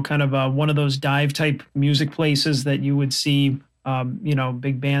kind of one of those dive type music places that you would see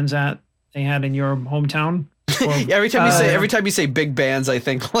big bands at they had in your hometown? Every time you say big bands, I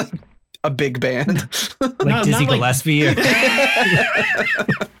think like a big band, like Dizzy Gillespie. Yeah,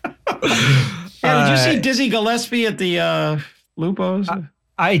 did you see Dizzy Gillespie at the Lupo's?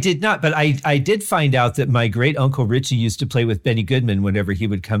 I did not, but I did find out that my great uncle Richie used to play with Benny Goodman whenever he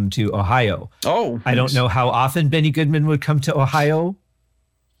would come to Ohio. Oh, I don't know how often Benny Goodman would come to Ohio,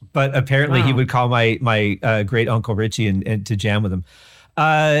 but apparently he would call my great uncle Richie and to jam with him.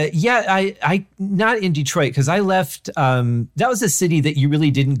 I not in Detroit, because I left. That was a city that you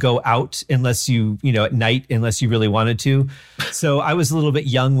really didn't go out unless at night, unless you really wanted to. So I was a little bit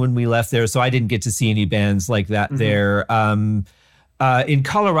young when we left there, so I didn't get to see any bands like that there. In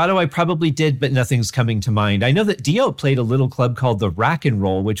Colorado, I probably did, but nothing's coming to mind. I know that Dio played a little club called the Rack and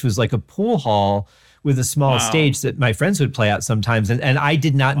Roll, which was like a pool hall with a small stage that my friends would play at sometimes. And I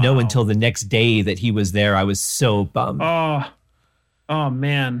did not know until the next day that he was there. I was so bummed. Oh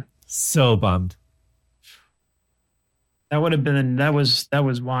man. So bummed. That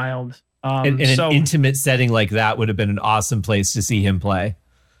was wild. In an intimate setting like that would have been an awesome place to see him play.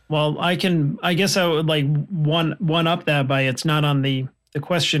 Well, I guess I would one up that by, it's not on the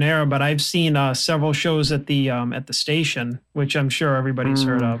questionnaire, but I've seen several shows at the station, which I'm sure everybody's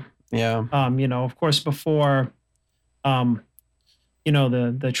heard of. Yeah. Of course, before,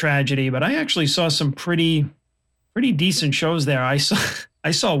 the tragedy, but I actually saw some pretty decent shows there. I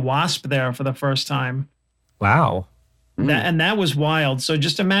saw Wasp there for the first time. Wow. That was wild. So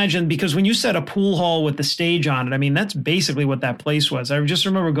just imagine, because when you said a pool hall with the stage on it, I mean, that's basically what that place was. I just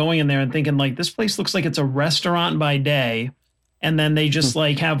remember going in there and thinking, this place looks like it's a restaurant by day. And then they just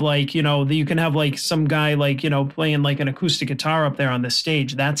have you can have some guy playing an acoustic guitar up there on the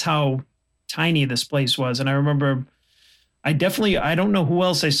stage. That's how tiny this place was. And I remember I don't know who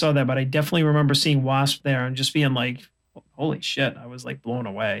else I saw there, but I definitely remember seeing Wasp there and just being like, holy shit, I was blown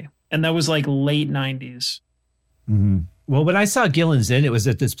away. And that was late 90s. Mm-hmm. Well, when I saw Gillen's Inn, it was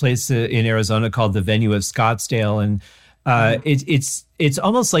at this place in Arizona called the Venue of Scottsdale. And It's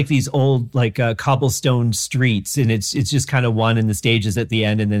almost like these old cobblestone streets, and it's just kind of one, and the stage is at the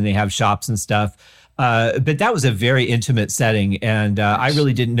end, and then they have shops and stuff. But that was a very intimate setting, and I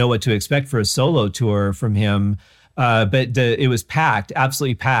really didn't know what to expect for a solo tour from him. But it was packed,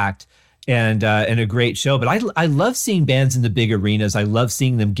 absolutely packed, and a great show. But I love seeing bands in the big arenas. I love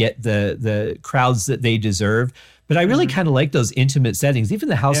seeing them get the crowds that they deserve. But I really kind of like those intimate settings. Even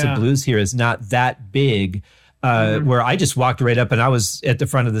the House of Blues here is not that big, where I just walked right up and I was at the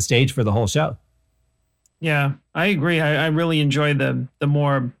front of the stage for the whole show. Yeah, I agree. I really enjoy the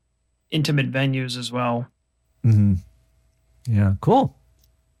more intimate venues as well. Mm-hmm. Yeah, cool.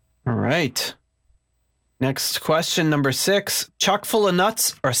 All right. Next question, number 6. Chock full of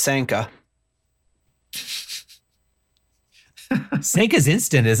nuts or Sanka? Sanka's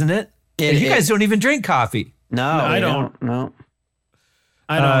instant, isn't it? You guys don't even drink coffee. No, I don't. No.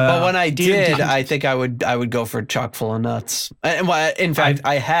 I don't. But when I did, I think I would go for chock full of nuts. In fact,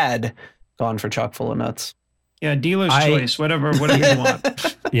 I had gone for chock full of nuts. Yeah, dealer's choice, whatever you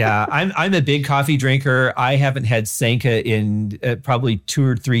want. Yeah, I'm a big coffee drinker. I haven't had Sanka in probably 2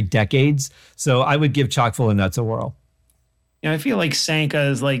 or 3 decades, so I would give chock full of nuts a whirl. Yeah, I feel like Sanka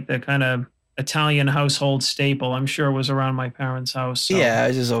is like the kind of Italian household staple. I'm sure it was around my parents' house. So. Yeah,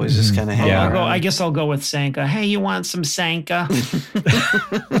 I just always just kind of hang around. I guess I'll go with Sanka. Hey, you want some Sanka?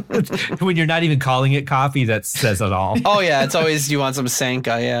 When you're not even calling it coffee, that says it all. Oh yeah, it's always you want some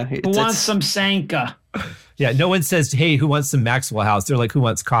Sanka. Yeah, Who wants some Sanka? Yeah, no one says, hey, who wants some Maxwell House? They're like, who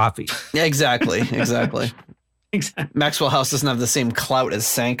wants coffee? Yeah, exactly. Exactly. Maxwell House doesn't have the same clout as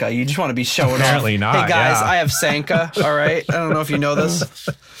Sanka. You just want to be showing Apparently off. Not, hey guys, yeah. I have Sanka. All right. I don't know if you know this.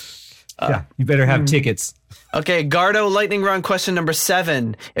 Yeah, you better have tickets. Okay, Gardo, lightning round question number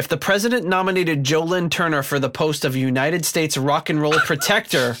 7. If the president nominated Joe Lynn Turner for the post of United States Rock and Roll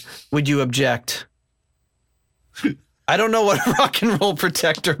Protector, would you object? I don't know what rock and roll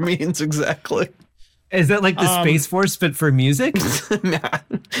protector means exactly. Is that like the Space Force, but for music?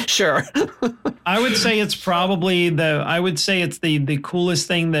 Sure. I would say it's probably the coolest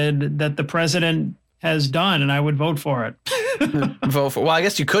thing that the president has done, and I would vote for it. Vote for? Well, I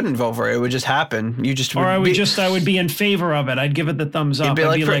guess you couldn't vote for it. It would just happen. You just. I would be in favor of it. I'd give it the thumbs up. I'd be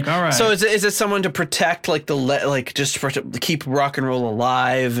like, all right. So is it someone to protect to keep rock and roll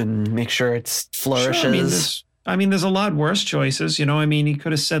alive and make sure it flourishes? Sure, I mean, there's a lot worse choices. You know, I mean, he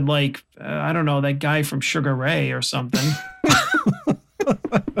could have said I don't know, that guy from Sugar Ray or something.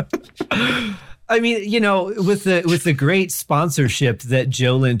 I mean, you know, with the great sponsorship that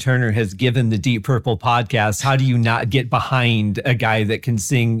Joe Lynn Turner has given the Deep Purple podcast, how do you not get behind a guy that can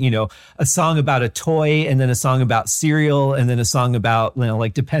sing, you know, a song about a toy and then a song about cereal and then a song about, you know,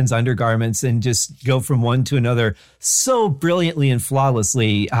 like Depends Undergarments and just go from one to another so brilliantly and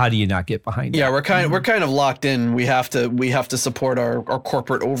flawlessly? How do you not get behind? Yeah, that? we're kind of locked in. We have to support our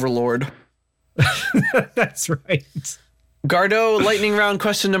corporate overlord. That's right. Gardo, lightning round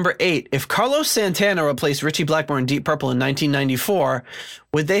question number 8. If Carlos Santana replaced Ritchie Blackmore in Deep Purple in 1994,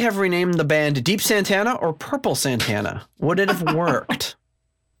 would they have renamed the band Deep Santana or Purple Santana? Would it have worked?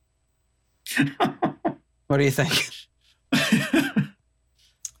 What do you think?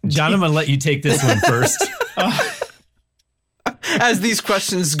 John, I'm going to let you take this one first. As these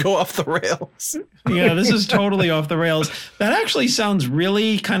questions go off the rails. Yeah, this is totally off the rails. That actually sounds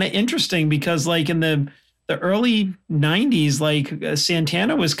really kind of interesting because like in the early 90s, like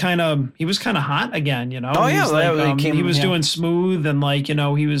Santana was kind of hot again, you know. Oh yeah, he was doing smooth and like, you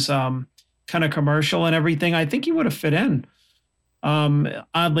know, he was kind of commercial and everything. I think he would have fit in.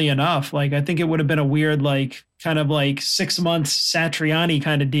 Oddly enough, like I think it would have been a weird like kind of like 6 months Satriani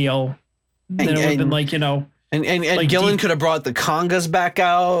kind of deal. Then it would have been like, you know, and like Gillan could have brought the congas back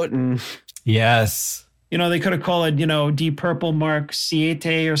out and yes, you know, they could have called it, you know, Deep Purple Mark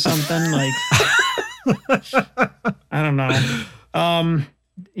Siete or something like. I don't know.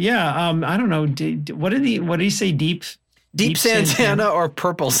 I don't know. What did he say? Deep Santana or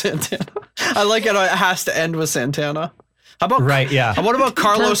Purple Santana? I like it. It has to end with Santana. How about right? Yeah. What about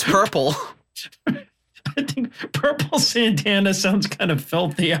Carlos Purple? I think Purple Santana sounds kind of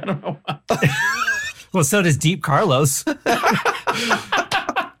filthy. I don't know why. Well, so does Deep Carlos.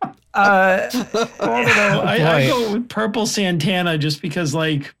 I don't know. I go with Purple Santana just because,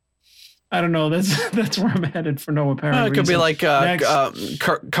 like, I don't know. That's where I'm headed for no apparent reason. It could be like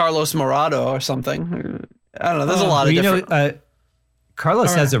Carlos Morado or something. I don't know. There's a lot of different.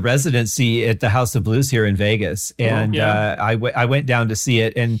 Carlos has a residency at the House of Blues here in Vegas, and I went down to see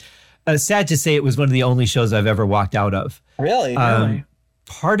it. And sad to say, it was one of the only shows I've ever walked out of. Really?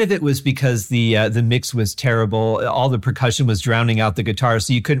 part of it was because the mix was terrible. All the percussion was drowning out the guitar,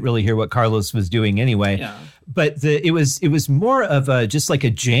 so you couldn't really hear what Carlos was doing anyway. Yeah. But it was more of just like a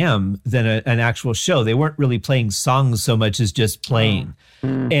jam than an actual show. They weren't really playing songs so much as just playing.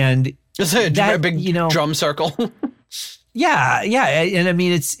 And just a big drum circle. Yeah. And I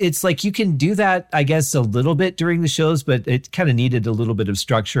mean, it's like you can do that, I guess, a little bit during the shows, but it kind of needed a little bit of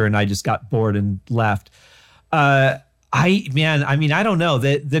structure, and I just got bored and left. I don't know.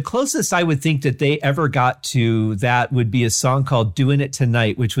 The closest I would think that they ever got to that would be a song called Doing It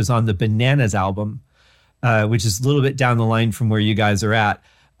Tonight, which was on the Bananas album, which is a little bit down the line from where you guys are at.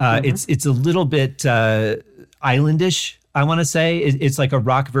 It's a little bit islandish, I want to say. It's like a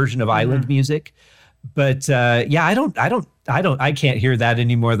rock version of island music. But I can't hear that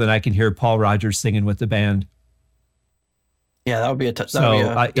any more than I can hear Paul Rogers singing with the band. Yeah, that would be a touch. So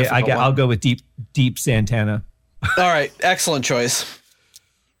I'll go with Deep Santana. All right, excellent choice.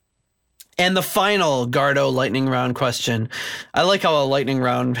 And the final Gardo lightning round question. I like how a lightning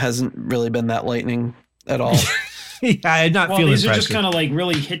round hasn't really been that lightning at all. I'm not feeling these pressure. are just kind of like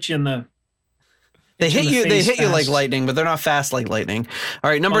really hit you in the. They hit you fast. like lightning, but they're not fast like lightning.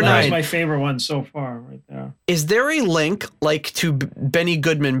 All right, number That 9. was my favorite one so far, right there. Is there a link, like to Benny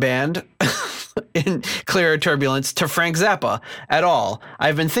Goodman Band in Clear Turbulence, to Frank Zappa at all?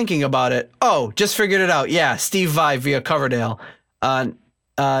 I've been thinking about it. Oh, just figured it out. Yeah, Steve Vai via Coverdale.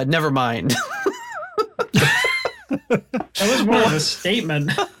 Never mind. That was more of a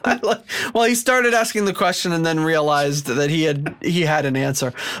statement. Well, he started asking the question and then realized that he had an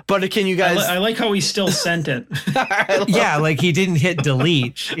answer. But can you guys? I like how he still sent it. Yeah, like he didn't hit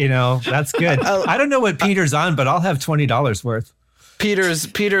delete. That's good. I don't know what Peter's on, but I'll have $20 worth. Peter's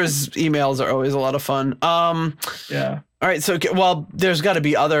emails are always a lot of fun. Yeah. All right. So, there's got to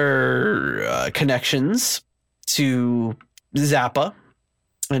be other connections to Zappa.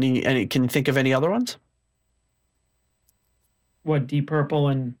 Any? Can you think of any other ones? What, Deep Purple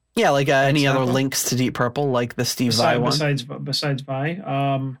and like any Zappa? other links to Deep Purple, like the Steve Vai one? Besides Vai,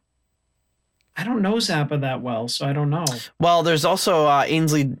 I don't know Zappa that well, so I don't know. Well, there's also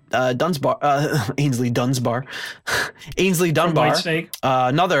Ainsley Dunbar. Ainsley Dunbar. Whitesnake.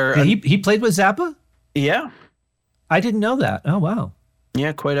 Another. He played with Zappa? Yeah. I didn't know that. Oh wow.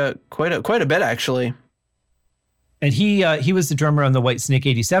 Yeah, quite a bit actually. And he was the drummer on the Whitesnake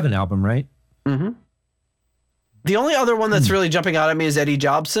 '87 album, right? Mm-hmm. The only other one that's really jumping out at me is Eddie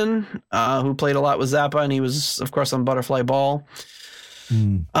Jobson, who played a lot with Zappa, and he was, of course, on Butterfly Ball.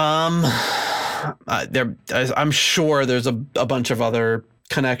 I'm sure there's a bunch of other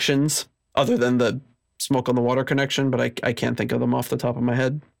connections other than the Smoke on the Water connection, but I can't think of them off the top of my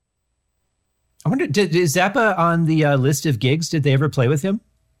head. I wonder, is Zappa on the list of gigs? Did they ever play with him?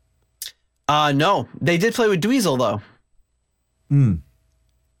 No, they did play with Dweezil though.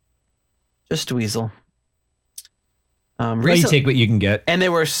 Just Dweezil. You take what you can get. And they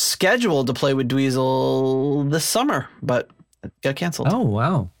were scheduled to play with Dweezil this summer, but it got canceled. Oh,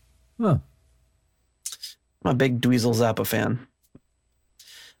 wow. Huh. I'm a big Dweezil Zappa fan.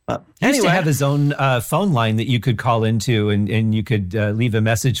 He used to have his own phone line that you could call into and you could leave a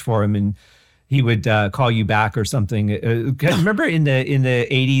message for him and he would call you back or something. Remember in the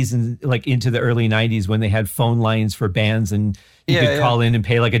 80s and like into the early 90s when they had phone lines for bands and you could call in and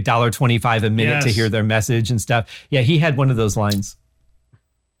pay like $1.25 a minute to hear their message and stuff. Yeah, he had one of those lines.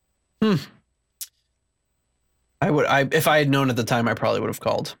 If I had known at the time, I probably would have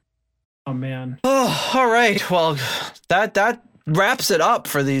called. Oh man. Oh, all right. Well, that wraps it up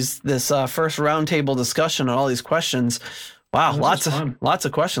for this first roundtable discussion on all these questions. Wow, lots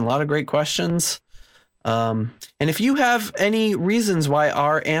of questions, a lot of great questions. And if you have any reasons why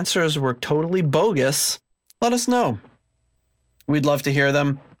our answers were totally bogus, let us know. We'd love to hear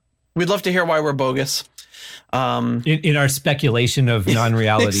them. We'd love to hear why we're bogus. In our speculation of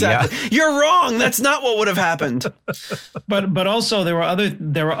non-reality. Exactly. Yeah. You're wrong. That's not what would have happened. But also there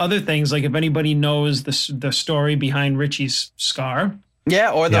were other things, like if anybody knows the story behind Richie's scar.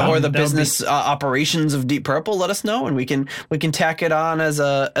 Yeah, or the business operations of Deep Purple, let us know, and we can tack it on as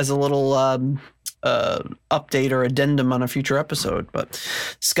a little update or addendum on a future episode. But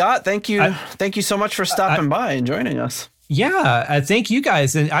Scott, thank you so much for stopping by and joining us. Yeah, thank you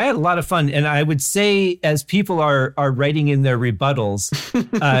guys, and I had a lot of fun. And I would say, as people are writing in their rebuttals,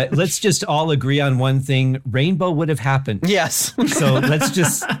 let's just all agree on one thing: Rainbow would have happened. Yes. So let's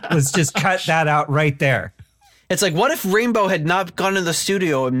just cut that out right there. It's like, what if Rainbow had not gone to the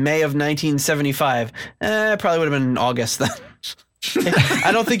studio in May of 1975? It probably would have been in August then.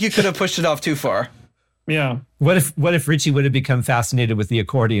 I don't think you could have pushed it off too far. Yeah. What if Richie would have become fascinated with the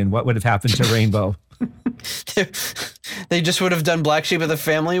accordion? What would have happened to Rainbow? They just would have done Black Sheep of the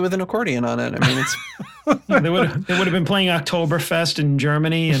Family with an accordion on it. I mean, it's They would have been playing Oktoberfest in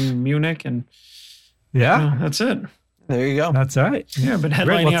Germany and Munich, and that's it. there you go. That's all right. Yeah, but headlining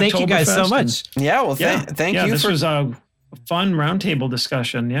Great. Well, thank you guys so Oktoberfest much. Yeah, well, thank you. This was a fun roundtable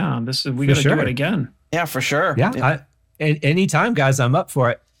discussion. Yeah, we got to sure. do it again. Yeah, for sure. Yeah. Anytime, guys, I'm up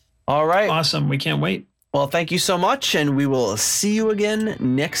for it. All right. Awesome. We can't wait. Well, thank you so much, and we will see you again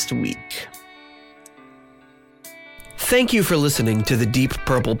next week. Thank you for listening to the Deep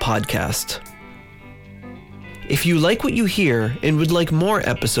Purple Podcast. If you like what you hear and would like more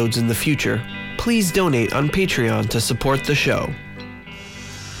episodes in the future, please donate on Patreon to support the show.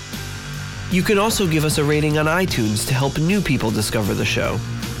 You can also give us a rating on iTunes to help new people discover the show.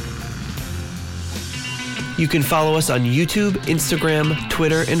 You can follow us on YouTube, Instagram,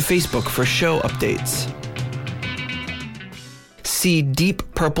 Twitter, and Facebook for show updates. See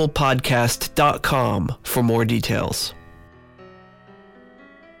deeppurplepodcast.com for more details.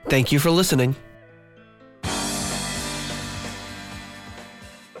 Thank you for listening.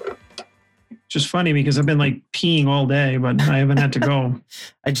 Just funny because I've been like peeing all day, but I haven't had to go.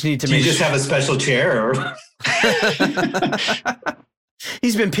 I just need to Do you just have a special chair? Or?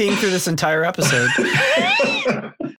 He's been peeing through this entire episode.